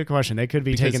 That's a good question. They could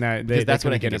be Because- taking that. because That's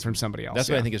what I think get it is- from somebody else. That's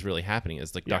what I yeah. think is really happening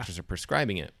is like Yeah. doctors are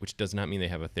prescribing it, which does not mean they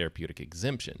have a therapeutic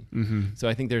exemption. Mm-hmm. So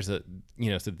I think there's a,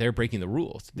 so they're breaking the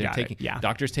rules. They're Got it, taking, yeah.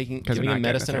 doctors taking, 'Cause they're giving not them getting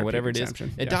a medicine or whatever it therapeutic is.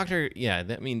 exemption. A Yeah. doctor,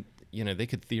 that mean, they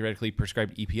could theoretically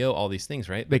prescribe EPO, all these things,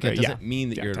 right? They But that could, yeah. doesn't mean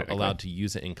that Yeah, you're technically. allowed to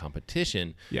use it in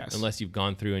competition Yes. unless you've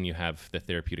gone through and you have the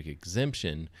therapeutic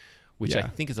exemption, which I Yeah.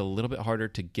 think is a little bit harder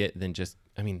to get than just,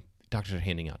 doctors are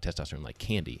handing out testosterone like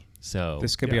candy. So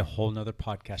This could be a whole nother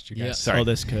podcast, you guys. Yeah. sorry. Oh,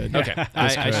 this could. Okay.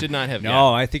 I could. should not have.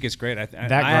 No, I think it's great. I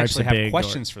That I gripe's actually a have big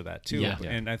questions for that too, Yeah.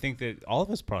 and I think that all of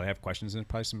us probably have questions and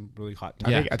probably some really hot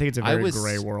I topics. think it's a I very was-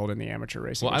 gray world in the amateur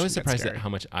racing. Well, I which was gets surprised scary. at how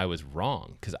much I was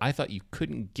wrong because I thought you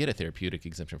couldn't get a therapeutic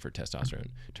exemption for testosterone.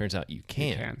 Turns out you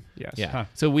can. can, yes. Yeah. Huh.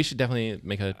 So we should definitely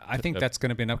make a. I think that's going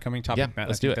to be an upcoming topic, yeah. Matt.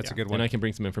 Let's I do think it. That's a good one. And I can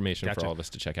bring some information Gotcha. for all of us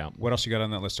to check out. What else you got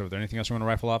on that list over there? Anything else you want to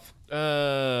rifle off?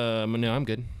 No, I'm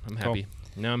good. I'm Cool. happy.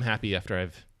 Now I'm happy after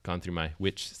I've gone through my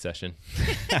witch session.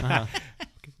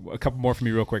 A couple more from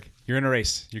me real quick. You're in a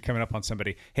race. You're coming up on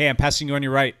somebody. Hey, I'm passing you on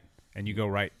your right. And you go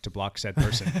right to block said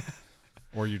person.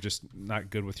 Or you're just not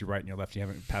good with your right and your left. You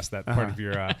haven't passed that part of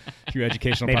your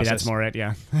educational Maybe process. that's more it.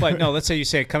 Yeah. But no, let's say you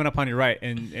say coming up on your right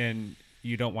and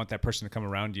you don't want that person to come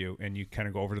around you and you kind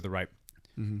of go over to the right.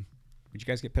 Mm-hmm. Would you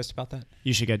guys get pissed about that?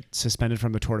 You should get suspended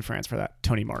from the Tour de France for that.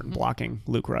 Tony Martin blocking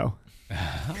Luke Rowe.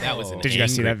 That was an Did you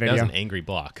guys see that That was video? an angry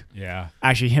block. Yeah.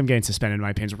 Actually, him getting suspended, in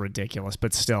my opinion, is ridiculous.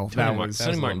 But still, Tony that was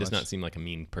Martin much. does not seem like a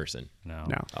mean person. No.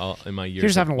 no. In my years, You're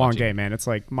just of having a long watching- day, man. It's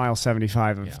like mile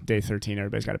 75 of Yeah. day 13.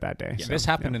 Everybody's got a bad day. So, This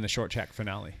happened yeah. in the short track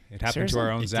finale. It happened Seriously? to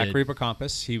our own It Zachary did.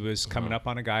 Bacampus. He was coming up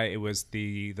on a guy. It was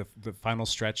the final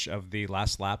stretch of the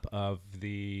last lap of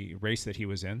the race that he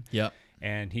was in. Yep.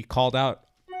 And he called out,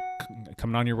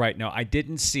 coming on your right. Now, I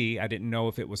didn't know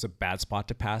if it was a bad spot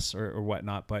to pass or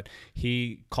whatnot, but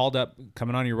he called up,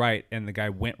 coming on your right, and the guy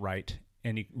went right,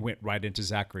 and he went right into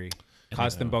Zachary.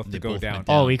 Caused them both they to go both down. went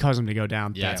down. Oh, he caused him to go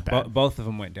down. Yeah. That's Bo- bad. both of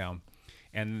them went down.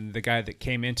 And the guy that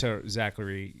came into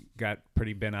Zachary got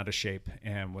pretty bent out of shape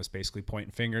and was basically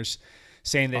pointing fingers,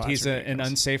 saying that Oh, he's that's an ridiculous.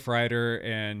 unsafe rider.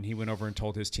 And he went over and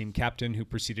told his team captain, who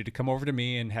proceeded to come over to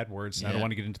me and had words. And I don't Yeah.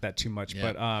 want to get into that too much,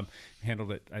 Yeah. but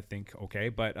handled it, I think, okay.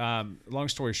 But long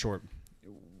story short,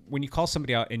 when you call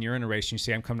somebody out and you're in a race and you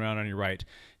say, I'm coming around on your right,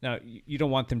 now you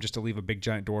don't want them just to leave a big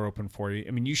giant door open for you.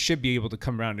 I mean, you should be able to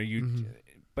come around.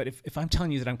 But if I'm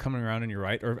telling you that I'm coming around on your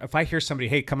right, or if I hear somebody,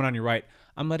 hey, coming on your right,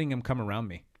 I'm letting them come around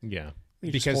me. Yeah.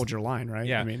 You just because- hold your line, right?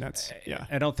 Yeah. I mean, that's, yeah.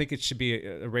 I don't think it should be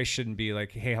a race shouldn't be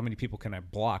like, hey, how many people can I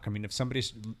block? I mean, if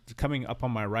somebody's coming up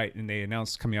on my right and they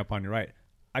announce coming up on your right,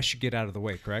 I should get out of the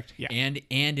way, correct? Yeah. And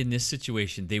in this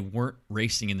situation, they weren't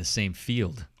racing in the same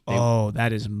field. Oh,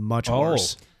 that is much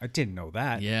worse. I didn't know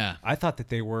that. Yeah. I thought that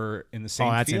they were in the same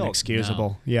Oh, that's field. inexcusable.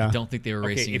 No, Yeah. I don't think they were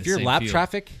racing Okay, in if the you're same lap field.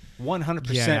 traffic,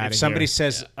 100%. Get outta If somebody here.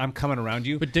 says I'm coming around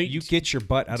you, But don't you get your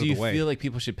butt out Do of you the way. feel like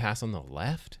people should pass on the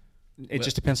left? it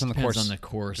just depends on the Depends course. on the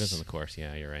course. Depends on the course.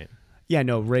 Yeah, you're right. Yeah,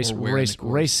 no, race Or where in the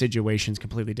course. race situations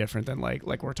completely different than like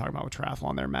we're talking about with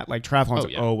triathlon there, Matt. Like triathlon's Oh,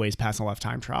 yeah. always pass on left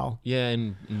time trial. Yeah,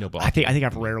 and no ball. I think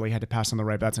I've rarely had to pass on the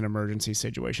right. That's in emergency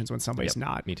situations when somebody's Yep,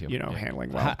 not, me too. you know, Yeah.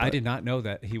 handling well. I but- did not know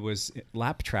that he was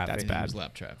lap traffic. That's It bad. was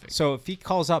lap traffic. So if he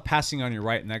calls out passing on your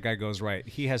right and that guy goes right,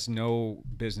 he has no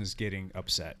business getting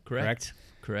upset. Correct.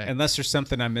 Correct. Unless there's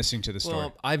something I'm missing to the story.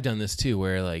 Well, I've done this too,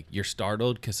 where like you're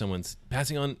startled because someone's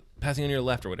passing on your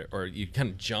left or whatever, or you kind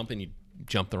of jump and you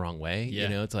jump the wrong way. Yeah. You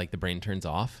know, it's like the brain turns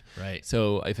off. Right.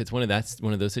 So if it's one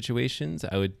of those situations,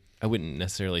 I wouldn't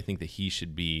necessarily think that he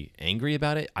should be angry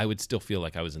about it. I would still feel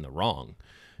like I was in the wrong.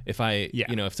 If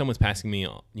if someone's passing me,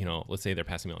 let's say they're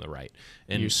passing me on the right,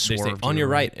 and You they say swerve to on the your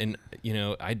right. right,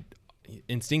 and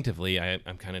instinctively,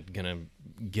 I'm kind of gonna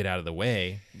get out of the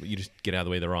way. You just get out of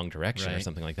the way the wrong direction or Right.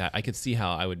 something like that. I could see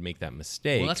how I would make that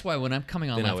mistake. Well, that's why when I'm coming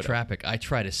on Then I left would- traffic, I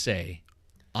try to say,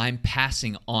 I'm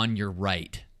passing on your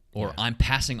right, or I'm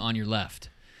passing on your left.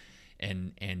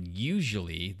 And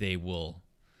usually they will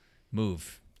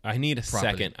move. I need a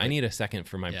properly, second. I but- need a second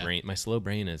for my Yeah. brain. My slow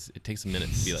brain it takes a minute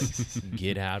to be like,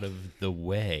 get out of the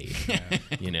way,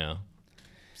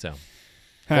 So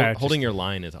holding your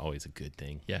line is always a good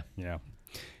thing. Yeah. Yeah.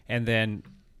 And then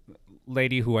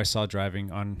lady who I saw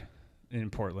driving in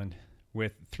Portland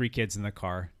with 3 kids in the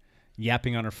car,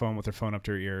 yapping on her phone with her phone up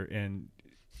to her ear and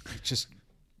just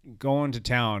going to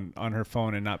town on her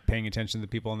phone and not paying attention to the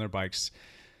people on their bikes.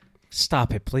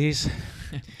 Stop it, please.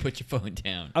 Put your phone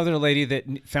down. Other lady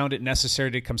that found it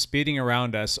necessary to come speeding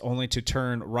around us only to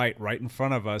turn right in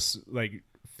front of us like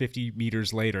 50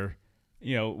 meters later.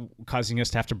 causing us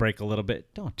to have to break a little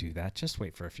bit. Don't do that. Just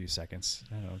wait for a few seconds.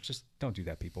 I don't know. Just don't do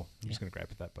that, people. I'm just going to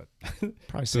gripe at that, but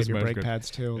Probably save your Doesn't matter. brake pads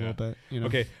too a little bit.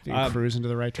 Okay, you can cruise into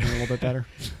the right turn a little bit better.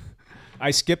 I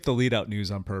skipped the lead out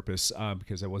news on purpose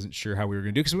because I wasn't sure how we were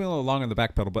going to do because we went a little long on the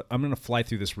back pedal, but I'm going to fly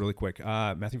through this really quick.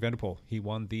 Matthew Van Der Poel, he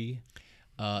won the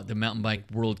mountain bike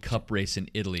World Cup race in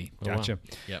Italy. Gotcha.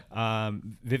 Yep.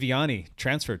 Viviani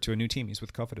transferred to a new team. He's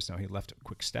with Cofidis now. He left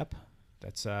Quick Step.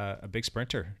 That's a big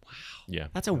sprinter. Yeah.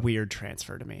 That's a weird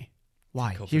transfer to me.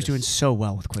 Why? He Cofidis. was doing so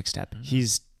well with Quick Step. He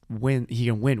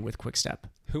can win with Quick Step.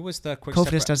 Who was the Quick Cofidis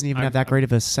Step? doesn't even have that great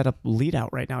of a setup lead out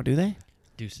right now, do they?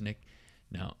 Dusnik.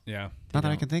 No. Yeah. Not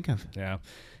that I can think of. Yeah.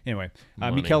 Anyway,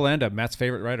 Money. Mikel Landa, Matt's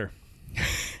favorite rider.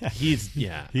 He's He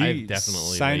I've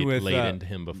definitely signed laid with, into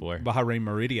him before. Bahrain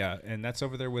Meridia, and that's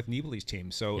over there with Nibali's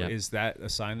team. So Yep. is that a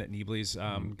sign that Nibali's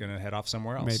going to head off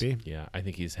somewhere else? Maybe. Yeah, I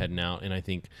think he's heading out, and I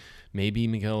think maybe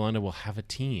Miguel Landa will have a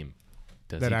team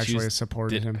That he actually choose-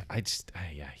 supported him.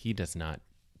 He does not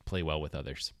play well with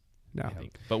others. No. I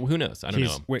think, but who knows? I don't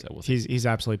know. wait, So we'll see. He's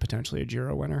absolutely potentially a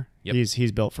Giro winner. Yep.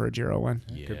 He's built for a Giro win.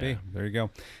 Could Yeah. be. There you go.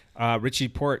 Richie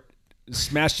Port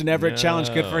smashed an Everett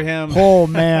challenge. Good for him. Oh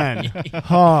man.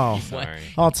 Oh. Sorry.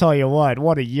 I'll tell you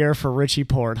what a year for Richie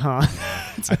Port, huh?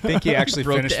 I think he actually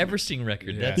Broke finished. the Everesting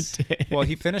record. Yeah. That's Well,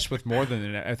 he finished with more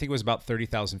than I think it was about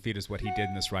 30,000 feet is what he did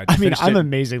in this ride. I He mean, finished I'm it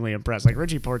amazingly impressed. Like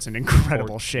Richie Port's in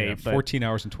incredible shape. yeah, but 14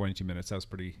 hours and 22 minutes. That was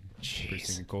pretty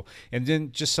stinking cool. And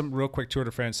then just some real quick Tour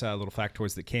de France little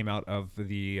factoids that came out of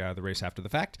the race after the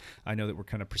fact. I know that we're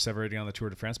kind of perseverating on the Tour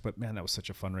de France, but man, that was such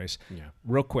a fun race. Yeah.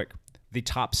 Real quick, the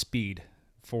top speed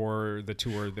for the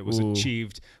tour that was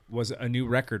achieved was a new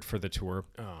record for the tour.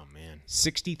 Oh man.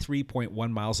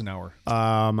 63.1 miles an hour.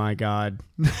 oh my God.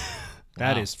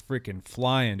 That is freaking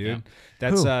flying, dude.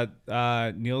 That's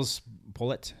Niels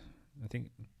Pollitt, I think.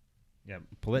 Yeah,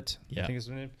 Pollitt. Yeah. I think is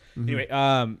his name. Anyway,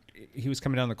 he was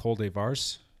coming down the Col des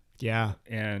Vars Yeah.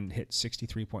 and hit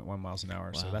 63.1 miles an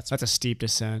hour. So that's That's a steep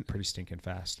descent. pretty stinking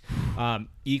fast.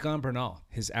 Egon Bernal,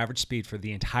 his average speed for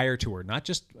the entire tour, not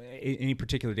just any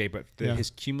particular day, but his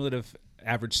cumulative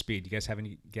average speed. You guys have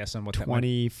any guess on what that might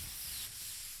be?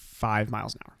 25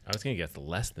 miles an hour. I was gonna guess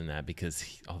less than that because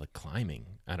all the climbing.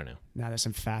 I don't know. Now there's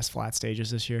some fast flat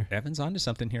stages this year. Evan's onto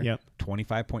something here. Yep.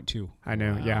 25.2. I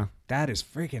know. Yeah. That is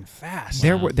freaking fast.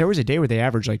 There was a day where they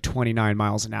averaged like 29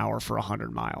 miles an hour for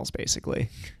 100 miles, basically.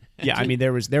 Yeah, I mean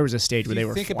there was a stage where If they you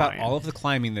were think flying. about all of the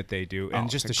climbing that they do and Oh,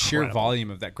 just the it's sheer incredible.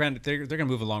 volume of that. Granted, they're going to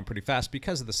move along pretty fast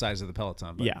because of the size of the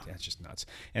peloton. But Yeah. it's just nuts.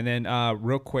 And then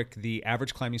real quick, the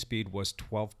average climbing speed was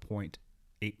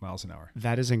 12.8 miles an hour.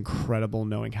 That is incredible,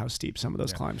 knowing how steep some of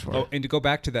those climbs were. Oh, and to go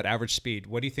back to that average speed,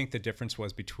 what do you think the difference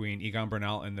was between Egan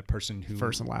Bernal and the person who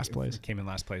First and last place. came in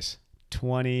last place?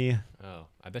 22 Oh,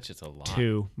 I bet you it's a lot.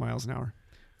 miles an hour.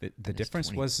 The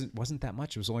difference wasn't that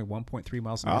much. It was only 1.3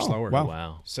 miles an hour Oh, slower. wow.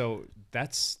 Wow. So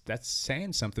that's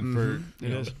saying something for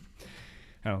It is.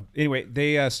 Oh, anyway,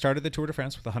 they started the Tour de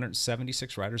France with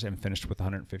 176 riders and finished with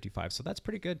 155. So that's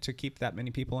pretty good to keep that many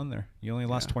people in there. You only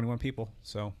lost 21 people,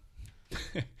 so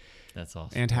that's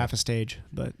awesome. And half a stage,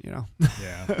 but yeah,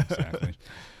 exactly.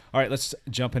 All right, let's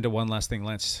jump into one last thing,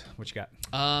 Lance. What you got?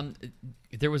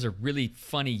 There was a really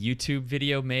funny YouTube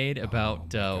video made about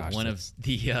gosh, one of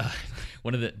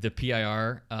the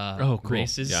PIR cool.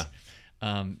 races. Yeah.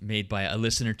 Made by a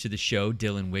listener to the show,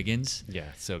 Dylan Wiggins. Yeah,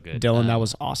 so good. Dylan, that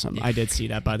was awesome. I did see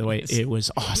that, by the way. It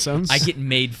was awesome. I get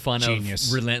made fun Genius.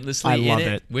 of relentlessly I in love it,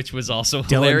 it. which was also Dylan,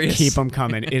 hilarious. keep them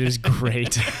coming. It is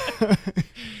great.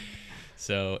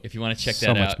 So if you want to check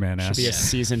So that much out, man ass. Should be a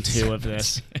season 2 of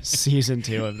this. Season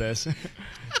 2 of this.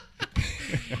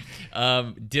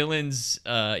 Dylan's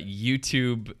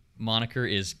YouTube moniker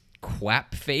is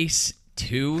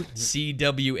Quapface2,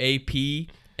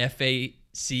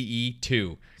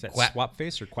 CWAPFACE2. Is that Quap- swap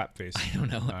face or quap face? I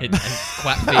don't know.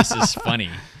 Quapface is funny.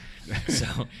 So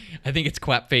I think it's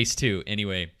Quapface2.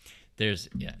 Anyway, it's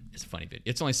a funny video.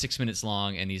 It's only 6 minutes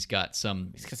long, and he's got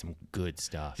some good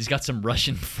stuff. He's got some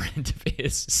Russian friend of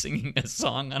his singing a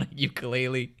song on a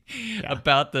ukulele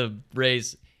about the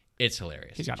race. It's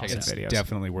hilarious. He's got Check awesome it out. videos.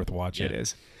 Definitely worth watching. It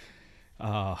is.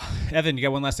 Evan, you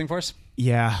got one last thing for us?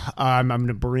 Yeah, I'm going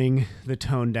to bring the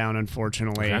tone down,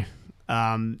 unfortunately. Okay.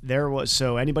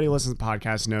 Anybody who listens to the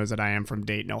podcast knows that I am from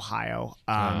Dayton, Ohio.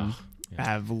 My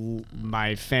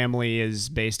family is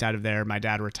based out of there. My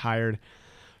dad retired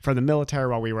from the military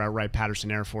while we were at Wright-Patterson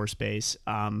Air Force Base.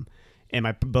 And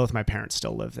both my parents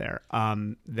still live there.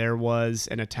 There was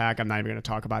an attack. I'm not even going to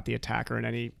talk about the attacker in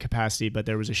any capacity, but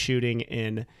there was a shooting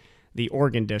in the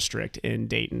Oregon District in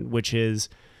Dayton, which is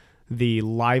the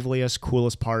liveliest,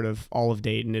 coolest part of all of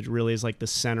Dayton. It really is like the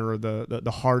center of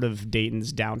the heart of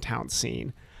Dayton's downtown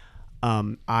scene.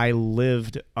 I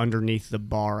lived underneath the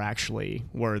bar actually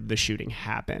where the shooting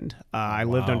happened. I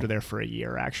lived under there for a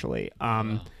year actually.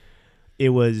 It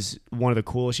was one of the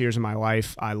coolest years of my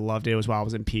life. I loved it. It was while I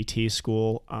was in PT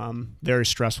school. Very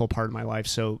stressful part of my life.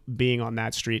 So being on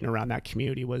that street and around that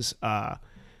community was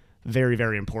very,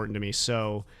 very important to me.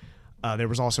 So there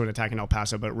was also an attack in El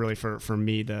Paso, but really for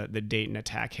me, the Dayton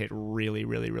attack hit really,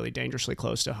 really, really dangerously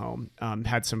close to home.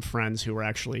 Had some friends who were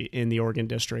actually in the Oregon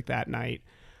district that night.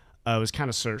 It was kind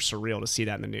of surreal to see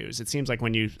that in the news. It seems like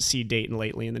when you see Dayton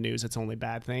lately in the news, it's only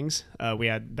bad things. We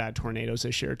had bad tornadoes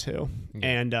this year too.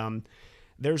 And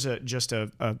there's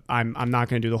I'm not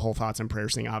going to do the whole thoughts and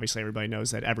prayers thing. Obviously, everybody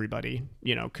knows that everybody,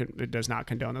 does not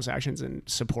condone those actions and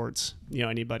supports,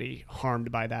 anybody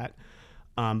harmed by that.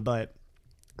 But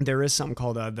there is something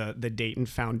called the Dayton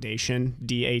Foundation,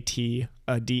 DAYTON,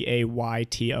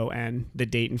 the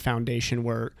Dayton Foundation,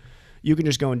 where you can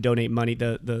just go and donate money.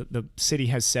 The city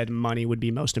has said money would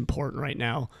be most important right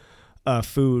now.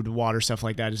 Food, water, stuff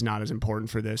like that is not as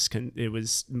important for this. It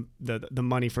was the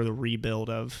money for the rebuild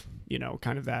of,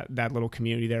 kind of that little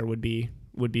community there would be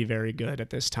very good at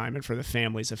this time, and for the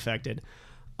families affected.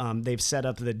 They've set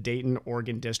up the Dayton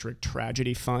Oregon District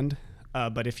Tragedy Fund.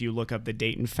 But if you look up the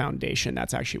Dayton Foundation,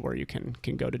 that's actually where you can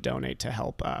go to donate to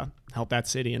help that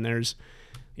city. And there's,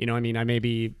 I may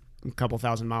be a couple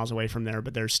thousand miles away from there,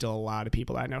 but there's still a lot of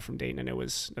people that I know from Dayton, and it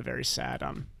was a very sad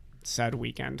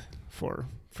weekend for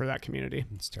that community.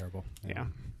 It's terrible. Yeah.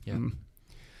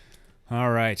 All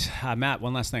right, Matt.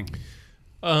 One last thing.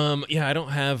 I don't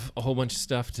have a whole bunch of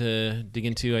stuff to dig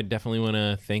into. I definitely want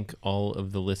to thank all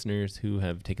of the listeners who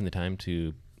have taken the time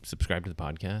to subscribe to the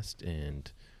podcast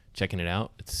and checking it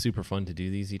out. It's super fun to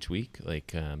do these each week.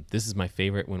 Like, this is my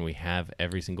favorite when we have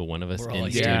every single one of us in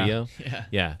like, studio.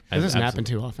 Yeah. It doesn't happen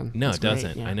too often. No, It's it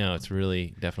doesn't. great, yeah. I know. It's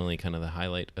really definitely kind of the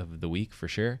highlight of the week for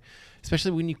sure.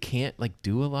 Especially when you can't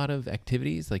do a lot of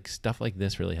activities. Like, stuff like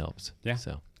this really helps. Yeah.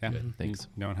 So, Yeah. good. Thanks.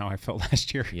 Knowing how I felt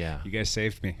last year. Yeah. You guys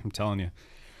saved me. I'm telling you.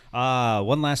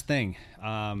 One last thing.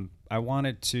 I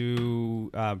wanted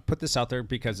to put this out there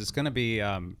because it's going to be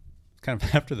kind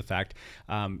of after the fact.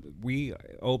 We,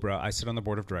 OBRA, I sit on the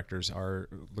board of directors, are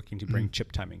looking to bring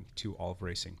chip timing to all of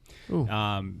racing.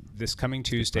 This coming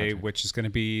Tuesday, which is going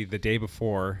to be the day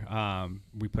before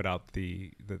we put out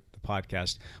the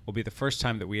podcast, will be the first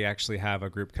time that we actually have a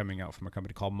group coming out from a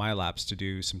company called MyLabs to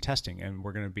do some testing, and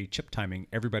we're going to be chip timing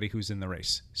everybody who's in the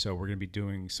race. So we're going to be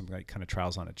doing some kind of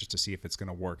trials on it just to see if it's going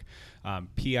to work.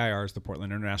 PIRs, the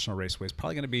Portland International Raceway, is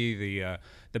probably going to be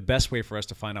the best way for us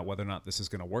to find out whether or not this is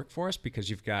going to work for us, because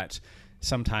you've got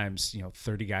sometimes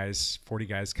 30 guys, 40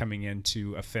 guys coming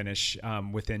into a finish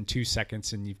within 2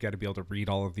 seconds, and you've got to be able to read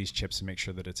all of these chips and make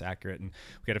sure that it's accurate. And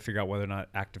we've got to figure out whether or not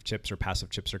active chips or passive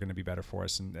chips are going to be better for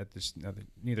us. And there's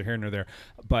neither here nor there.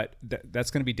 But that's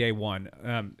going to be day one.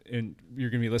 And you're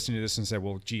going to be listening to this and say,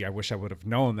 well, gee, I wish I would have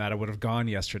known that. I would have gone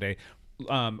yesterday.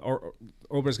 Or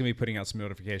Obra's going to be putting out some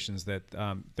notifications that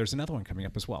there's another one coming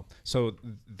up as well. So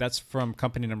that's from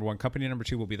company number one. Company number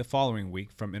two will be the following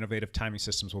week. From Innovative Timing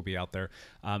Systems will be out there.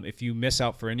 If you miss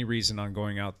out for any reason on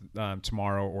going out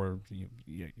tomorrow, or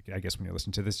I guess when you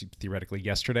listen to this, theoretically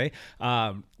yesterday,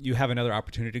 you have another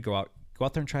opportunity to go out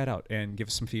there and try it out and give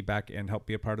us some feedback and help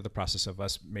be a part of the process of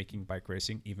us making bike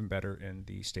racing even better in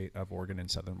the state of Oregon and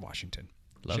Southern Washington.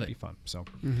 Should be fun. So,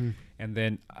 and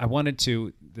then I wanted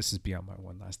to, this is beyond my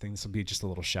one last thing. This will be just a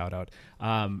little shout out.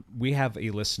 We have a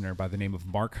listener by the name of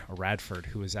Mark Radford,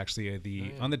 who is actually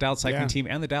on the Dialed Cycling team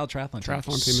and the Dialed Triathlon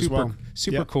team as well.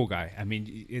 Super cool guy. I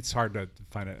mean, it's hard to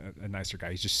find a nicer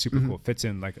guy. He's just super cool. Fits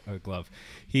in like a glove.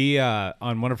 He,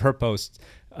 on one of her posts,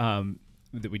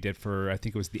 that we did for, I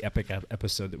think it was the Epic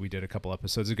episode that we did a couple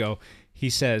episodes ago, he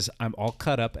says, I'm all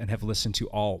cut up and have listened to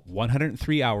all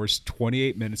 103 hours,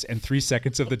 28 minutes, and 3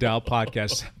 seconds of the Dial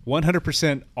podcast,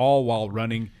 100% all while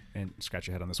running, and scratch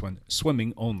your head on this one,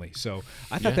 swimming only. So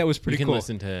I thought that was pretty cool. You can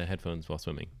listen to headphones while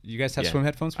swimming. You guys have swim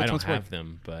headphones? Which I don't ones work? have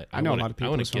them, but I know a lot of people. I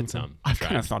want who to get swim some. I've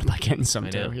kind of thought about getting some I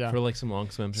know, too. Yeah. for like some long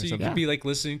swims So or you something. could be like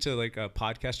listening to like a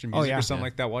podcast or music or something Yeah.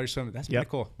 like that while you're swimming. That's pretty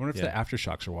cool. I wonder if the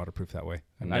aftershocks are waterproof that way.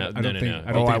 No. I don't think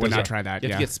I would those not are. try that. You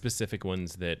have Yeah. to get specific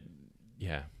ones that,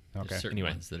 Okay. Certain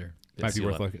Anyway. ones that are. Might be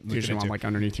worth seal up. looking Usually into. one like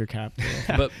underneath your cap.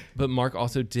 But Mark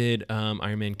also did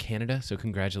Ironman Canada, so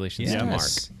congratulations to Mark.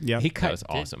 Yep. He That cut was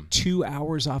awesome. 2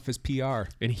 hours off his PR.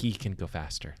 And he can go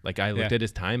faster. Like, I looked Yeah. at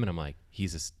his time and I'm like,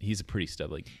 he's a pretty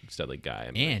studly guy.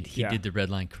 I mean, And he did the Red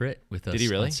Line Crit with us Did he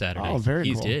really? on Saturday. Oh, very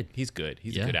he's cool. did. He's good.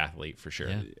 He's Yeah. a good athlete for sure.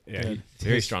 Yeah.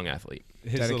 Very strong athlete.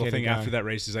 His little Dedicated thing guy. after that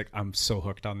race is like, I'm so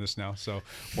hooked on this now. So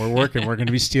we're working. We're going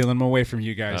to be stealing them away from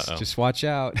you guys. Uh-oh. Just watch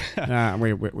out. We don't gotta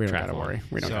Triathlon. worry.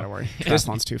 We don't So- gotta worry.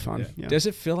 Triathlon's too fun. Yeah. Does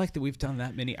it feel like that we've done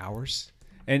that many hours?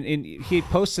 And he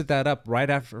posted that up right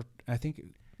after, I think,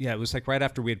 it was like right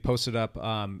after we had posted up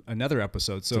another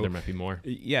episode. So there might be more.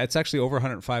 Yeah, it's actually over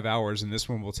 105 hours, and this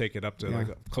one will take it up to Yeah.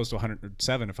 like close to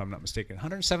 107, if I'm not mistaken.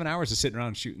 107 hours of sitting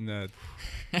around shooting the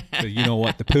you know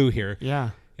what, the poo here,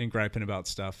 Yeah. and griping about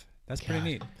stuff. That's pretty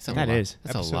neat. That's a That lot, is.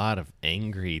 That's Episode- a lot of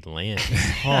angry Lance.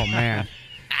 Oh man.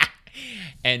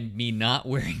 And me not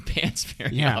wearing pants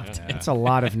very Yeah. often. It's a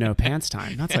lot of no pants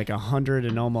time. That's like 100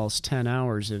 and almost 10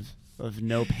 hours of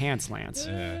no pants, Lance.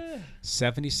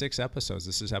 76 episodes.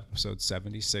 This is episode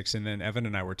 76, and then Evan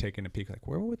and I were taking a peek, like,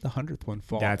 where would the 100th one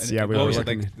fall? That's- And yeah, we what were was it,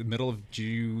 looking- like the middle of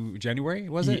January,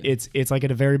 was it? It's like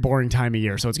at a very boring time of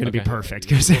year, so it's going to be Okay. perfect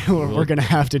because we're going to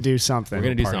have to do something. We're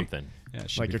gonna do Party. something. Yeah, it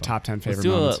should like be your fun. top 10 favorite Let's do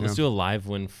moments. let's do a live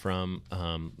one from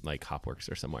like Hopworks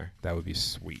or somewhere. That would be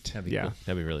sweet. That'd be Yeah. cool.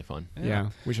 That'd be really fun. Yeah,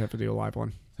 we should have to do a live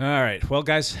one. All right. Well,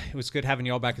 guys, it was good having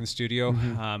you all back in the studio.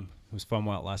 Mm-hmm. It was fun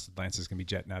while it lasted. Lance is going to be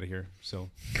jetting out of here, so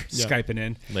Yeah. Skyping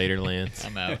in. Later, Lance.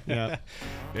 I'm out. Yeah.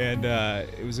 And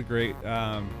it was a great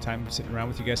time sitting around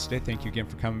with you guys today. Thank you again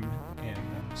for coming and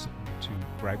sitting to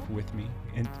gripe with me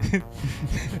and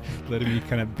letting me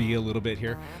kind of be a little bit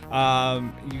here.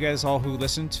 You guys all who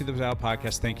listen to the Dial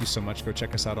Podcast, thank you so much. Go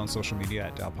check us out on social media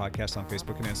at Dial Podcast on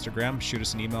Facebook and Instagram. Shoot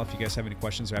us an email if you guys have any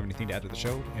questions or have anything to add to the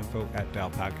show,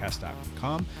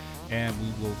 info@dialpodcast.com. And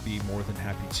we will be more than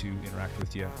happy to interact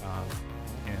with you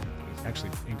and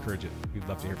actually encourage it. We'd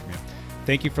love to hear from you.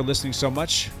 Thank you for listening so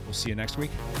much. We'll see you next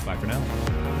week. Bye for now.